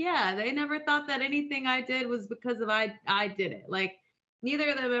like, yeah, they never thought that anything I did was because of I did it. Like, neither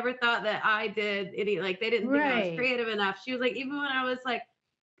of them ever thought that I did any, like, they didn't think I was creative enough. She was like, even when I was like,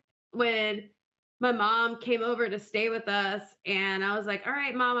 when my mom came over to stay with us and I was like, all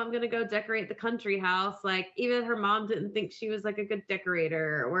right, mom, I'm going to go decorate the country house. Like, even her mom didn't think she was like a good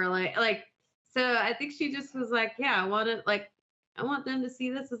decorator or like, so I think she just was like, yeah, I want them to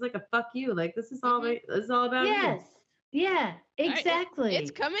see this as like a fuck you. Like, this is all, this is all about you. Yeah, exactly.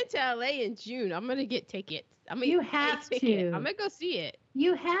 It's coming to LA in June. I'm going to get tickets. You have to. I'm going to go see it.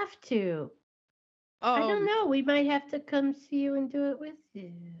 You have to. I don't know. We might have to come see you and do it with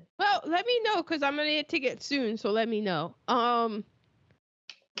you. Well, let me know because I'm going to get tickets soon. So let me know.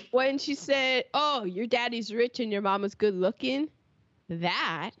 When she said, oh, your daddy's rich and your mama's good looking,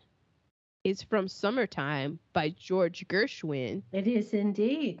 that is from Summertime by George Gershwin. It is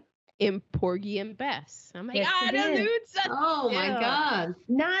indeed. In Porgy and Bess. I'm like, yes, I don't know. Oh my God.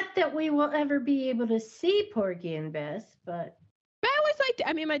 Not that we will ever be able to see Porgy and Bess, but I always liked,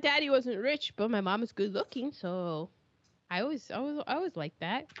 I mean, my daddy wasn't rich, but my mom was good looking, so I always liked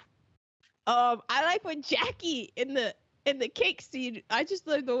that. I like when Jackie in the cake scene, I just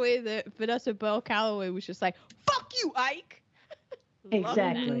like the way that Vanessa Bell Calloway was just like, fuck you, Ike.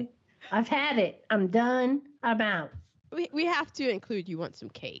 Exactly. I've had it. I'm done. I'm out. We have to include You Want Some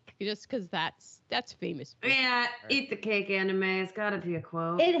Cake, just because that's famous. Yeah, eat the cake anime. It's got to be a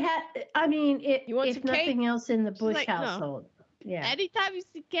quote. You want if nothing cake? else in the Bush household. No. Yeah. Anytime you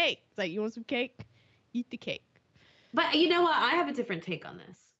see cake, it's like, you want some cake? Eat the cake. But you know what? I have a different take on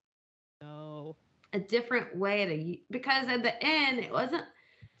this. No. A different way to, because at the end, it wasn't,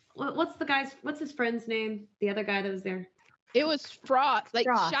 what's his friend's name? The other guy that was there? It was Frost. Like,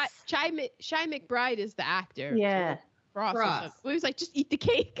 Shy McBride is the actor. Yeah. So Frost. He was like, just eat the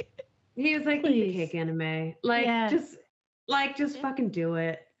cake. He was like, eat the cake anime. Like, just fucking do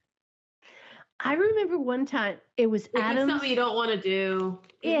it. I remember one time it was Adam's. It's something you don't want to do.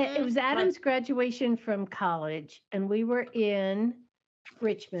 Yeah, it was Adam's graduation from college, and we were in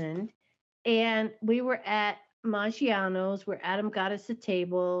Richmond, and we were at Maggiano's where Adam got us a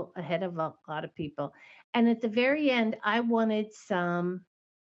table ahead of a lot of people. And at the very end, I wanted some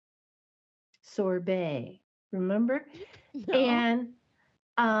sorbet. Remember? No. And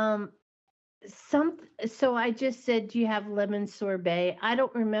so I just said, do you have lemon sorbet? I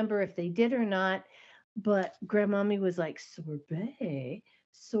don't remember if they did or not, but Grandmommy was like, sorbet.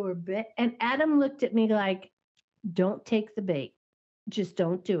 And Adam looked at me like, don't take the bait. Just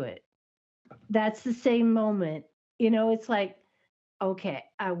don't do it. That's the same moment. You know, it's like, okay,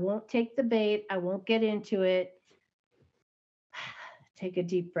 I won't take the bait. I won't get into it. Take a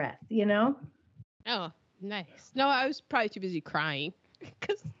deep breath, you know? Oh, nice. No, I was probably too busy crying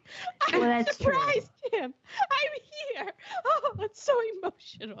because I surprised him. I'm here. Oh, it's so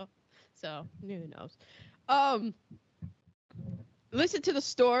emotional. So who knows? Listen to the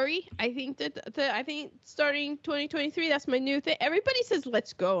story. I think starting 2023, that's my new thing. Everybody says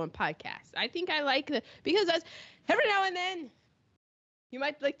let's go on podcasts. I think I like because every now and then you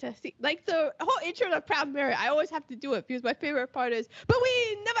might like to see, like the whole intro to Proud Mary. I always have to do it because my favorite part is, but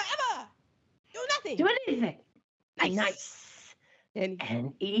we never ever do nothing. Do anything. Nice. And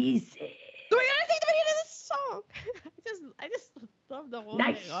easy. So we're gonna take the beginning of this song. I just love the whole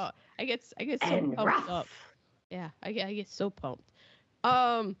thing. Oh, I get so pumped up. Yeah, I get so pumped.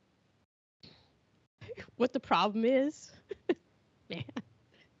 What the problem is, man,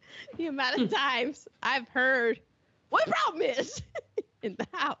 the amount of times I've heard what the problem is in the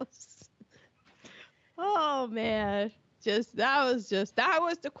house. Oh man, that was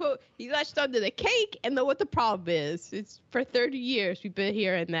the quote. He latched onto the cake and what the problem is. It's for 30 years we've been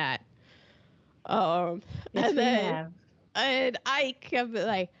hearing that. Yes, and then and Ike kept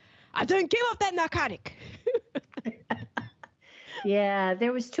like, I didn't give up that narcotic. Yeah,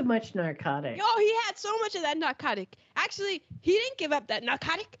 there was too much narcotic. Oh, he had so much of that narcotic. Actually, he didn't give up that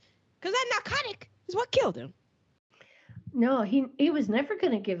narcotic because that narcotic is what killed him. No, he was never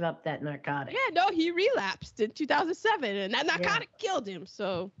going to give up that narcotic. Yeah, no, he relapsed in 2007, and that narcotic killed him.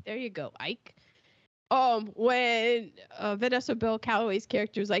 So there you go, Ike. When Vanessa Bell Calloway's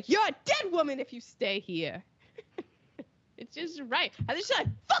character was like, "You're a dead woman if you stay here." It's just right. And then she's like,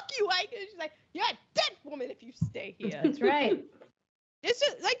 "Fuck you, Ike." And she's like, "You're a dead woman if you stay here." That's right. It's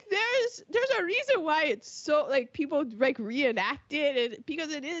just like there's a reason why it's so like people like reenact it, and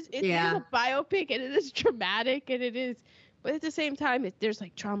because it is a biopic and it is dramatic and it is, but at the same time there's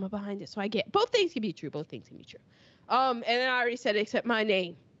like trauma behind it. So I get both things can be true. Both things can be true. And then I already said except my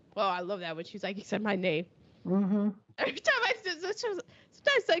name. Oh, I love that when she's like except my name. Mm-hmm. Every time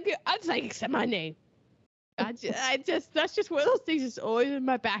sometimes like I just like except my name. I just that's just one of those things that's always in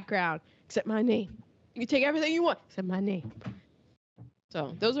my background. Except my name. You can take everything you want except my name.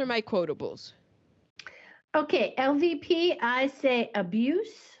 So those are my quotables. Okay, LVP, I say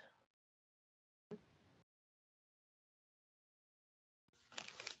abuse.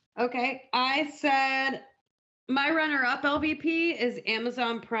 Okay, I said my runner-up LVP is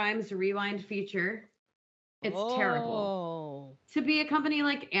Amazon Prime's Rewind feature. It's terrible. To be a company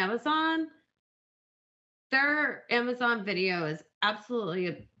like Amazon, their Amazon Video is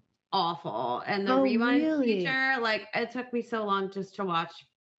absolutely awful. And the Rewind feature, like, it took me so long just to watch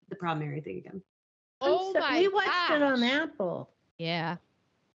The Proud Mary thing again. Oh my We watched it on Apple. Yeah.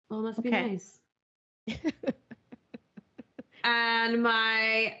 Well, it must be nice. And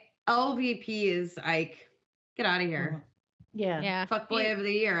my LVP is Ike. Get out of here. Yeah. Fuckboy of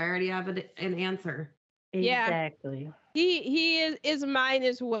the year. I already have an answer. Exactly. He is mine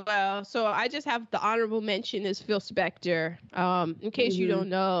as well. So I just have the honorable mention is Phil Spector. In case you don't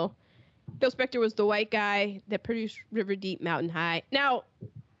know, Phil Spector was the white guy that produced River Deep Mountain High. Now,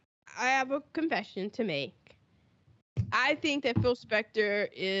 I have a confession to make. I think that Phil Spector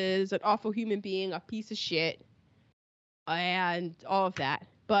is an awful human being, a piece of shit, and all of that.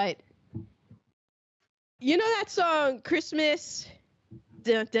 But you know that song, Christmas?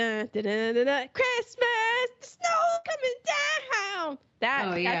 Dun, dun, dun, dun, dun, dun, Christmas, the snow coming down.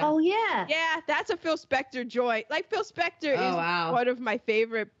 Yeah, that's a Phil Spector joint. Like Phil Spector is one of my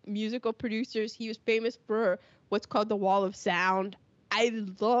favorite musical producers. He was famous for what's called the Wall of Sound. I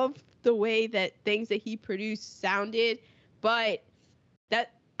love the way that things that he produced sounded, but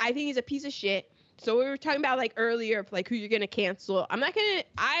that I think he's a piece of shit. So we were talking about like earlier, like who you're gonna cancel.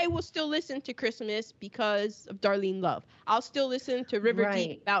 I will still listen to Christmas because of Darlene Love. I'll still listen to River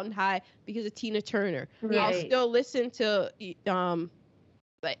Deep Mountain High because of Tina Turner. I'll still listen to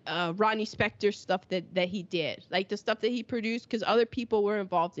Ronnie Spector stuff that he did, like the stuff that he produced because other people were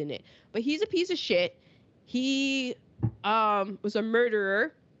involved in it. But he's a piece of shit. He was a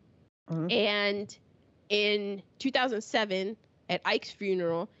murderer, and in 2007 at Ike's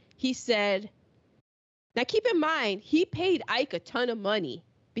funeral, he said. Now, keep in mind, he paid Ike a ton of money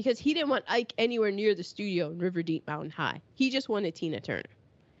because he didn't want Ike anywhere near the studio in River Deep Mountain High. He just wanted Tina Turner.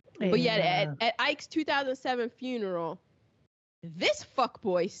 Yeah. But yet, at Ike's 2007 funeral, this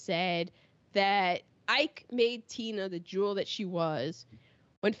fuckboy said that Ike made Tina the jewel that she was.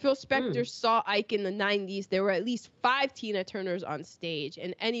 When Phil Spector saw Ike in the 90s, there were at least 5 Tina Turners on stage,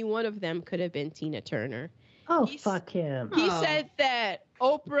 and any one of them could have been Tina Turner. Fuck him. He said that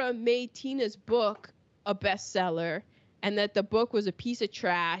Oprah made Tina's book a bestseller and that the book was a piece of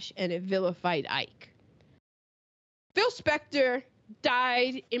trash and it vilified Ike. Phil Spector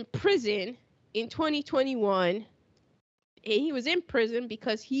died in prison in 2021. He was in prison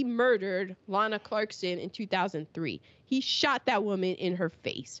because he murdered Lana Clarkson in 2003. He shot that woman in her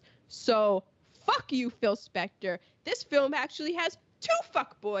face. So fuck you, Phil Spector. This film actually has 2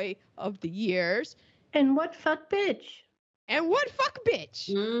 fuckboy of the years. And what fuck bitch?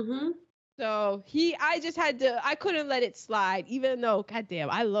 Mm-hmm. So I couldn't let it slide, even though,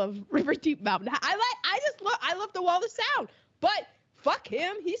 goddamn, I love River Deep Mountain. I love the Wall of Sound, but fuck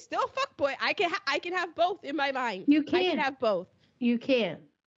him. He's still a fuckboy. I can have both in my mind. You can. I can have both. You can,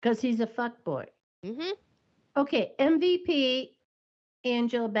 because he's a fuckboy. Mm-hmm. Okay, MVP,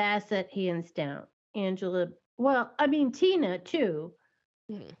 Angela Bassett, hands down. Tina too.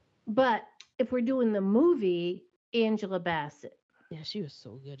 Mm-hmm. But if we're doing the movie, Angela Bassett. Yeah, she was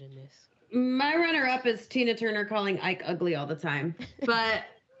so good in this. My runner-up is Tina Turner calling Ike ugly all the time. But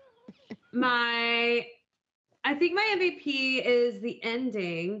I think my MVP is the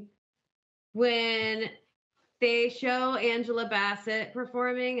ending when they show Angela Bassett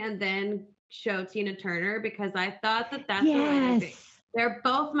performing and then show Tina Turner, because I thought that's the way to be. They're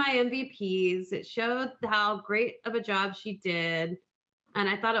both my MVPs. It showed how great of a job she did, and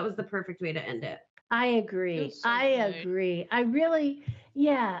I thought it was the perfect way to end it. I agree. I agree. I really,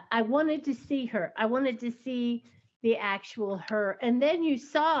 I wanted to see her. I wanted to see the actual her. And then you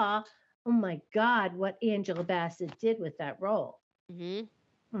saw, oh my God, what Angela Bassett did with that role.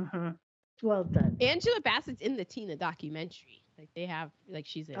 Well done. Angela Bassett's in the Tina documentary. Like they have, like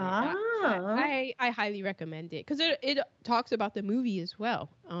she's in it. I highly recommend it because it talks about the movie as well.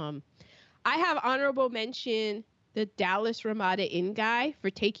 I have honorable mention the Dallas Ramada Inn guy for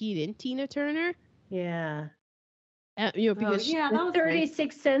taking in Tina Turner. Yeah. Because that was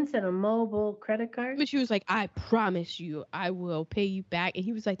 36 cents and a mobile credit card. But she was like, I promise you, I will pay you back. And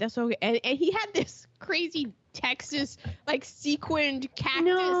he was like, that's okay. And he had this crazy Texas, like, sequined cactus.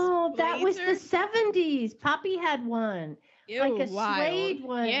 No, that was the 70s. Poppy had one. Ew, like a wild. suede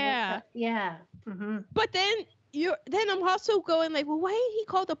one. Yeah. Yeah. But then I'm also going like, well, why didn't he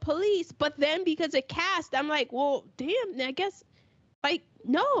call the police? But then because of cast, I'm like, well, damn, I guess, like,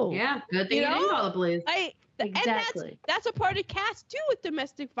 no. Yeah, good thing you didn't call the police. Exactly. And that's a part of cast too with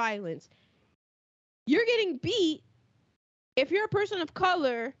domestic violence. You're getting beat. If you're a person of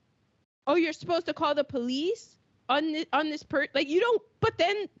color, you're supposed to call the police on this person. Like you don't. But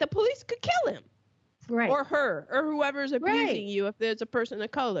then the police could kill him, right? Or her, or whoever's abusing you if there's a person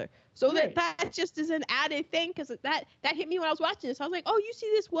of color. So that just is an added thing because that hit me when I was watching this. I was like, oh, you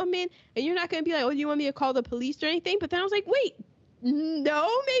see this woman, and you're not gonna be like, oh, do you want me to call the police or anything? But then I was like, wait, no,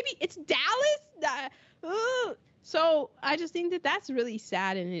 maybe it's Dallas. So I just think that's really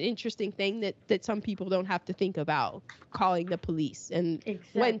sad and an interesting thing that some people don't have to think about calling the police and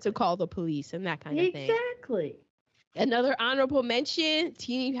when to call the police and that kind of thing. Exactly. Another honorable mention,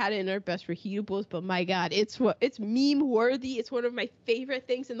 Tina had it in her best for Heatables, but my God, it's meme worthy. It's one of my favorite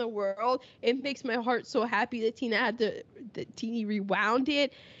things in the world. It makes my heart so happy that Tina had that Tina rewound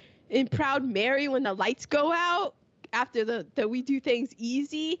it. In Proud Mary, when the lights go out after the We Do Things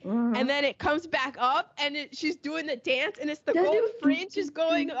Easy, and then it comes back up and she's doing the dance and it's the gold fringe is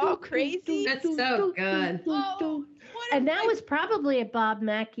going all crazy. That's so good. And that was probably a Bob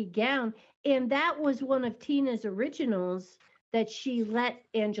Mackie gown. And that was one of Tina's originals that she let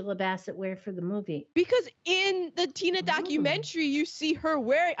Angela Bassett wear for the movie. Because in the Tina documentary, you see her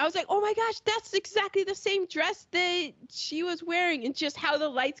wearing, I was like, oh my gosh, that's exactly the same dress that she was wearing, and just how the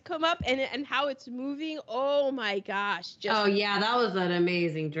lights come up and how it's moving. Oh my gosh. Yeah, that was an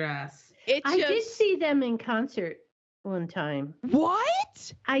amazing dress. I did see them in concert one time.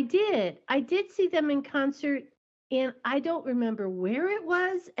 What? I did see them in concert, and I don't remember where it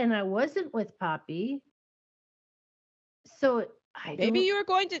was, and I wasn't with Poppy. So maybe you were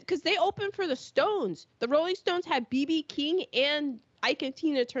going to, because they opened for the Stones. The Rolling Stones had B.B. King and Ike and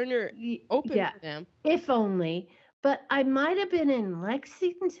Tina Turner open for them. If only. But I might have been in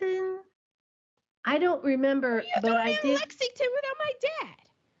Lexington. I don't remember. But I did Lexington without my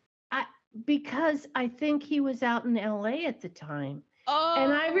dad. Because I think he was out in L.A. at the time. Oh.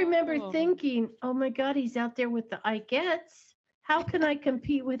 And I remember thinking, oh my God, he's out there with the Ikettes. How can I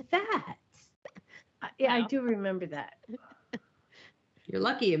compete with that? Yeah, I do remember that. You're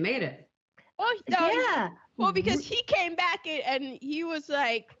lucky you made it. Oh, no, yeah. Well, because he came back and he was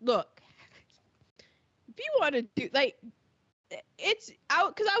like, look, if you want to do, like, it's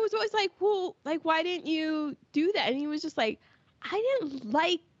out, because I was always like, well, like, why didn't you do that? And he was just like, I didn't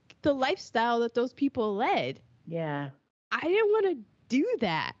like the lifestyle that those people led. Yeah. I didn't want to do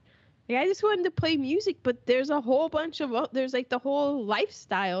that. Like, I just wanted to play music, but there's a whole bunch of, there's like the whole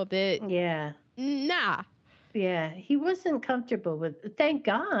lifestyle that. Yeah. Nah. Yeah, he wasn't comfortable with. Thank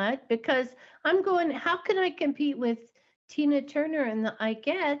God, because I'm going, how can I compete with Tina Turner and the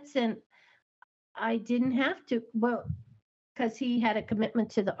Ikettes? And I didn't have to. Well, because he had a commitment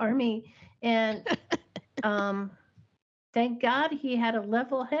to the Army, and thank God he had a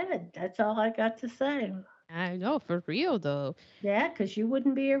level head. That's all I got to say. I know, for real though. Yeah, because you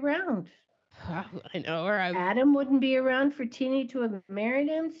wouldn't be around. I know. Adam wouldn't be around for Tina to have married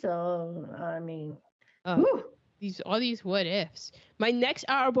him. So I mean, all these what ifs. My next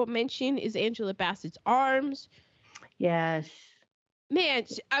honorable mention is Angela Bassett's arms. Yes. Man,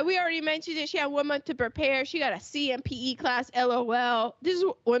 we already mentioned it. She had 1 month to prepare. She got a CMPE class, LOL. This is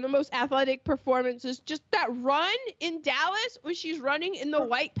one of the most athletic performances. Just that run in Dallas when she's running in the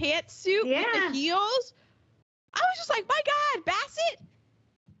white pantsuit with the heels. I was just like, my God, Bassett.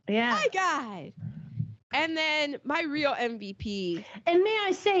 Yeah. My God. And then my real MVP. And may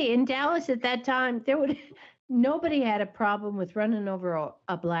I say, in Dallas at that time, nobody had a problem with running over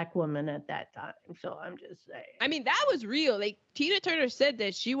a black woman at that time. So I'm just saying. I mean, that was real. Like, Tina Turner said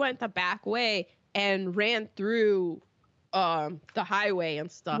that she went the back way and ran through the highway and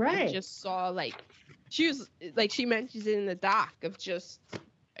stuff. Right. And just saw, like, she was, like, she mentions it in the doc of just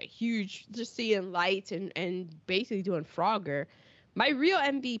a huge, just seeing lights and basically doing Frogger. My real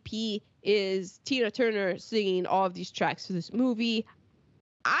MVP is Tina Turner singing all of these tracks for this movie.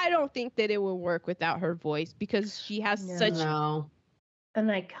 I don't think that it will work without her voice because she has such an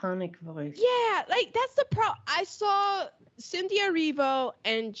iconic voice. Yeah, like that's the problem. I saw Cynthia Erivo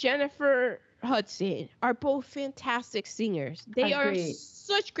and Jennifer Hudson are both fantastic singers. They are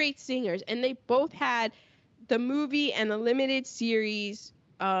such great singers, and they both had the movie and the limited series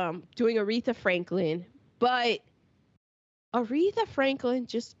doing Aretha Franklin. But Aretha Franklin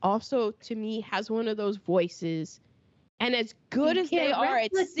just also, to me, has one of those voices. And as good as they are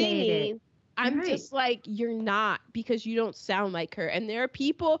at singing, I'm just like, you're not, because you don't sound like her. And there are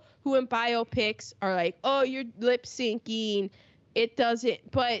people who in biopics are like, oh, you're lip syncing. It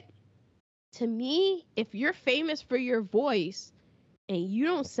doesn't. But to me, if you're famous for your voice and you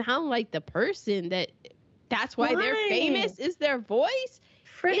don't sound like the person that's why they're famous is their voice.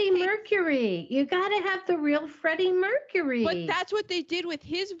 Freddie Mercury. You got to have the real Freddie Mercury. But that's what they did with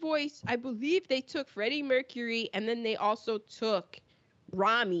his voice. I believe they took Freddie Mercury and then they also took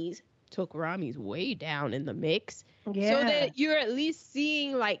Rami's way down in the mix. Yeah. So that you're at least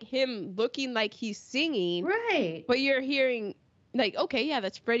seeing like him looking like he's singing. Right. But you're hearing like, okay, yeah,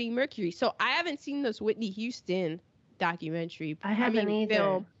 that's Freddie Mercury. So I haven't seen this Whitney Houston documentary. I haven't either.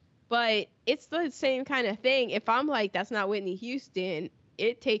 Film, but it's the same kind of thing. If I'm like, that's not Whitney Houston,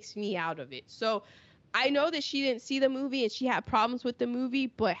 it takes me out of it. So I know that she didn't see the movie and she had problems with the movie,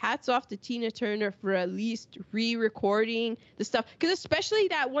 but hats off to Tina Turner for at least re-recording the stuff. Because especially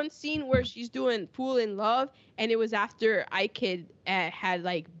that one scene where she's doing Fool in Love, and it was after Ike had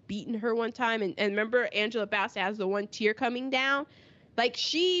like beaten her one time. And remember Angela Bassett has the one tear coming down? Like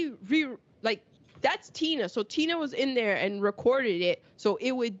that's Tina. So Tina was in there and recorded it so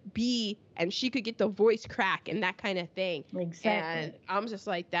it would be, and she could get the voice crack and that kind of thing. Exactly. And I'm just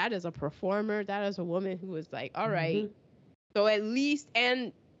like, that is a performer. That is a woman who was like, all right. So at least,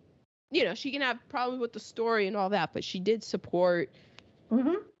 and, you know, she can have problems with the story and all that, but she did support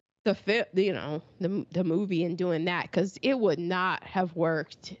the movie and doing that, because it would not have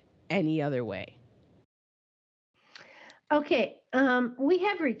worked any other way. Okay, we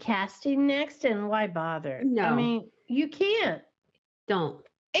have recasting next, and why bother? No. I mean, you can't. Don't.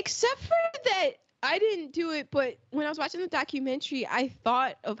 Except for that, I didn't do it, but when I was watching the documentary, I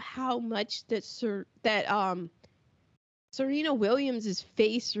thought of how much that Serena Williams'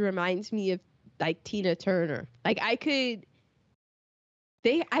 face reminds me of like Tina Turner. Like I think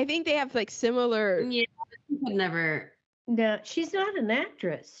they have like similar. Yeah, I never. No, she's not an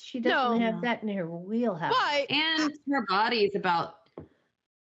actress. She doesn't have that in her wheelhouse. And her body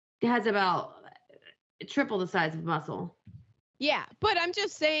has about triple the size of muscle. Yeah, but I'm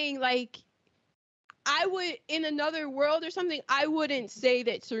just saying, like, I would, in another world or something, I wouldn't say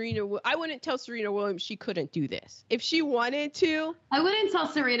that I wouldn't tell Serena Williams she couldn't do this. If she wanted to. I wouldn't tell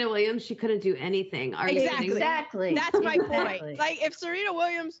Serena Williams she couldn't do anything. Exactly. That's my point. Like, if Serena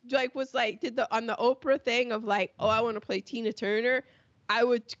Williams, like, was like, on the Oprah thing of like, oh, I want to play Tina Turner, I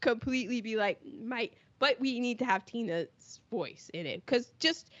would completely be like, but we need to have Tina's voice in it. Because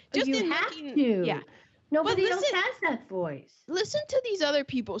just you in have looking, to. Yeah. Nobody else has that voice. Listen to these other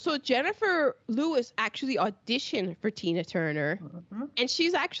people. So Jennifer Lewis actually auditioned for Tina Turner, and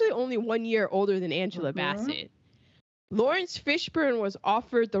she's actually only 1 year older than Angela Bassett. Lawrence Fishburne was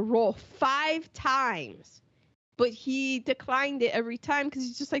offered the role 5 times, but he declined it every time because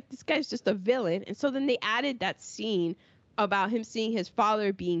he's just like, this guy's just a villain. And so then they added that scene about him seeing his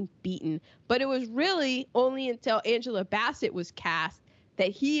father being beaten. But it was really only until Angela Bassett was cast that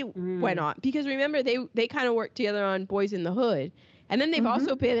he went on, because remember they kind of worked together on Boys in the Hood, and then they've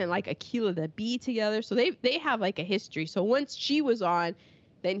also been in like Akilah the Bee together, so they have like a history. So once she was on,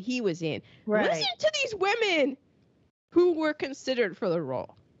 then he was in. Listen to these women who were considered for the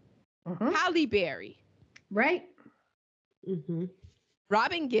role. Halle Berry, right?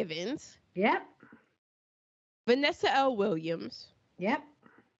 Robin Givens, yep. Vanessa L. Williams, yep.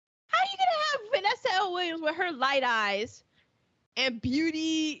 How are you gonna have Vanessa L. Williams with her light eyes and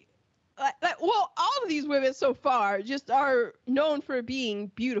beauty? Well, all of these women so far just are known for being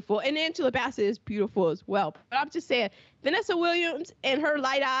beautiful, and Angela Bassett is beautiful as well. But I'm just saying, Vanessa Williams and her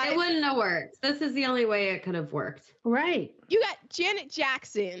light eyes. It wouldn't have worked. This is the only way it could have worked. Right. You got Janet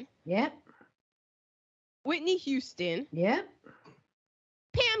Jackson. Yep. Whitney Houston. Yep.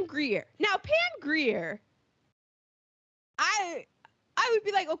 Pam Grier. Now, Pam Grier, I would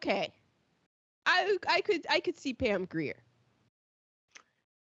be like, okay, I could see Pam Grier.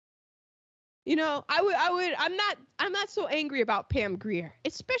 You know, I'm not so angry about Pam Grier,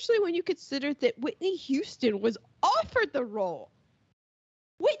 especially when you consider that Whitney Houston was offered the role.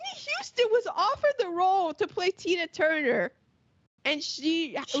 Whitney Houston was offered the role to play Tina Turner And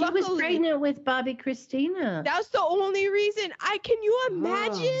she was pregnant with Bobby Christina. That's the only reason. Can you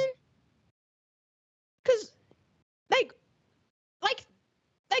imagine? Because like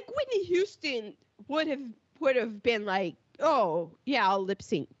Whitney Houston would have been like, oh yeah, I'll lip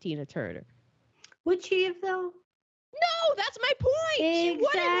sync Tina Turner. Would she have though? No, that's my point.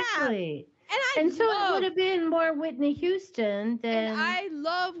 Exactly. And so it would have been more Whitney Houston than. And I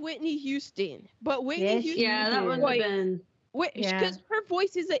love Whitney Houston, but Whitney Houston. Yeah, that would have been. Because her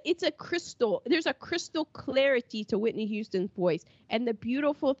voice it's a crystal. There's a crystal clarity to Whitney Houston's voice, and that's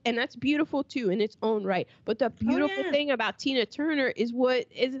beautiful too in its own right. But the beautiful thing about Tina Turner is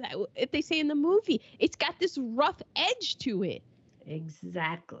if they say in the movie, it's got this rough edge to it.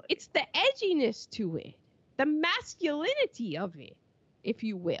 Exactly. It's the edginess to it, the masculinity of it, if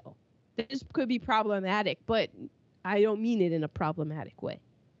you will. This could be problematic, but I don't mean it in a problematic way.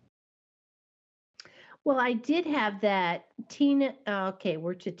 Well, I did have that Tina. Okay,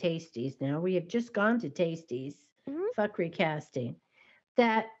 we're to Tasties now. We have just gone to Tasties. Fuck recasting.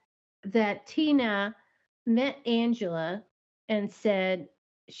 That Tina met Angela and said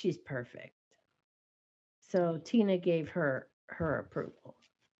she's perfect. So Tina gave her approval.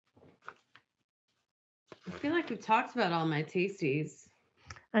 I feel like we've talked about all my Tasties.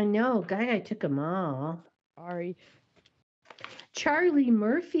 I know, Guy. I took them all. Sorry. Charlie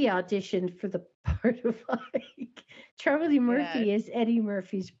Murphy auditioned for the part of Ike. Charlie Murphy is Eddie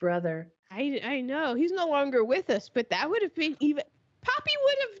Murphy's brother. I know. He's no longer with us, but that would have been even... Poppy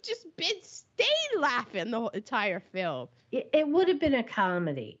would have just stayed laughing the whole entire film. It would have been a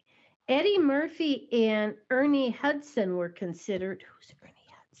comedy. Eddie Murphy and Ernie Hudson were considered... Who's Ernie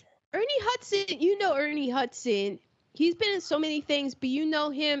Hudson? Ernie Hudson, you know Ernie Hudson. He's been in so many things, but you know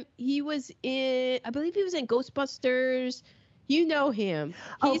him. He was I believe he was in Ghostbusters. You know him.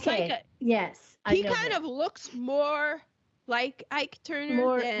 He's yes. He kind of looks more like Ike Turner.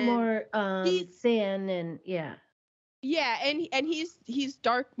 More thin and yeah. Yeah, and he's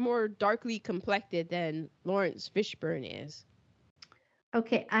more darkly complected than Lawrence Fishburne is.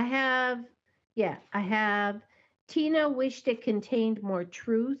 Okay, I have Tina wished it contained more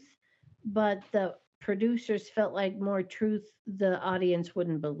truth, but the producers felt like more truth, the audience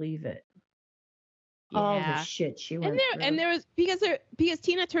wouldn't believe it. Yeah. All the shit she went through. And there was because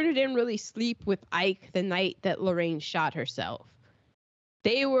Tina Turner didn't really sleep with Ike the night that Lorraine shot herself.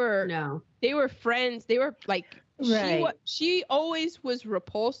 They were friends. They were like she always was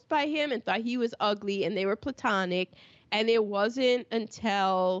repulsed by him and thought he was ugly, and they were platonic. And it wasn't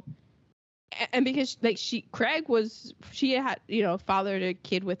until because Craig had fathered a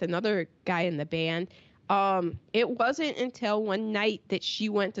kid with another guy in the band. It wasn't until one night that she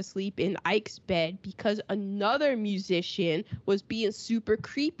went to sleep in Ike's bed because another musician was being super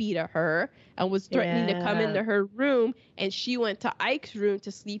creepy to her and was threatening to come into her room, and she went to Ike's room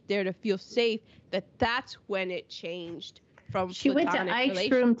to sleep there to feel safe. That's when it changed from she went to Ike's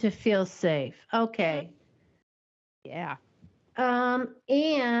room to feel safe. Okay. Yeah.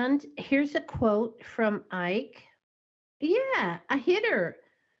 And here's a quote from Ike. Yeah, I hit her,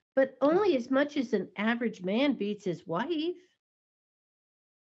 but only as much as an average man beats his wife.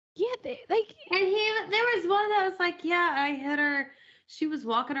 Yeah, there was one that was like, yeah, I hit her. She was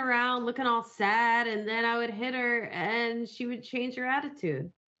walking around looking all sad, and then I would hit her, and she would change her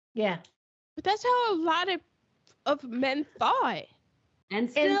attitude. Yeah, but that's how a lot of men thought, and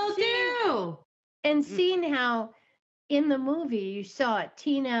still do. And seeing how in the movie you saw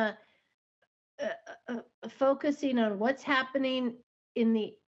Tina focusing on what's happening in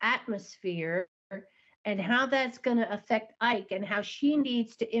the atmosphere and how that's going to affect Ike and how she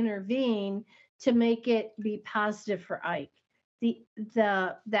needs to intervene to make it be positive for Ike.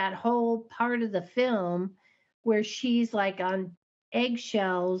 That whole part of the film where she's like on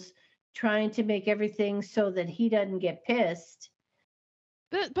eggshells trying to make everything so that he doesn't get pissed.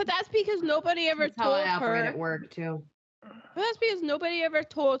 But that's because nobody ever told her. That's how I operate at work too. But that's because nobody ever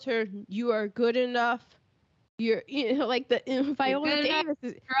told her you are good enough. You're like the Viola Davis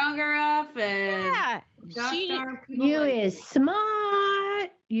is strong enough, and you is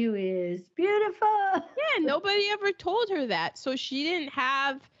smart. You is beautiful. Yeah, nobody ever told her that, so she didn't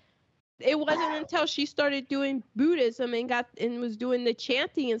have. It wasn't until she started doing Buddhism and was doing the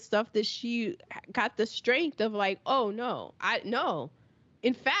chanting and stuff that she got the strength of like, oh no,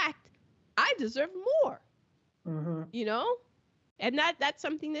 in fact, I deserve more. Mm-hmm. And that's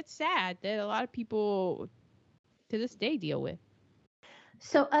something that's sad that a lot of people to this day deal with.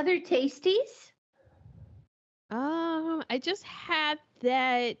 So other tasties? I just had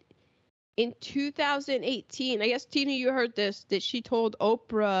that in 2018. I guess Tina, you heard this, that she told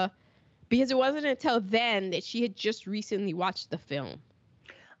Oprah because it wasn't until then that she had just recently watched the film.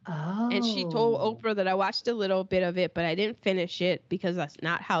 Oh. And she told Oprah that I watched a little bit of it, but I didn't finish it because that's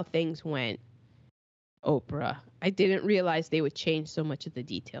not how things went. Oprah, I didn't realize they would change so much of the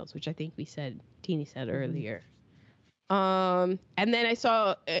details, which I think Teeny said earlier. And then I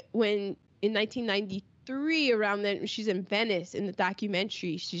saw when in 1993, around then, she's in Venice in the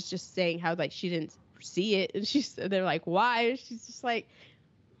documentary. She's just saying how like she didn't see it, and they're like, why? And she's just like,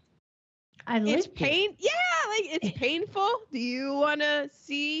 it's pain. Yeah, like it's painful. Do you want to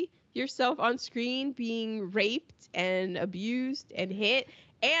see yourself on screen being raped and abused and hit,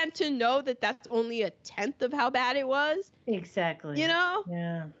 and to know that that's only 1/10 of how bad it was? Exactly. You know?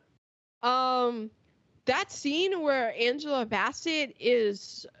 Yeah. That scene where Angela Bassett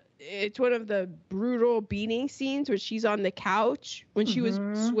it's one of the brutal beating scenes where she's on the couch when she was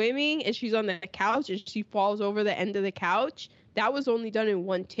swimming, and she's on the couch and she falls over the end of the couch. That was only done in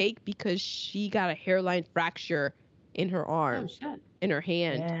one take because she got a hairline fracture in her arm, in her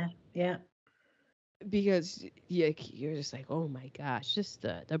hand. Yeah. Because you're just like, oh my gosh, just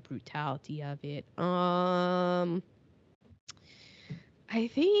the brutality of it. I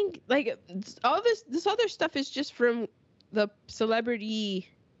think like all this other stuff is just from the celebrity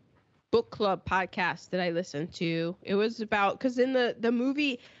book club podcast that I listened to. It was about, because in the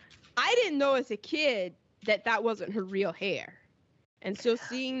movie, I didn't know as a kid that wasn't her real hair. And so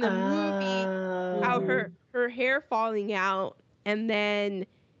seeing the movie, how her hair falling out, and then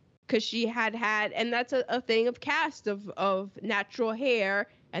because she had, and that's a thing of cast of natural hair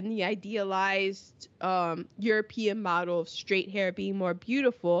and the idealized European model of straight hair being more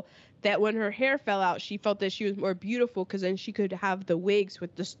beautiful, that when her hair fell out, she felt that she was more beautiful because then she could have the wigs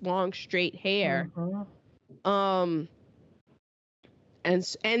with this long straight hair. And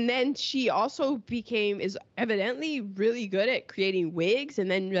then she also is evidently really good at creating wigs, and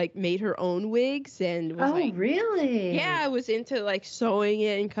then like made her own wigs and was really? Yeah, I was into like sewing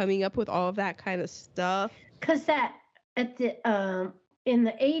it and coming up with all of that kind of stuff. Because that at the in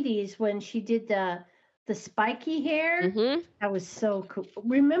the 80s when she did the spiky hair, that was so cool.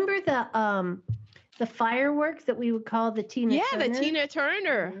 Remember the firework that we would call the Tina Turner? The Tina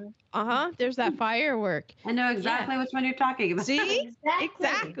Turner. There's that firework. I know exactly which one you're talking about. See?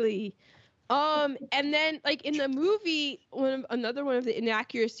 Exactly. And then like in the movie, another one of the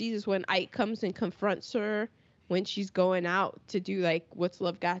inaccuracies is when Ike comes and confronts her when she's going out to do like What's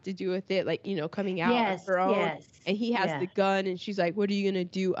Love Got to Do with It, like, you know, coming out of her own. And he has the gun, and she's like, what are you gonna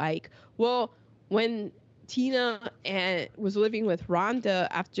do, Ike? Well, when Tina was living with Rhonda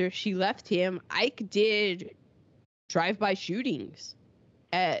after she left him, Ike did drive-by shootings.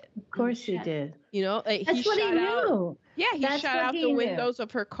 Of course he did. You know, like that's what he knew. He shot out the windows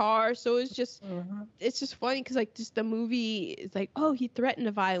of her car. So it's just, it's just funny because like just the movie is like, oh, he threatened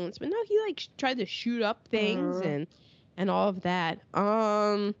the violence, but no, he like tried to shoot up things and all of that.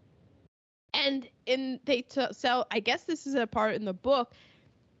 And they sell. I guess this is a part in the book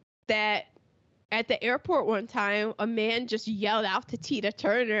that at the airport one time, a man just yelled out to Tina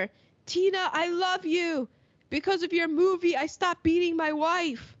Turner, "Tina, I love you. Because of your movie, I stopped beating my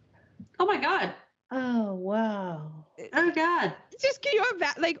wife." Oh my God. Oh, wow. Oh God. Just can you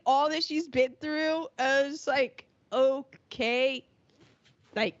imagine like all that she's been through? It's like, okay,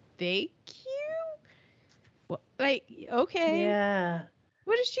 like thank you. Well, like okay. Yeah.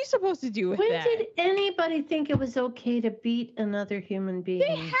 What is she supposed to do with that? When did anybody think it was okay to beat another human being?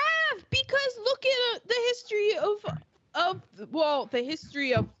 They have, because look at the history the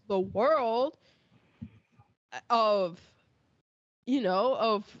history of the world. I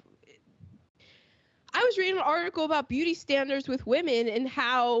was reading an article about beauty standards with women and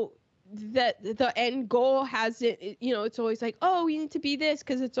how that the end goal it's always like, oh, we need to be this,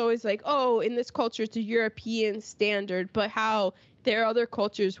 because it's always like, oh, in this culture it's a European standard, but how there are other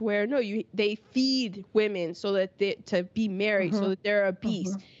cultures where they feed women so that to be married, so that they're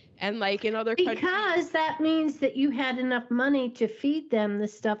obese. And like in other countries, because that means that you had enough money to feed them the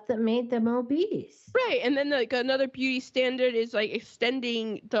stuff that made them obese. Right. And then like another beauty standard is like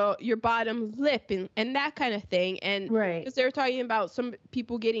extending your bottom lip and that kind of thing. And because they're talking about some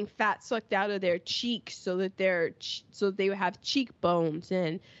people getting fat sucked out of their cheeks so that they would have cheekbones,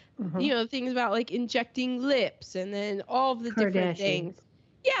 and things about like injecting lips, and then all of the different things.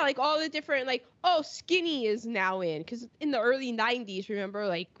 Yeah, like all the different, like, skinny is now in, because in the early 90s, remember,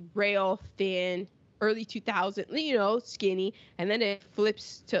 like rail thin, early 2000s, skinny, and then it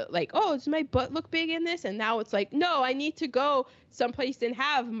flips to like, oh, does my butt look big in this? And now it's like, no, I need to go someplace and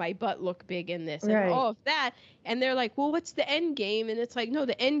have my butt look big in this, and all of that. And they're like, well, what's the end game? And it's like, no,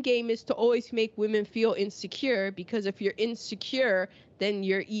 the end game is to always make women feel insecure, because if you're insecure, then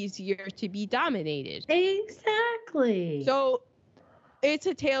you're easier to be dominated. Exactly. So it's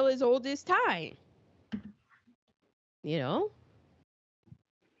a tale as old as time.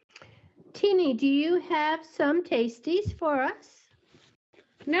 Teeny, do you have some tasties for us?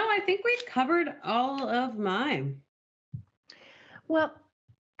 No, I think we've covered all of mine. Well,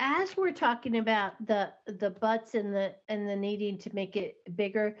 as we're talking about the butts and the needing to make it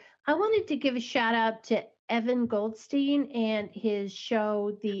bigger, I wanted to give a shout out to Evan Goldstein and his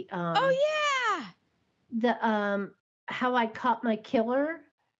show, the How I Caught My Killer.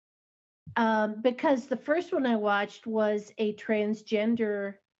 Because the first one I watched was a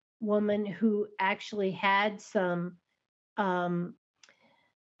transgender woman who actually had some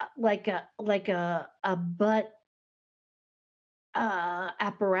like a butt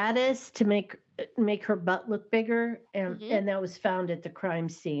apparatus to make her butt look bigger, and that was found at the crime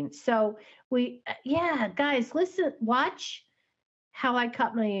scene. So we guys, watch How I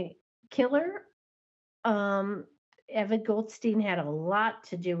Caught My Killer. Evan Goldstein had a lot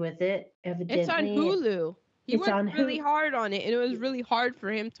to do with it, evidently. It's on Hulu. He worked really hard on it, and it was really hard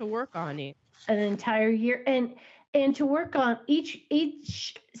for him to work on it. An entire year, and to work on each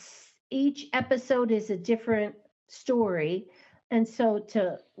episode is a different story, and so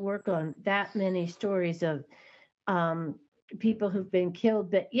to work on that many stories of people who've been killed.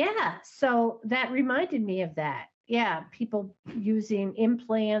 But so that reminded me of that. Yeah, people using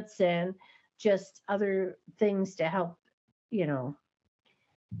implants and just other things to help,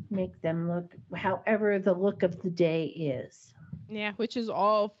 make them look however the look of the day is. Yeah, which is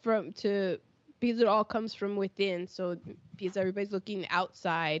all because it all comes from within. So because everybody's looking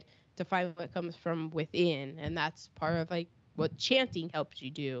outside to find what comes from within, and that's part of like what chanting helps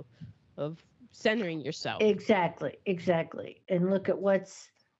you do, of centering yourself. Exactly. And look at what's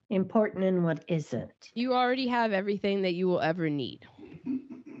important and what isn't. You already have everything that you will ever need.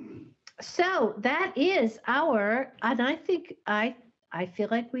 So that is and I think I feel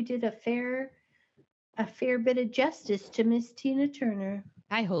like we did a fair bit of justice to Miss Tina Turner.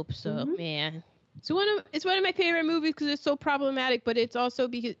 I hope so, man. So it's one of my favorite movies because it's so problematic, but it's also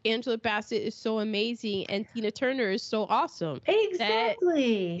because Angela Bassett is so amazing and Tina Turner is so awesome.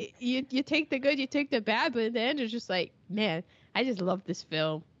 Exactly. You take the good, you take the bad, but at the end it's just like, man, I just love this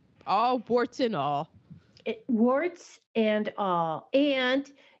film. All warts and all. Warts and all. And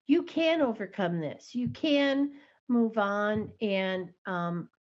you can overcome this. You can move on. And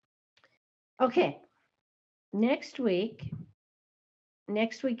okay, next week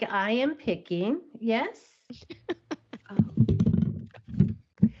I am picking. Yes.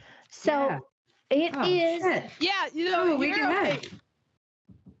 So it is. Shit. Yeah, we can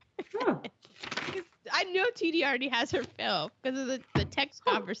okay. I know TD already has her film because of the text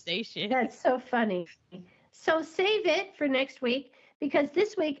conversation. That's so funny. So save it for next week, because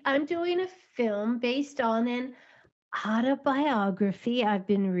this week I'm doing a film based on an autobiography I've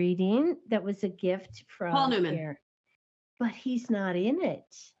been reading that was a gift from Paul Newman. Aaron. But he's not in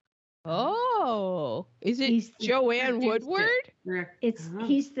it. Oh, is it Joanne Woodward?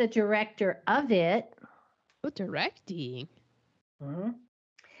 He's the director of it. Oh, directing. Mm-hmm.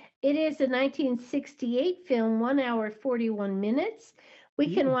 It is a 1968 film, 1 hour 41 minutes.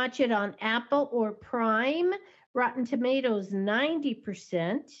 We can watch it on Apple or Prime. Rotten Tomatoes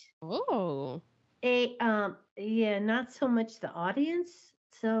 90%. Oh. Not so much the audience.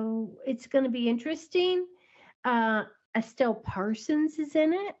 So it's going to be interesting. Estelle Parsons is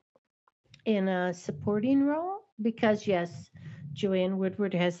in it in a supporting role because, yes, Joanne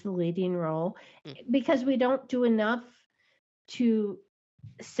Woodward has the leading role, because we don't do enough to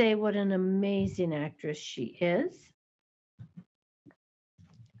say what an amazing actress she is.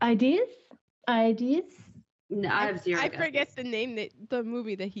 Ideas? No, I have zero. I forget the name the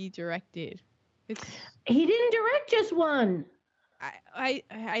movie that he directed. He didn't direct just one. I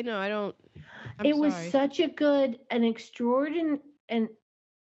know. I don't. It was such a good, an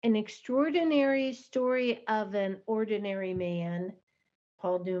extraordinary story of an ordinary man,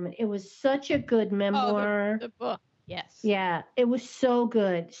 Paul Newman. It was such a good memoir. The book, yes. Yeah, it was so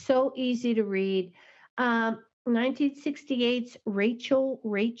good, so easy to read. 1968's Rachel.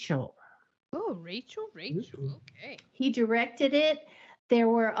 Oh, Rachel. Okay. He directed it. There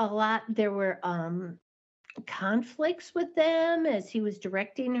were conflicts with them as he was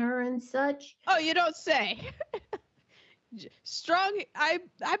directing her and such. Oh, you don't say. strong. I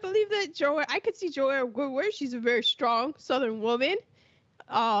believe that Joanne. I could see Joanne Woodward. She's a very strong Southern woman.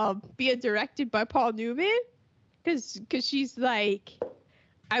 Being directed by Paul Newman, because she's like,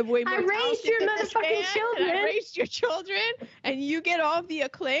 I raised your motherfucking children. I raised your children, and you get all the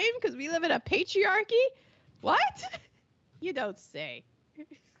acclaim because we live in a patriarchy. What? You don't say.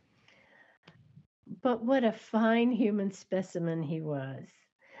 But what a fine human specimen he was.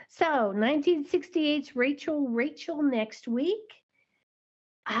 So 1968's Rachel next week.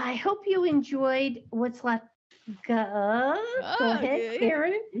 I hope you enjoyed What's Love. Go ahead,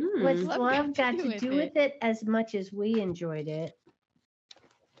 Karen. What's Love got to do with it as much as we enjoyed it.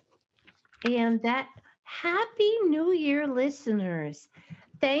 And that Happy New Year, listeners.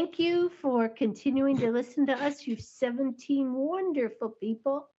 Thank you for continuing to listen to us, you 17 wonderful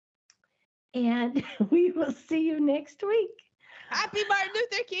people. And we will see you next week. Happy Martin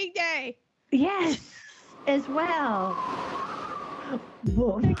Luther King Day. Yes, as well.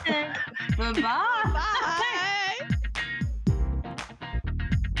 Bye-bye. Bye.